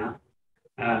right now.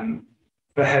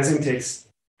 But housing takes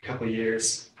a couple of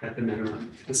years at the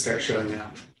minimum to start showing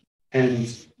up. And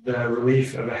the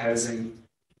relief of a housing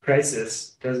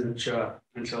crisis doesn't show up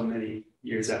until many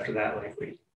years after that,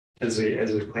 likely, as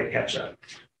we play catch up.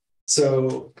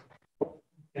 So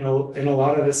in a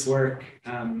lot of this work,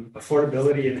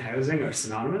 affordability and housing are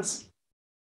synonymous.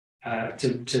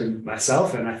 To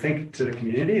myself, and I think to the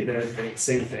community, they're the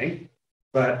same thing.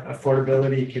 But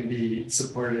affordability can be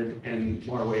supported in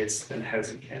more ways than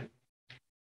housing can.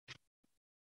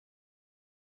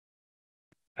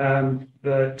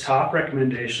 The top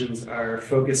recommendations are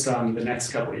focused on the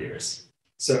next couple of years.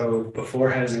 So before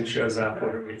housing shows up,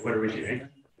 what are we doing?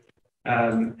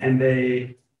 And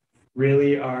they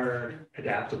really are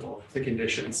adaptable to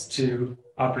conditions, to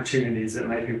opportunities that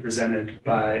might be presented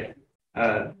by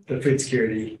the food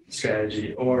security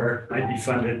strategy, or might be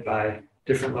funded by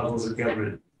different levels of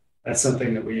government. That's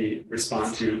something that we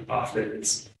respond to often,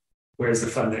 is where's the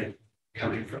funding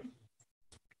coming from?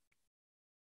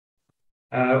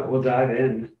 We'll dive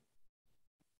in.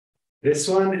 This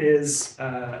one is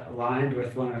aligned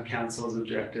with one of Council's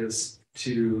objectives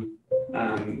to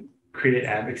create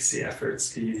advocacy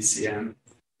efforts to UDCM.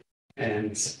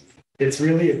 And it's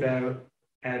really about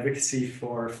advocacy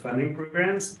for funding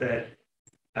programs that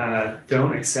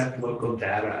don't accept local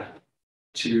data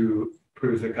to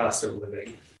prove the cost of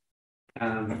living.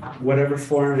 Whatever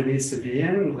form it needs to be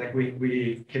in, like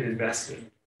we can invest in.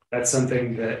 That's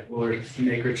something that will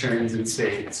make returns in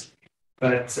spades.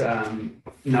 But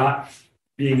not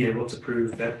being able to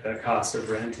prove that the cost of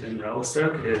rent in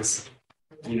Revelstoke is,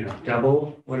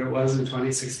 double what it was in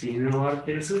 2016 in a lot of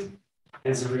cases,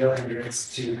 is a real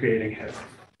hindrance to creating housing.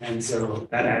 And so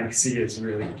that advocacy is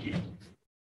really key.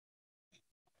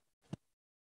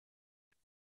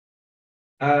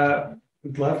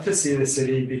 We'd love to see the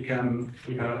city become,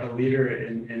 a leader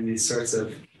in these sorts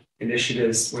of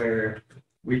initiatives where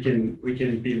we can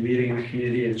be leading the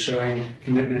community and showing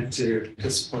commitment to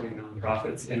supporting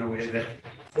nonprofits in a way that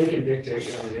they can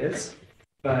dictate what it is,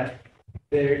 but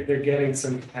they're getting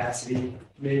some capacity.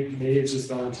 Maybe it's just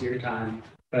volunteer time,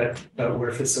 but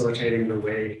we're facilitating the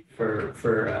way for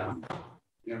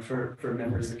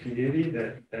members of the community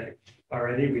that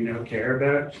already we know care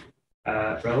about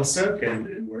Revelstoke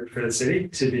and work for the city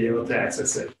to be able to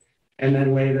access it, and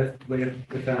then lay the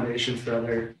foundation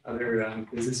for other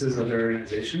businesses, other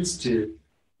organizations to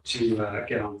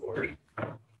get on board.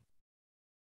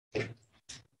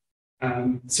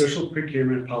 Social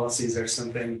procurement policies are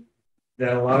something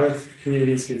that a lot of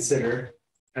communities consider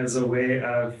as a way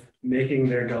of making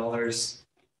their dollars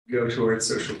go towards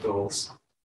social goals.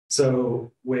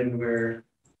 So when we're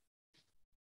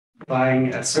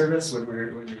buying a service, when we're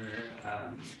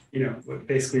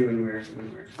basically when we're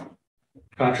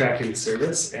contracting a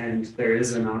service, and there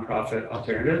is a nonprofit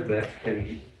alternative that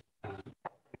can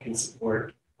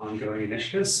support ongoing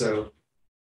initiatives. So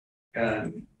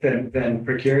then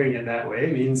procuring it that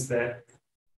way means that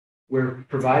we're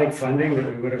providing funding that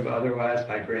we would have otherwise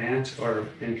by grant or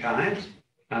in kind,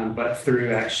 but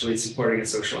through actually supporting a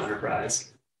social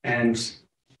enterprise. And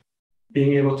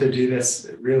being able to do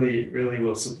this really, really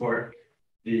will support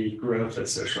the growth of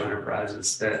social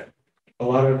enterprises that a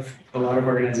lot of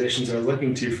organizations are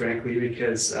looking to, frankly,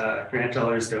 because grant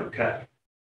dollars don't cut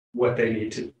what they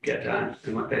need to get done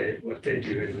and what they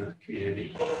do in the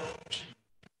community.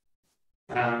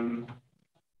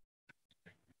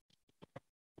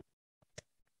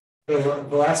 The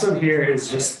last one here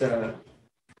is just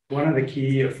one of the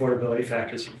key affordability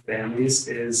factors for families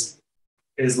is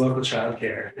local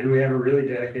childcare, and we have a really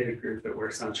dedicated group that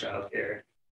works on childcare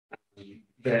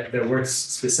that works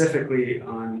specifically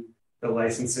on the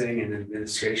licensing and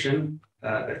administration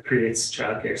that creates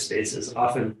childcare spaces.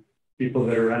 Often people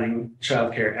that are running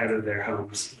childcare out of their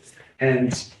homes,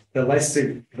 and the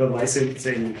licensing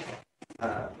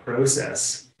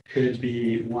process could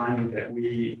be one that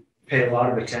we pay a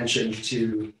lot of attention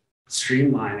to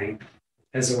streamlining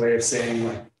as a way of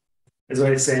saying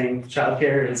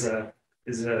childcare is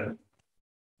a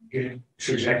good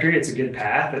trajectory. It's a good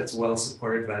path. It's well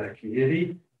supported by the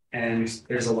community, and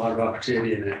there's a lot of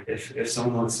opportunity in it. If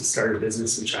someone wants to start a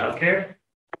business in childcare,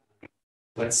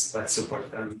 let's support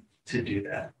them to do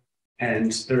that.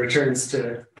 And the returns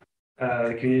to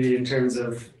the community in terms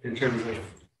of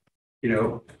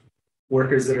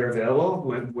workers that are available,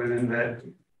 women that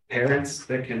parents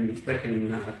that can be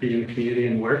in the community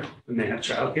and work when they have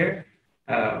childcare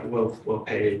will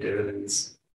pay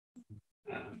dividends.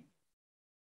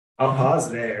 I'll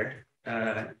pause there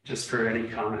just for any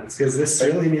comments, because this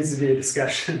really needs to be a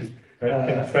discussion.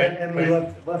 And we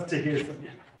love to hear from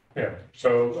you. Yeah,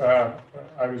 so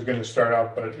I was going to start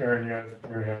out, but Aaron, you had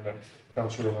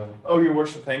Councillor Lennon. Oh, Your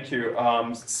Worship, thank you.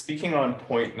 Speaking on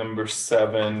point number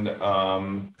 7,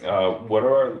 what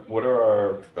are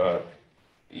our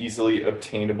easily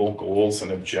obtainable goals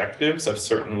and objectives? I've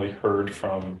certainly heard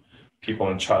from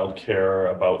people in childcare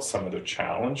about some of the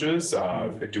challenges.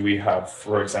 Do we have,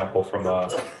 for example, from a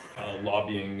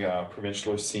lobbying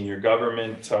provincial or senior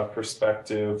government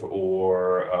perspective,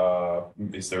 or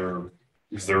is there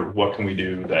what can we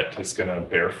do that is going to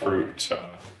bear fruit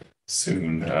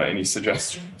soon? Any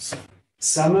suggestions?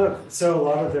 So a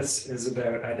lot of this is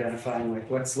about identifying like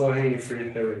what's low-hanging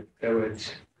fruit that would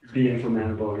be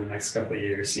implementable in the next couple of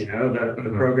years. The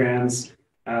programs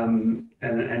and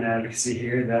advocacy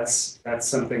here. That's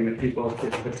something that people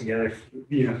could put together.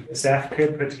 Staff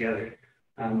could put together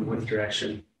with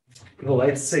direction. The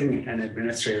licensing and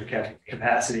administrative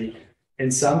capacity. In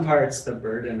some parts, the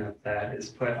burden of that is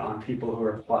put on people who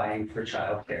are applying for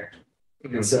childcare.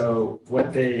 Mm-hmm. And so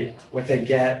what they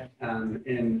get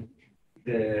in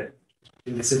the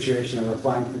situation of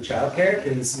applying for childcare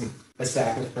is a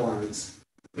stack of forms.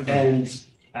 Mm-hmm. And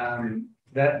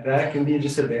that can be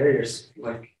just a barrier,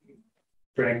 like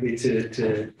frankly,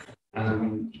 to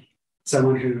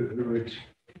someone who would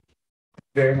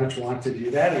very much want to do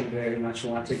that and very much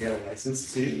want to get a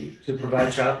license to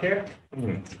provide childcare,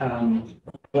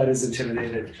 but is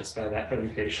intimidated just by that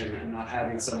presentation and not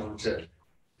having someone to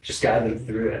just guide them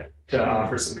through it, to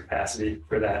offer some capacity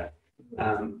for that.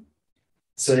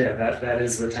 So yeah, that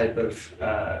is the type of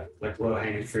like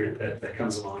low-hanging fruit that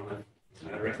comes along with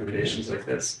recommendations like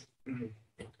this.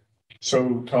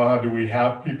 So Taha, do we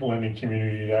have people in the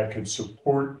community that could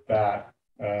support that?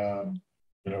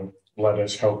 Let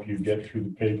us help you get through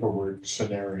the paperwork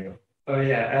scenario. Oh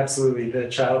yeah, absolutely. The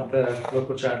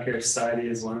local child care society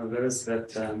is one of those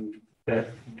that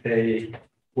they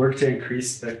work to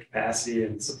increase the capacity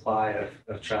and supply of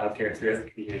childcare throughout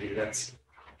the community. That's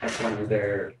one of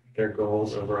their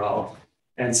goals overall.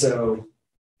 And so,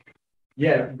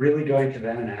 yeah, really going to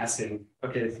them and asking,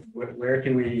 okay, where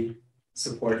can we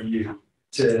support you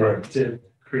to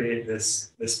create the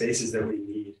spaces that we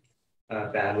need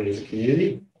badly as a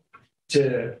community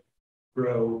to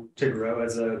grow as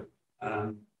to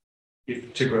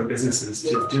grow businesses,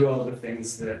 to do all the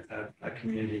things that a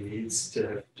community needs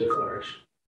to flourish.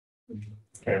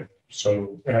 Okay,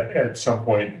 so at some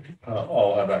point,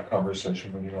 I'll have that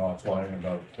conversation with you offline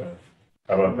about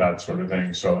that sort of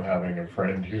thing. So having a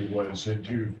friend who was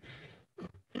into,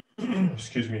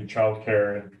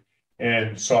 childcare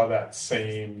and saw that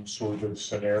same sort of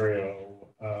scenario,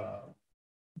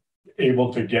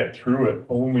 able to get through it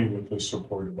only with the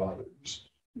support of others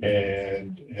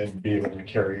and be able to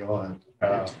carry on.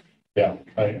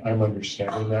 I'm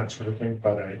understanding that sort of thing,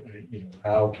 but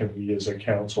how can we as a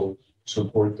council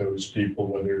support those people,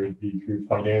 whether it be through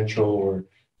financial or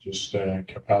just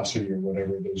capacity or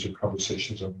whatever? Those are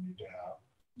conversations that we need to have.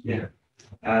 Yeah.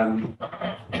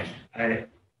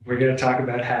 we're going to talk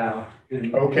about how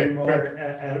Okay. more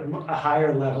at a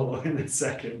higher level in a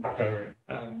second. All right.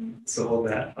 So hold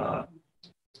that thought.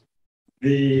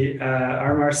 The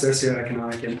RMR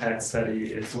socioeconomic impact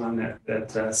study is one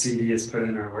that CD has put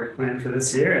in our work plan for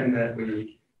this year, and that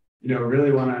we,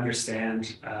 really want to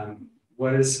understand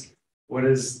what is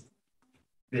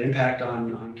the impact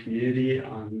on community,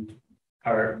 on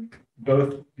our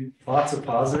both lots of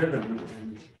positive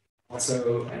and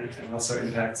also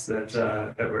impacts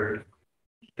that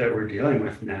we're dealing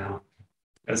with now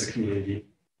as a community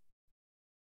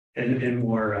in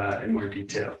more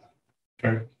detail.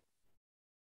 Okay.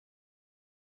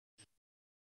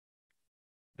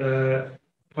 The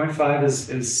point 5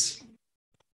 is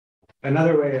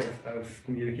another way of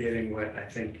communicating what I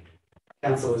think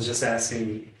council was just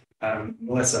asking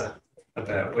Melissa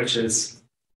about, which is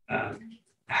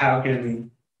how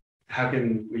can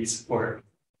we support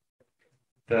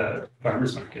the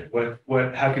farmers market?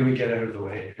 How can we get out of the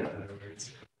way, in other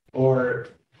words? Or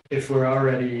if we're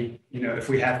already, if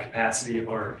we have capacity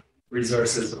or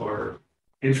resources or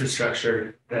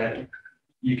infrastructure that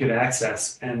you could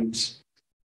access and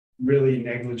really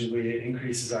negligibly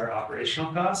increases our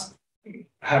operational costs,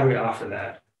 how do we offer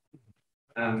that?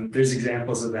 There's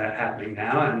examples of that happening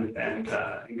now, and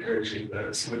encouraging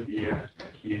those would be a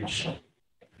huge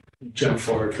jump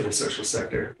forward for the social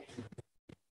sector.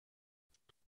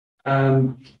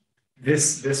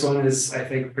 This one is, I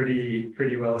think,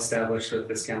 pretty well established with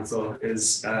this council,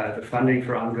 is the funding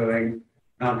for ongoing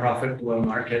nonprofit below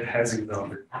market housing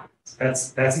development.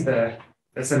 That's the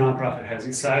nonprofit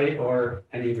housing society, or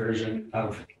any version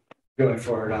of going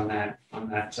forward on that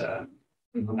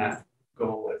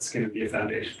goal. That's going to be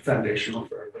foundational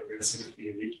for our progress in the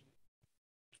community.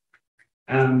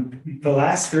 The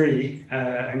last three,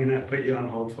 I'm going to put you on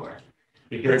hold for,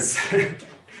 because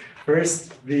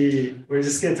first, we're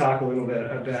just going to talk a little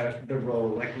bit about the role,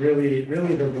 like really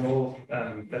the role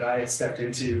that I stepped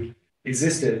into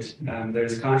existed.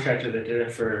 There's a contractor that did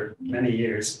it for many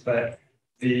years, but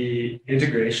the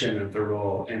integration of the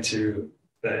role into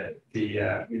the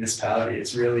municipality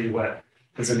is really what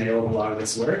has enabled a lot of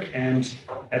this work, and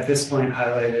at this point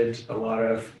highlighted a lot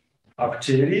of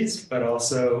opportunities, but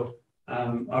also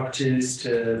opportunities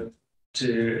to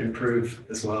improve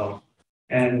as well.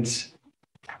 And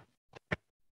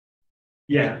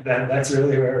yeah, that's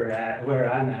really where we're at.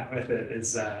 Where I'm at with it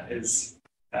is I've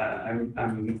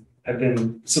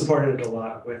been supported a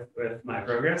lot with my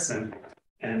progress, and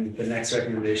the next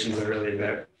recommendations are really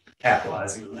about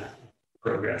capitalizing on that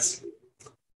progress.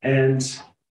 And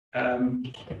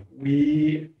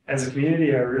we as a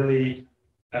community are really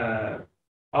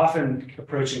often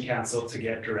approaching council to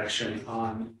get direction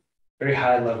on very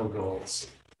high level goals,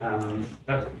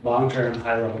 long-term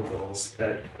high level goals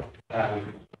that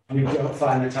we don't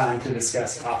find the time to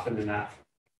discuss often enough.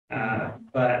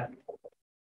 But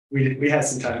we have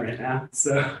some time right now,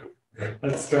 so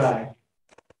let's try.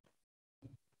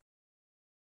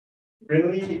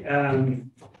 Really,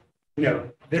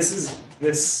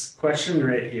 this question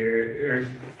right here, or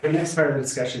the next part of the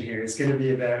discussion here, is going to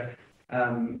be about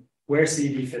where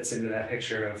CD fits into that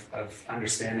picture of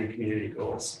understanding community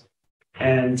goals,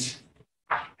 and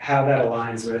how that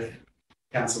aligns with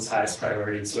council's highest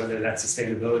priorities, whether that's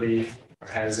sustainability or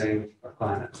housing or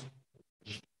climate.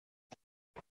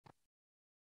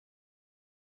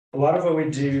 A lot of what we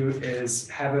do is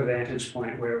have a vantage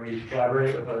point where we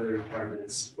collaborate with other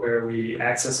departments, where we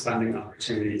access funding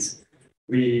opportunities.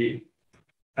 We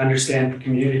understand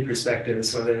community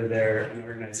perspectives, whether they're an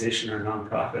organization or a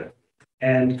nonprofit,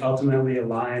 and ultimately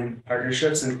align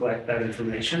partnerships and collect that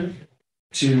information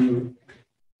to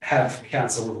have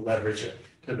council leverage it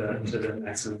to the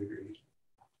maximum degree.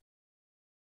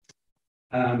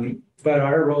 But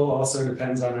our role also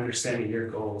depends on understanding your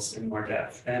goals in more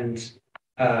depth. And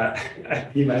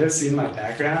you might have seen my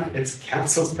background. It's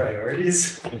council's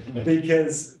priorities,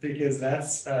 because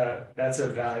that's a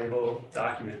valuable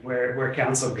document. Where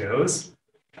council goes,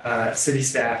 city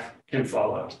staff can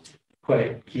follow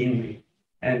quite keenly,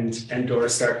 and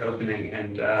doors start opening,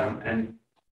 and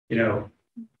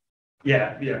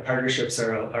partnerships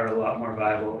are a lot more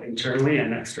viable internally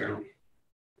and externally.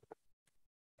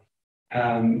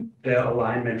 The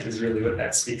alignment is really what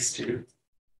that speaks to,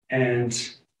 and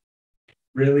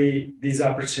really, these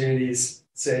opportunities,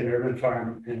 say an urban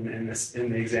farm in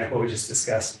the example we just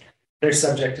discussed, they're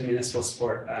subject to municipal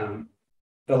support.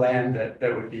 The land that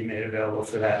would be made available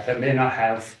for that may not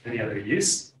have any other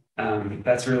use.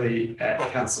 That's really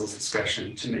at council's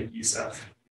discretion to make use of.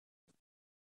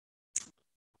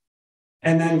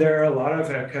 And then there are a lot of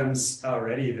outcomes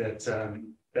already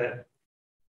that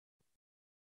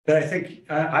I think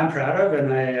I'm proud of,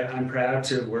 and I'm proud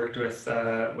to have worked with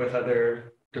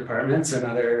other departments and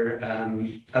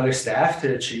other staff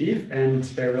to achieve, and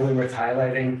they're really worth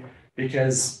highlighting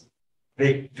because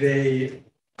they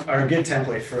are a good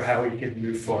template for how we can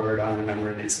move forward on a number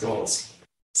of these goals.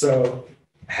 So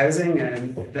housing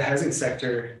and the housing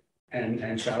sector and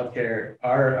childcare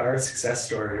are a success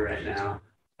story right now.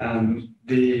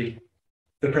 The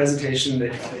presentation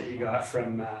that you got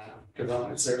from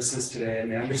Development Services today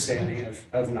and the understanding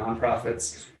of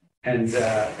nonprofits and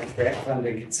grant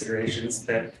funding considerations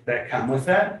that come with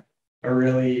that are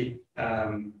really,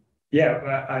 I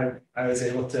was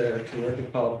able to work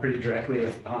with Paul pretty directly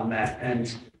on that,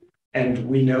 and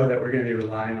we know that we're going to be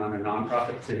relying on a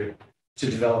nonprofit to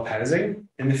develop housing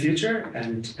in the future,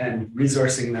 and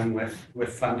resourcing them with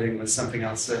funding was something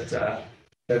else that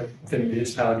the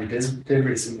municipality did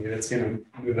recently that's going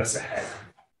to move us ahead.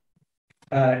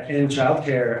 In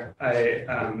childcare, I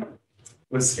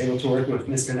was able to work with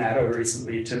Ms. Donato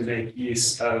recently to make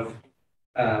use of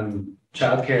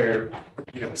childcare,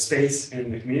 space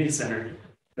in the community center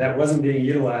that wasn't being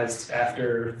utilized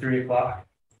after 3 o'clock.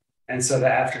 And so the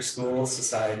after-school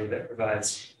society that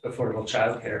provides affordable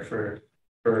childcare for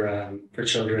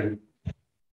children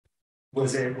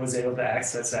was able to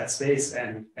access that space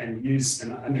and use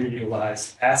an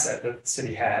underutilized asset that the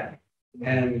city had.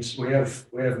 And we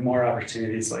have more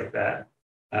opportunities like that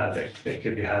that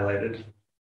could be highlighted.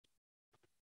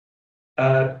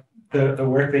 The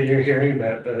work that you're hearing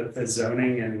about, the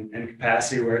zoning and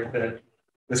capacity work that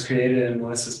was created in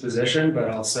Melissa's position, but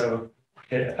also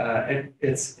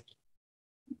it's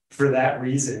for that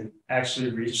reason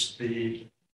actually reached the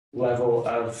level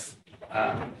of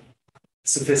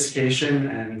sophistication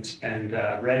and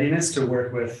readiness to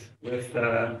work with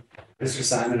Mr.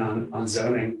 Simon on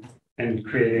zoning and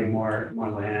creating more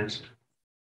land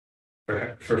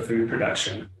for food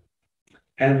production.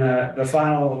 And the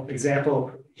final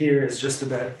example here is just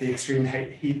about the extreme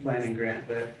heat planning grant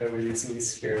that we recently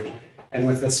secured. And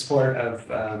with the support of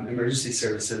emergency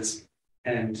services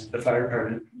and the fire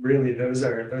department, really those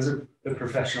are the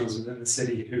professionals within the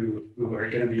city who are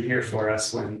going to be here for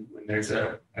us when there's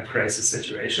a crisis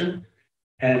situation.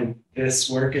 And this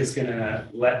work is going to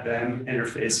let them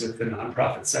interface with the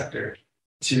nonprofit sector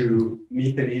to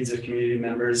meet the needs of community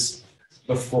members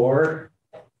before,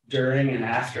 during, and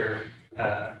after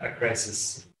a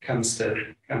crisis comes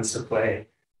to play,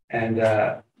 and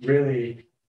really,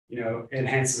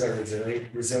 enhances our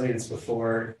resilience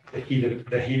before the heat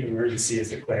emergency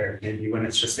is declared. Maybe when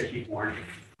it's just a heat warning,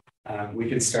 we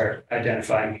can start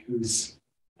identifying who's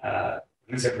at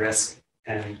risk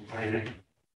and planning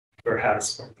for how to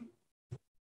support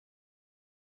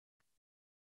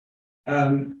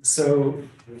them. So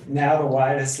now the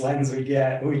widest lens we've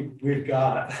got,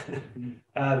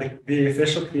 the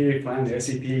official community plan, the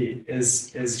OCP,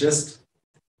 is just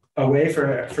a way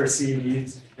for CD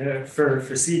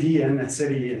for CD and the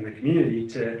city and the community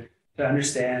to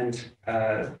understand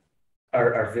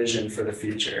our vision for the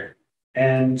future.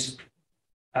 And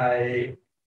I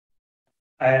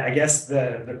guess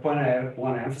the point I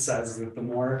want to emphasize is that the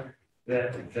more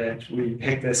that we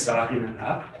pick this document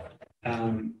up,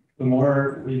 the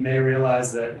more we may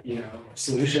realize that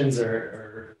solutions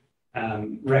or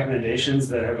recommendations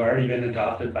that have already been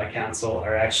adopted by council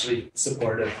are actually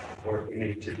supportive of what we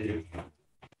need to do.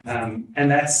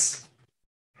 And that's,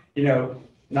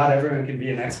 not everyone can be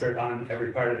an expert on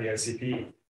every part of the OCP,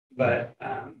 but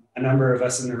a number of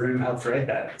us in the room helped write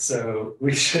that. So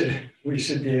we should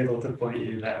be able to point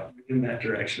you in that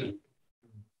direction.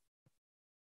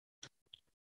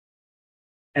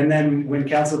 And then when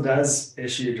council does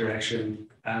issue direction,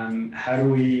 how do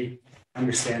we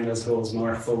understand those goals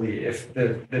more fully if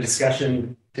the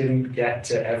discussion didn't get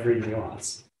to every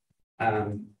nuance?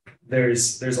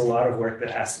 There's a lot of work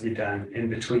that has to be done in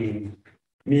between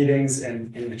meetings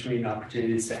and in between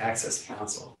opportunities to access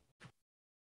council.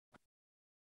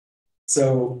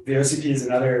 So the OCP is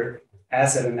another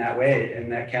asset in that way,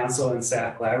 and that council and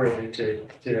staff collaborated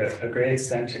to a great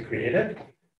extent to create it,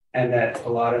 and that a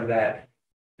lot of that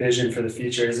vision for the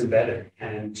future is embedded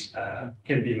and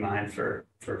can be mined for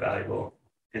valuable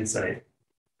insight.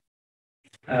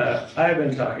 I've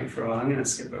been talking for a while. I'm going to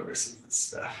skip over some of this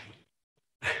stuff.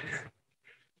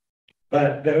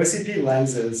 But the OCP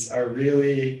lenses are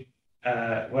really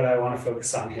what I want to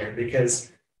focus on here,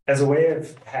 because as a way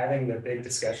of having the big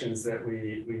discussions that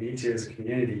we need to as a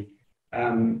community,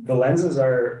 the lenses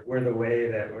were the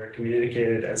way that we're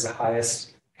communicated as the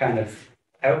highest kind of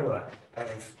outlook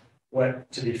of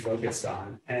what to be focused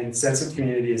on. And sense of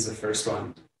community is the first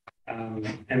one.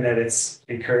 And that it's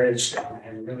encouraged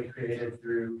and really created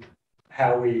through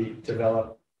how we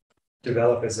develop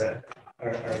develop as our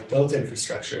built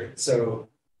infrastructure. So,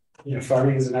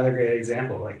 farming is another great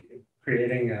example, like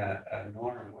creating a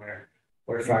norm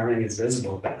where farming is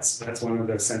visible. That's one of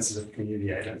those sensitive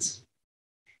community items.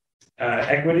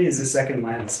 Equity is the second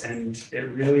lens, and it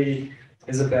really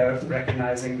is about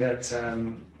recognizing that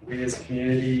we as a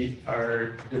community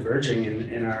are diverging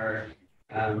in our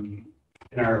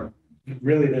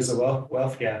really there's a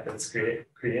wealth gap that's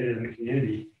created in the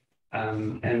community,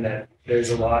 and that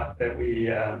there's a lot that we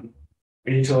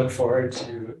need to look forward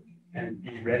to and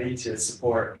be ready to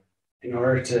support in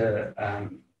order to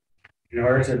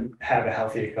have a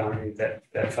healthy economy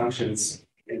that functions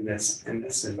in this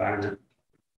environment.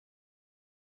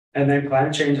 And then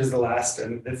climate change is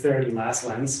the third and last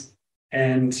lens.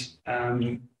 And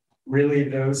really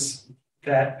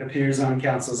that appears on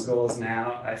council's goals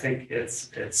now. I think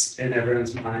it's in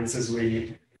everyone's minds as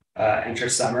we enter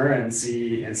summer and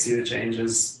see the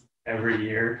changes every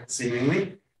year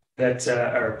seemingly that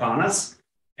are upon us.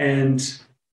 And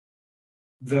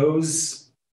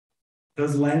those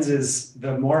lenses,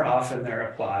 the more often they're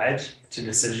applied to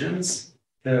decisions,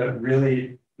 we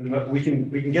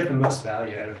can get the most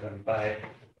value out of them by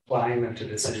applying them to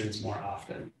decisions more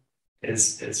often.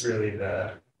 Is really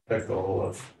the goal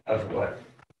of what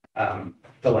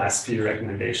the last few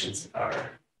recommendations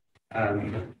are,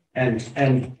 and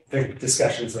the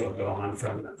discussions that will go on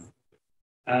from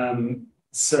them.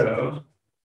 So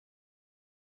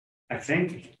I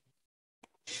think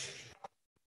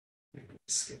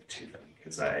skip to them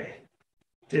because I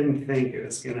didn't think it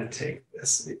was going to take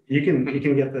this. You can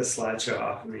get this slideshow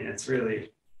off of me. It's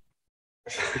really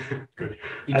good.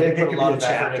 You did put a lot of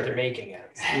effort into making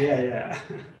it. Yeah.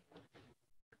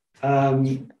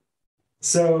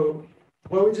 So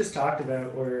what we just talked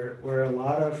about were a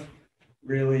lot of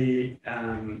really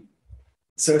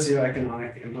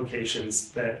socioeconomic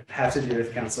implications that have to do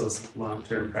with council's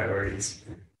long-term priorities.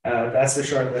 That's a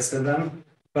short list of them,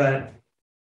 but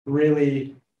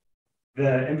really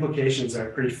the implications are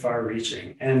pretty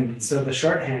far-reaching. And so the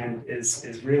shorthand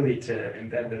is really to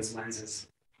embed those lenses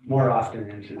more often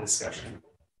into discussion.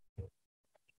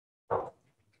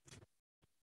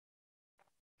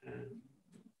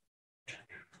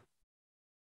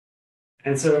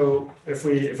 And so if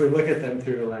we look at them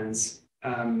through a lens,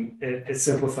 it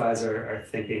simplifies our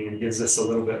thinking and gives us a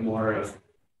little bit more of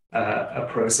a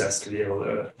process to be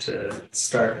able to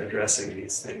start addressing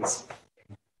these things.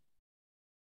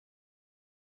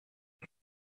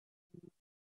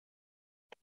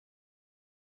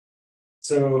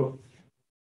 So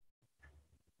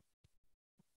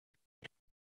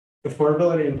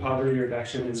affordability and poverty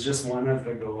reduction is just one of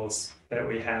the goals that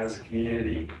we have as a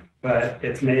community, but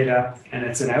it's made up and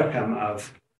it's an outcome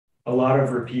of a lot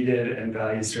of repeated and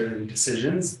values-driven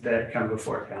decisions that come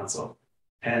before council.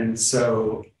 And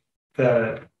so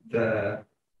the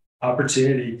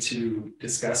opportunity to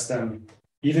discuss them,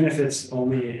 even if it's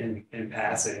only in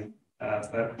passing,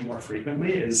 but more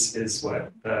frequently, is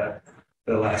what the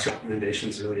last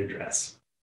recommendations really address.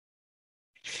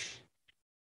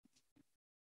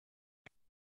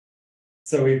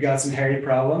 So we've got some hairy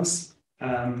problems,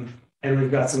 and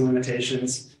we've got some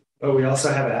limitations, but we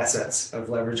also have assets of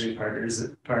leveraging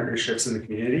partnerships in the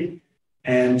community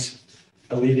and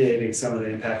alleviating some of the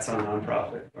impacts on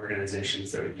nonprofit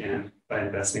organizations that we can by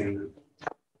investing in them.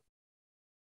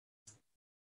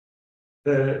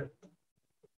 The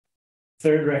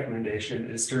third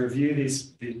recommendation is to review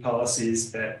these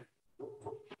policies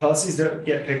don't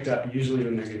get picked up usually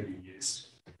when they're going to be used,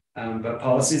 but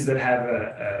policies that have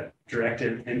a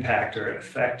directed impact or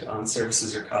effect on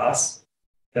services or costs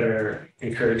that are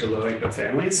incurred to low-income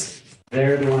families,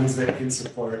 they're the ones that can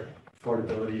support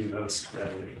affordability most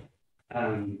readily.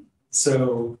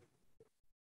 So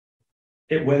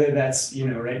whether that's,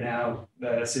 right now,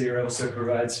 the city also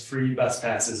provides free bus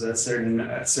passes, a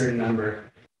certain number,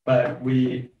 but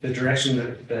the direction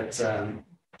that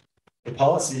the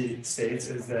policy states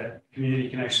is that community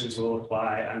connections will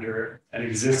apply under an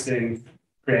existing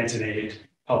grant and aid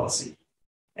policy.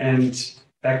 And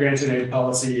that grant and aid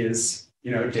policy is,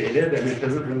 dated, and it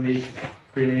doesn't really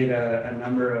create a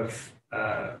number of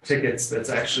tickets that's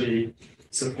actually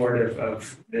supportive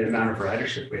of the amount of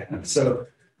ridership we have. So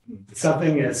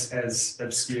something as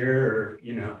obscure or,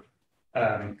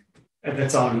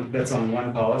 that's on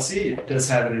one policy, it does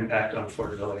have an impact on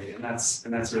affordability. And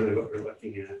that's really what we're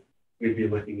looking at. We'd be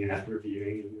looking at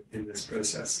reviewing in this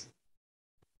process.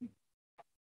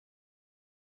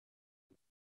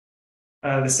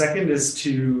 The second is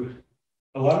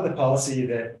a lot of the policy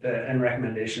and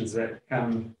recommendations that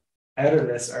come out of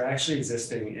this are actually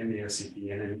existing in the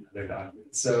OCP and in other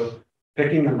documents. So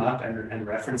picking them up and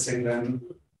referencing them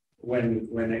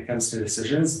when it comes to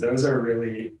decisions, those are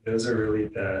really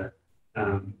the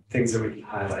things that we can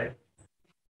highlight.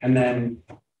 And then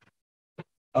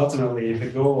ultimately, the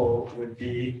goal would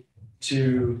be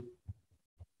to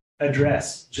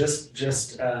address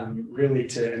really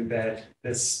to embed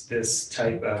this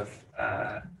type of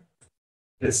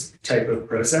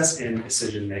process in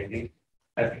decision making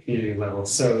at the community level.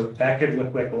 So that could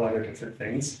look like a lot of different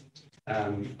things.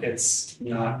 It's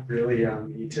not really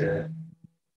on me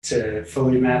to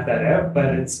fully map that out,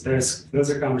 but those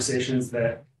are conversations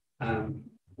that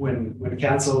when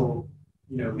council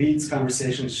leads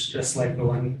conversations just like the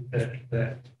one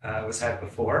that was had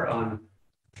before on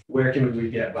where can we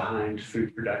get behind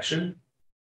food production.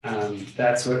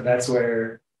 That's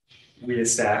where we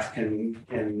as staff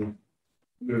can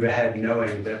move ahead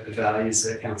knowing that the values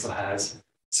that council has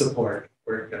support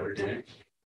work that we're doing.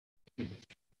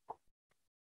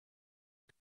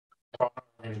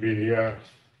 I'm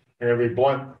gonna be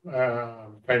blunt.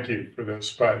 Thank you for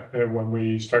this, but when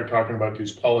we start talking about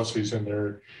these policies and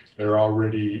they're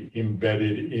already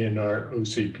embedded in our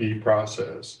OCP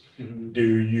process,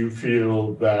 do you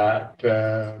feel that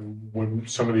when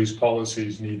some of these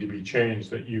policies need to be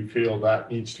changed, that you feel that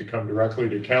needs to come directly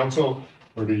to council?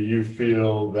 Or do you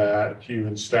feel that you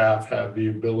and staff have the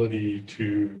ability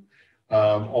to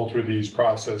alter these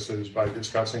processes by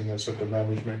discussing this at the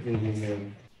management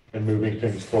meeting and moving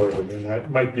things forward? And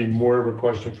that might be more of a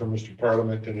question for Mr.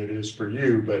 Parliament than it is for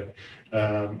you, but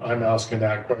I'm asking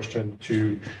that question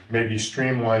to maybe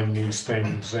streamline these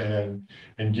things and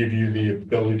give you the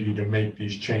ability to make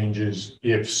these changes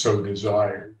if so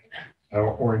desired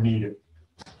or needed.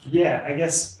 Yeah, I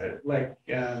guess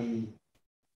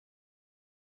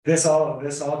this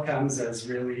all comes as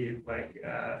really like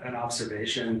an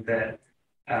observation that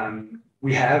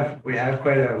we have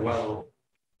quite a well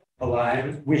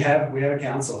aligned. We have a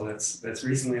council that's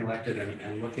recently elected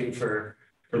and looking for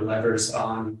levers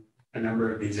on a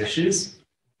number of these issues,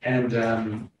 and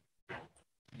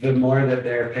the more that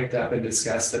they're picked up and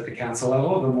discussed at the council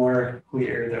level, the more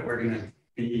clear that we're going to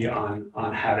be on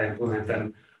how to implement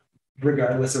them,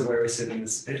 regardless of where we sit in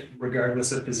this,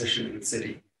 regardless of position in the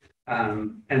city.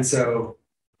 And so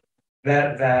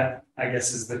that I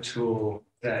guess is the tool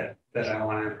that I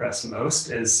want to impress most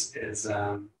is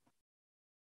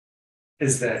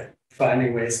that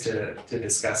finding ways to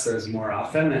discuss those more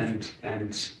often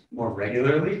and more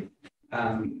regularly,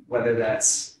 whether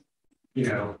that's,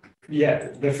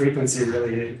 the frequency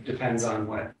really depends on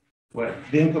what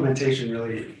the implementation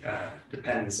really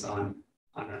depends on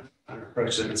an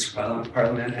approach that Mr.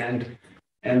 Parliament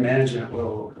and management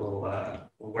will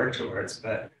work towards,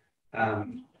 but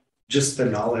just the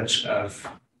knowledge of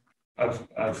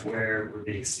where we're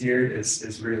being steered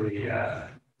is really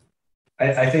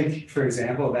I think, for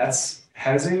example, that's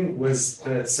housing was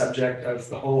the subject of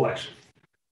the whole election.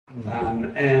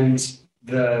 And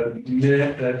the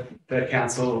minute that the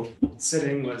council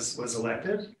sitting was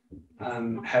elected,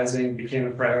 housing became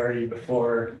a priority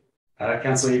before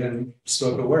council even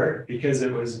spoke a word, because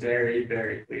it was very,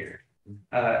 very clear.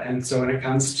 And so when it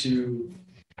comes to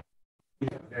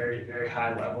very, very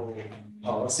high level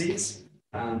policies,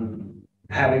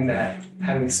 having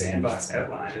the sandbox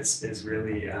outline is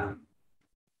really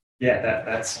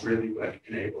that's really what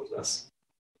enables us.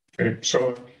 Okay,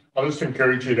 so I'll just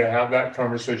encourage you to have that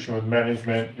conversation with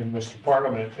management and Mr.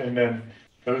 Parliament, and then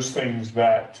those things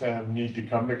that need to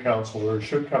come to council or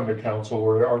should come to council,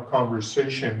 or our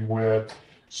conversation with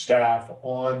staff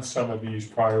on some of these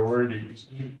priorities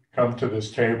come to this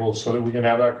table so that we can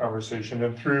have that conversation,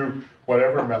 and through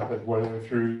whatever method, whether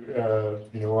through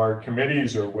our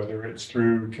committees or whether it's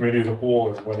through committee of the whole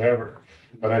or whatever.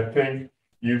 But I think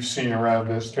you've seen around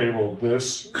this table,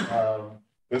 this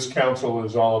council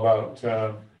is all about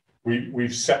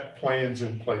we've set plans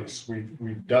in place.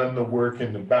 We've done the work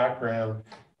in the background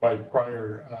by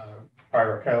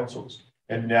prior councils,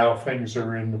 and now things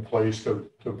are in the place to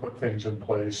put things in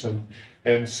place.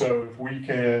 And so if we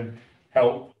can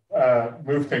help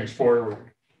move things forward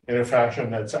in a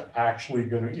fashion that's actually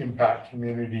going to impact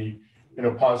community in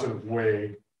a positive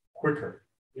way quicker,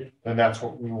 then that's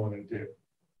what we want to do.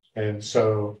 And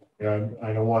so I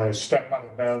don't want to step out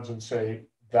of bounds and say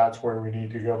that's where we need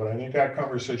to go, but I think that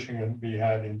conversation can be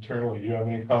had internally. Do you have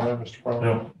any comment, Mr.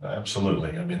 Parliament? No,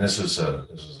 absolutely. I mean, this is a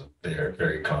very,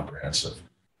 very comprehensive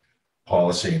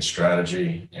policy and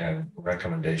strategy and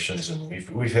recommendations, and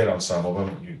we've hit on some of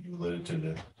them. You alluded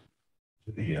to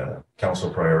the council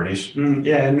priorities.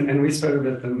 And we spoke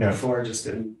about them before, just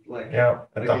in at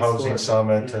the housing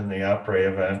summit and the APRE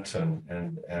event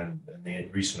and the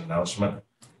recent announcement,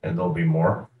 and there'll be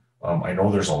more. I know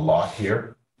there's a lot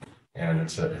here. and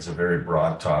it's a very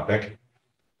broad topic,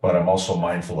 but I'm also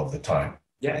mindful of the time.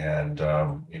 Yeah. And,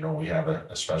 you know, we have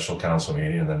a special council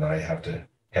meeting, and then I have to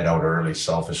head out early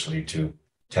selfishly to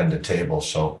tend to table.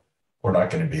 So we're not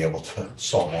going to be able to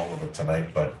solve all of it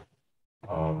tonight, but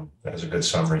that is a good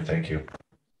summary. Thank you.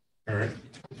 All right.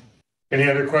 Any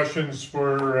other questions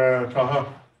for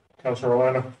Taha? Councillor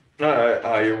Orlando?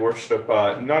 Your worship,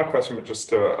 not a question, but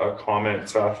just a comment.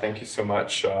 Thank you so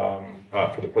much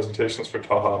for the presentations for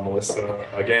Taha, Melissa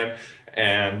again.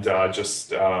 And I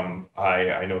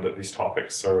know that these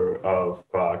topics are of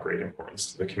great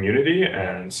importance to the community.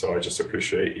 And so I just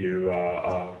appreciate you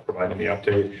providing the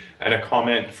update. And a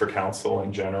comment for council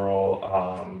in general.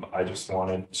 I just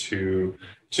wanted to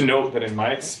note that in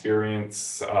my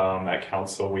experience at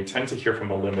council, we tend to hear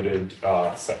from a limited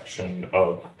section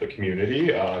of the community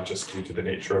just due to the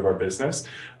nature of our business,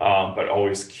 but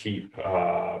always keep,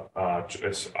 I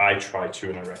try to,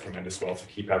 and I recommend as well, to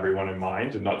keep everyone in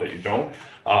mind, and not that you don't,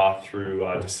 through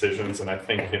decisions. And I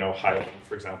think, you know, highlighting,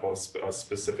 for example, a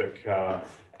specific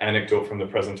anecdote from the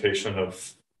presentation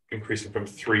of increasing from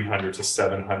 300 to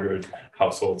 700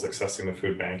 households accessing the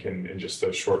food bank in just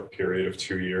a short period of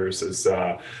 2 years is,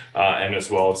 and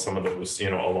as well as some of those, you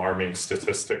know, alarming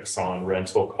statistics on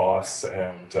rental costs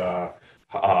and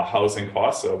housing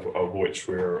costs, of which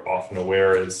we're often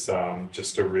aware is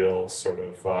just a real sort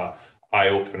of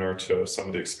eye-opener to some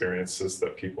of the experiences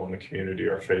that people in the community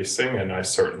are facing. And I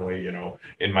certainly, you know,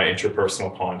 in my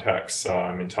interpersonal context,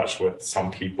 I'm in touch with some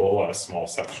people, a small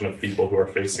section of people who are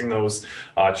facing those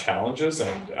challenges.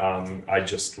 And I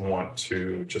just want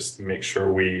to just make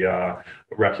sure we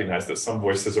recognize that some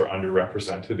voices are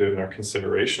underrepresented in our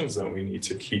considerations, and we need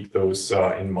to keep those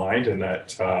in mind. And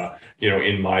that, you know,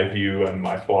 in my view and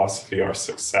my philosophy, our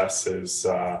success is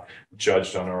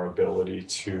judged on our ability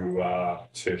to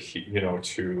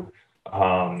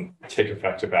take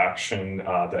effective action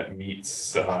that meets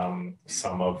some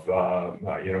of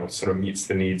you know, sort of meets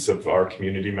the needs of our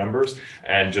community members.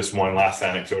 And just one last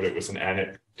anecdote: it was an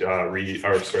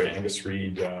Angus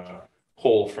Reid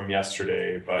poll from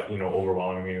yesterday, but, you know,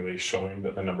 overwhelmingly showing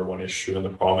that the #1 issue in the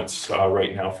province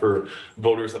right now for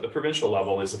voters at the provincial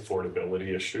level is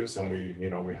affordability issues, and we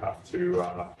have to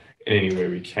in any way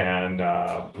we can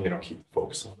keep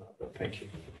focus on that. But thank you.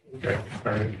 Okay,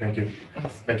 all right, thank you.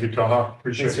 Thank you, Taha.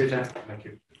 Appreciate it. Thank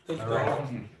you.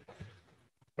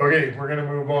 Okay, we're going to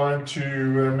move on to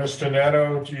Mr.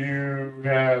 Nato. Do you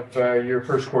have your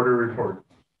first quarter report?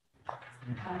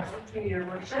 Thank you, Your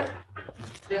Worship.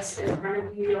 Just in front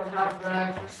of you, you'll have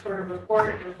the first quarter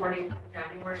report reporting from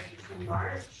January to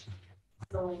March.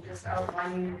 So just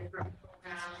outlining the different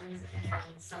programs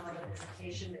and some of the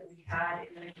visitation that we had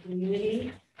in the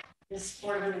community. This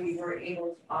quarter, we were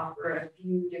able to offer a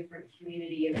few different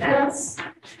community events.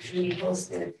 We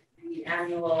hosted the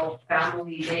annual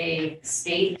Family Day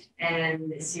Skate, and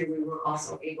this year we were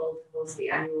also able to host the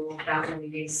annual Family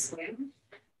Day Swim.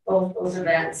 Both those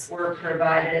events were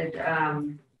provided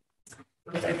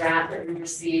with a grant that we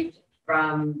received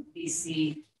from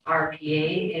BC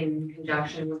RPA in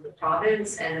conjunction with the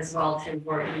province, and as well Tim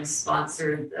Hortons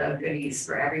sponsored the goodies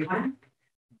for everyone.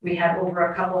 We had over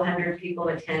a couple hundred people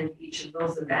attend each of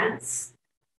those events.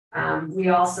 We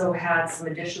also had some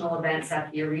additional events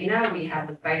at the arena. We had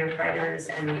the firefighters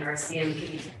and the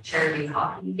RCMP charity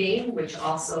hockey game, which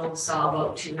also saw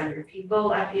about 200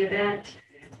 people at the event.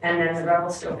 And then the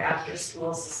Revelstoke After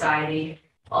School Society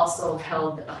also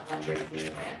held a fundraising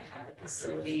event at the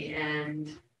facility, and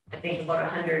I think about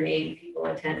 180 people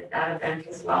attended that event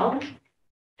as well.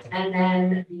 And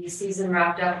then the season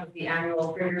wrapped up with the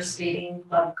annual Figure Skating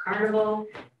Club Carnival,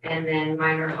 and then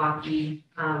minor hockey,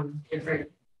 different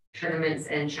tournaments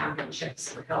and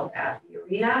championships were held at the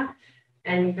arena.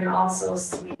 And you can also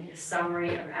see the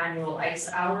summary of annual ice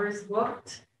hours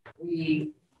booked. We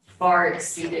far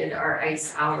exceeded our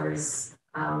ice hours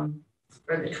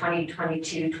for the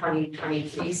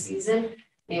 2022-2023 season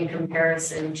in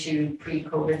comparison to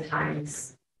pre-COVID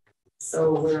times.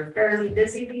 So we're fairly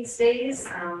busy these days,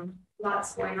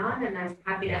 lots going on, and I'm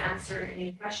happy to answer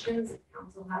any questions if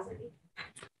council has any.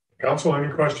 Council,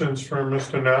 any questions for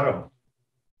Mr. Nato?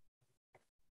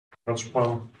 Councilor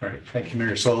Plum. All right, thank you,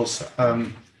 Mayor Souls.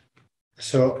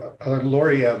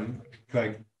 Lori,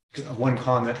 one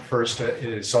comment first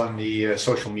is on the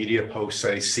social media posts.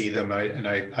 I see them and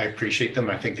I appreciate them.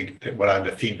 I think that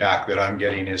the feedback that I'm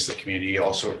getting is the community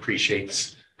also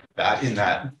appreciates that, in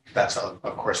that that's of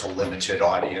course a limited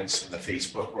audience in the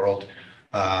Facebook world.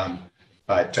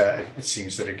 But it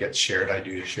seems that it gets shared. I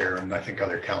do share, and I think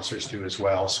other councillors do as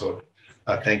well. So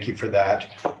thank you for that.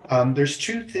 There's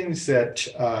two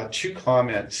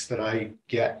comments that I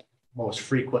get most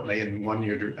frequently and one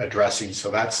you're addressing.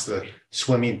 So that's the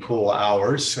swimming pool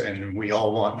hours, and we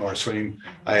all want more swimming.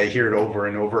 I hear it over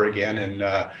and over again,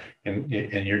 and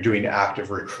you're doing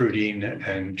active recruiting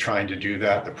and trying to do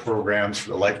that. The programs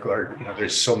for the lifeguard,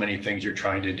 there's so many things you're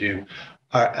trying to do.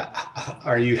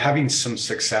 Are you having some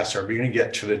success? Are we going to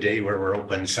get to the day where we're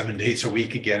open 7 days a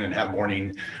week again and have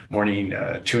morning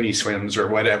toonie swims or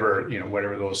whatever,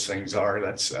 whatever those things are?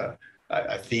 That's a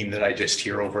theme that I just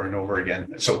hear over and over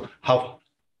again. So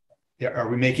are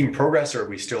we making progress, or are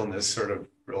we still in this sort of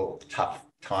real tough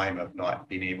time of not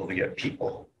being able to get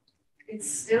people? It's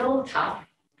still tough.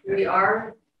 We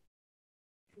are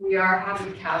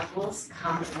having casuals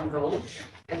come and go,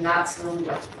 and that's really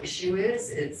what the issue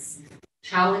is. It's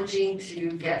challenging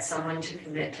to get someone to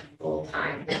commit to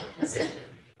full-time position.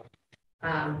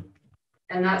 And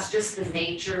that's just the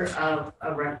nature of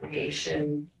a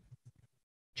recreation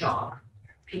job.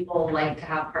 People like to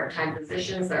have part-time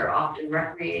positions. They're often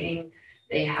recreating.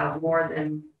 They have more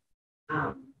than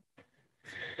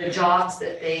the jobs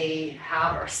that they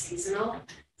have are seasonal.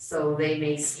 So they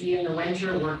may ski in the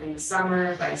winter, work in the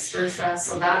summer, vice versa.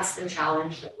 So that's the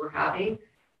challenge that we're having.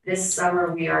 This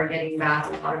summer, we are getting back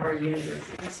a lot of our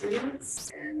university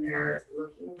students, and they're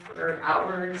looking for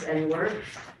hours and work.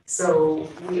 So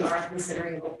we are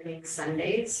considering opening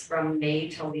Sundays from May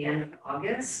till the end of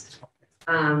August.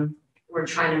 We're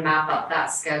trying to map up that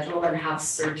schedule and have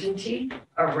certainty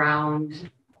around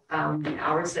the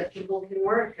hours that people can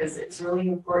work, because it's really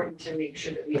important to make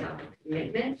sure that we have a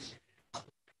commitment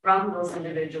from those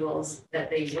individuals that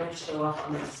they will show up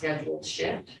on the scheduled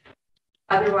shift.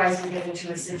 Otherwise, we get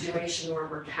into a situation where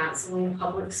we're canceling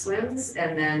public swims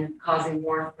and then causing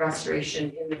more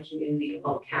frustration in the community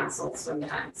about canceled swim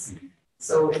times.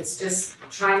 So it's just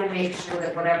trying to make sure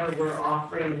that whatever we're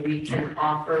offering, we can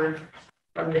offer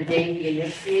from the day we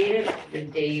initiate it, the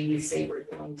day we say we're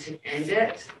going to end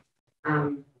it.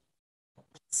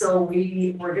 So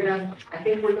I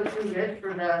think we're looking good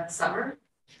for the summer.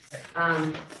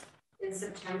 In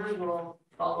September, we'll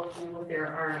follow through with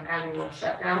our annual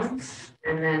shutdown,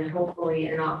 and then hopefully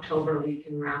in October we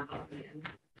can ramp up again.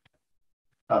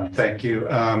 Thank you.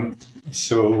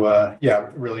 Yeah,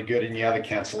 really good. And yeah, the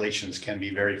cancellations can be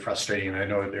very frustrating. And I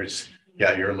know there's,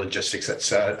 your logistics,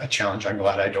 that's a challenge I'm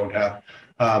glad I don't have.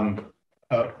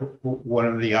 One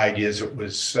of the ideas that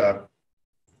was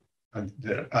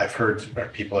that I've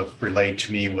heard people have relayed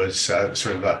to me was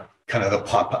sort of kind of the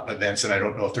pop-up events, and I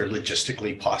don't know if they're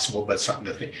logistically possible, but something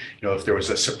to think, if there was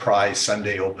a surprise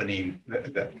Sunday opening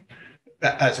that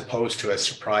as opposed to a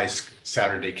surprise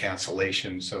Saturday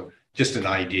cancellation. So just an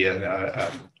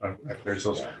idea, if there's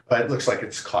those, but it looks like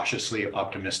it's cautiously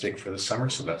optimistic for the summer,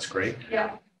 so that's great.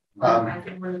 Yeah, I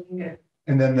think we're looking good.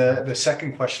 And then the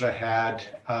second question I had,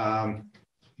 I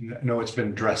know it's been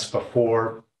addressed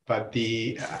before, but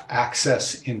the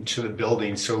access into the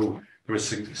building. So there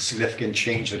was a significant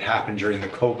change that happened during the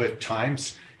COVID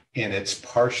times, and it's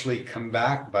partially come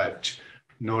back, but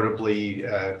notably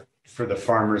for the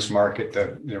farmers market,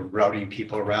 the routing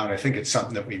people around, I think it's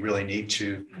something that we really need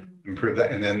to improve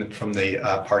that. And then from the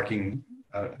parking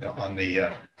on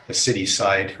the city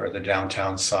side or the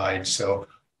downtown side. So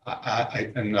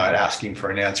I'm not asking for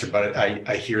an answer, but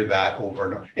I hear that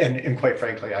over and quite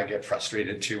frankly, I get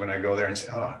frustrated too when I go there and say,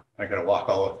 oh, I got to walk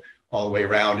all the way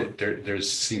around. There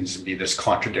seems to be this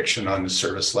contradiction on the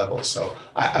service level. So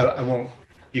I won't,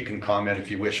 you can comment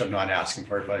if you wish. I'm not asking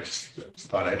for it, but I just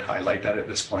thought I'd highlight that at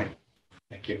this point.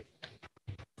 Thank you.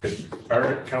 All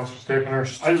right, Councilor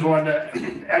Staphenhurst. I just wanted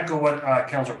to echo what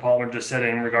Councilor Palmer just said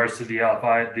in regards to the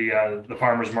LFI, the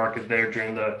farmers market there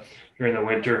during the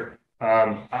winter.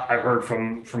 I've heard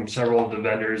from several of the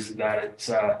vendors that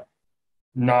it's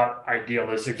not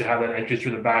idealistic to have that entry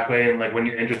through the back way, and like when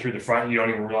you enter through the front, you don't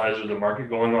even realize there's a market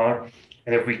going on.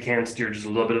 And if we can steer just a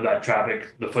little bit of that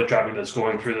traffic, the foot traffic that's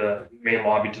going through the main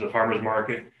lobby to the farmers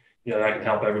market, that can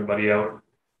help everybody out.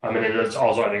 And it's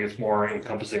also, I think it's more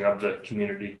encompassing of the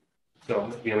community.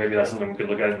 So, maybe that's something we could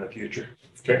look at in the future.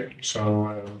 Okay,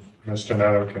 so Mr.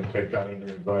 Nato can take that under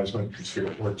advisement and see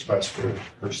what works best for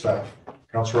her staff.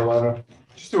 Councilor Alano.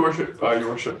 Just to worship, your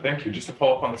worship, thank you. Just to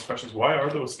follow up on this question, why are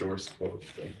those doors closed?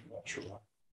 I'm not sure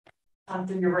why.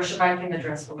 Through your worship, I can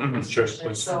address both. Sure,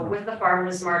 please. So with the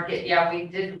farmers market, we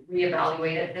did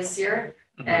reevaluate it this year,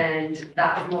 and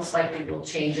that most likely will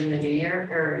change in the new year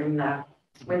or in the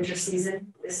winter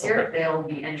season this year. Okay. They'll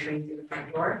be entering through the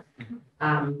front door.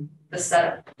 The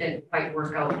setup didn't quite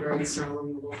work out during snow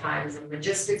removal times, and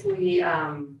logistically,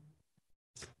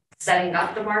 setting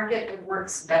up the market, it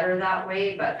works better that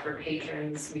way, but for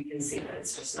patrons, we can see that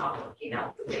it's just not working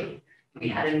out the way we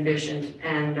had envisioned.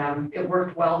 And it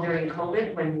worked well during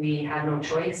COVID when we had no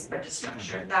choice but to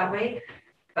structure it that way.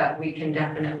 But we can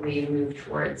definitely move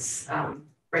towards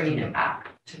bringing it back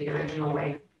to the original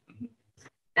way.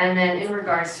 And then in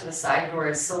regards to the side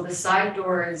doors, so the side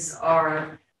doors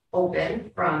are open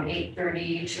from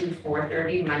 8:30 to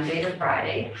 4:30 Monday to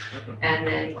Friday, and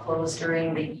then closed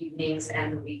during the evenings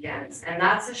and the weekends. And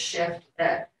that's a shift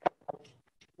that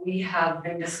we have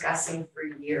been discussing for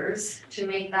years to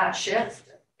make that shift.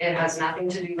 It has nothing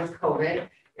to do with COVID.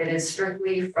 It is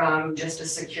strictly from just a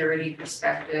security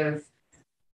perspective.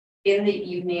 In the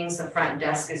evenings, the front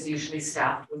desk is usually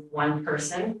staffed with one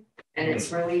person, and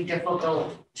it's really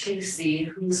difficult to see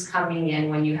who's coming in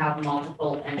when you have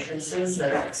multiple entrances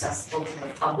that are accessible to the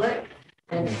public.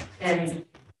 And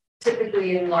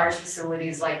typically in large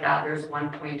facilities like that, there's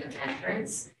one point of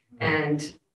entrance.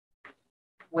 And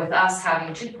with us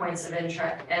having 2 points of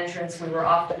entrance, we were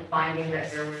often finding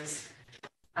that there was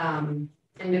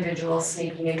individuals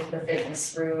sneaking into the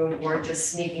fitness room or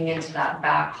just sneaking into that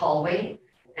back hallway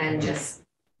and just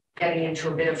getting into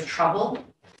a bit of trouble.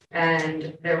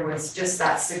 And there was just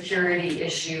that security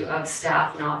issue of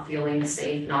staff not feeling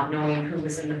safe, not knowing who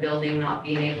was in the building, not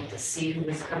being able to see who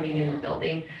was coming in the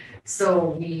building. So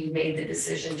we made the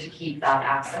decision to keep that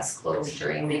access closed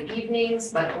during the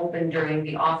evenings, but open during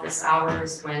the office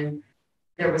hours when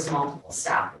there was multiple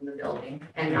staff in the building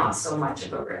and not so much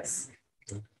of a risk.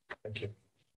 Thank you.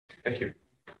 Thank you.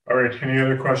 All right, any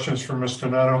other questions for Ms.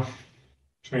 Donato?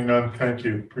 Seeing none, thank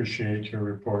you. Appreciate your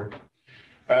report.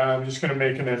 I'm just going to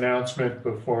make an announcement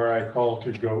before I call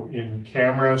to go in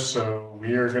camera. So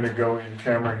we are going to go in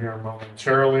camera here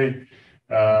momentarily.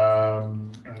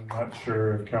 I'm not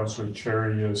sure if Councillor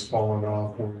Cherry has fallen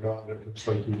off or not. It looks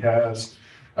like he has.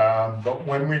 But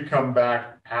when we come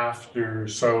back after,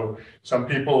 so some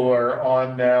people are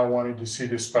on now wanting to see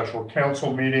the special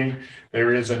council meeting.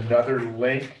 There is another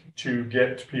link to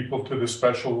get people to the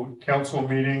special council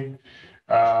meeting.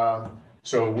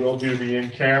 So we'll do the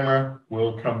in-camera,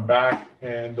 we'll come back,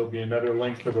 and there'll be another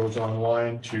link for those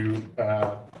online to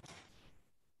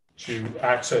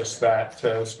access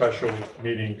that special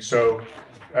meeting. So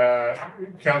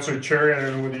Councillor Cherry, I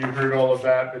don't know whether you heard all of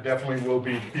that, but definitely will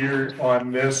be here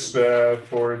on this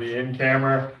for the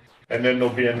in-camera. And then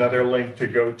there'll be another link to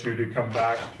go to come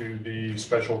back to the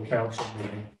special council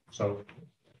meeting. So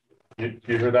you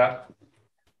hear that?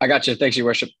 I got you. Thanks, Your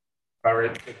Worship. All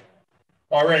right.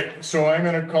 All right, so I'm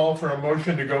going to call for a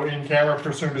motion to go in camera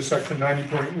pursuant to section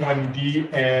 90.1D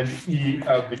and E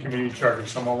of the community charter.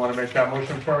 Someone want to make that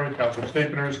motion for me? Councillor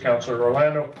Staples, Councillor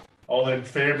Orlando, all in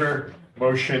favor?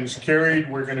 Motion's carried.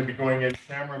 We're going to be going in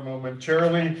camera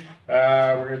momentarily.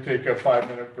 We're going to take a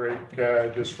 5-minute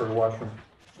break just for a washroom.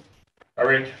 All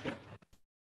right.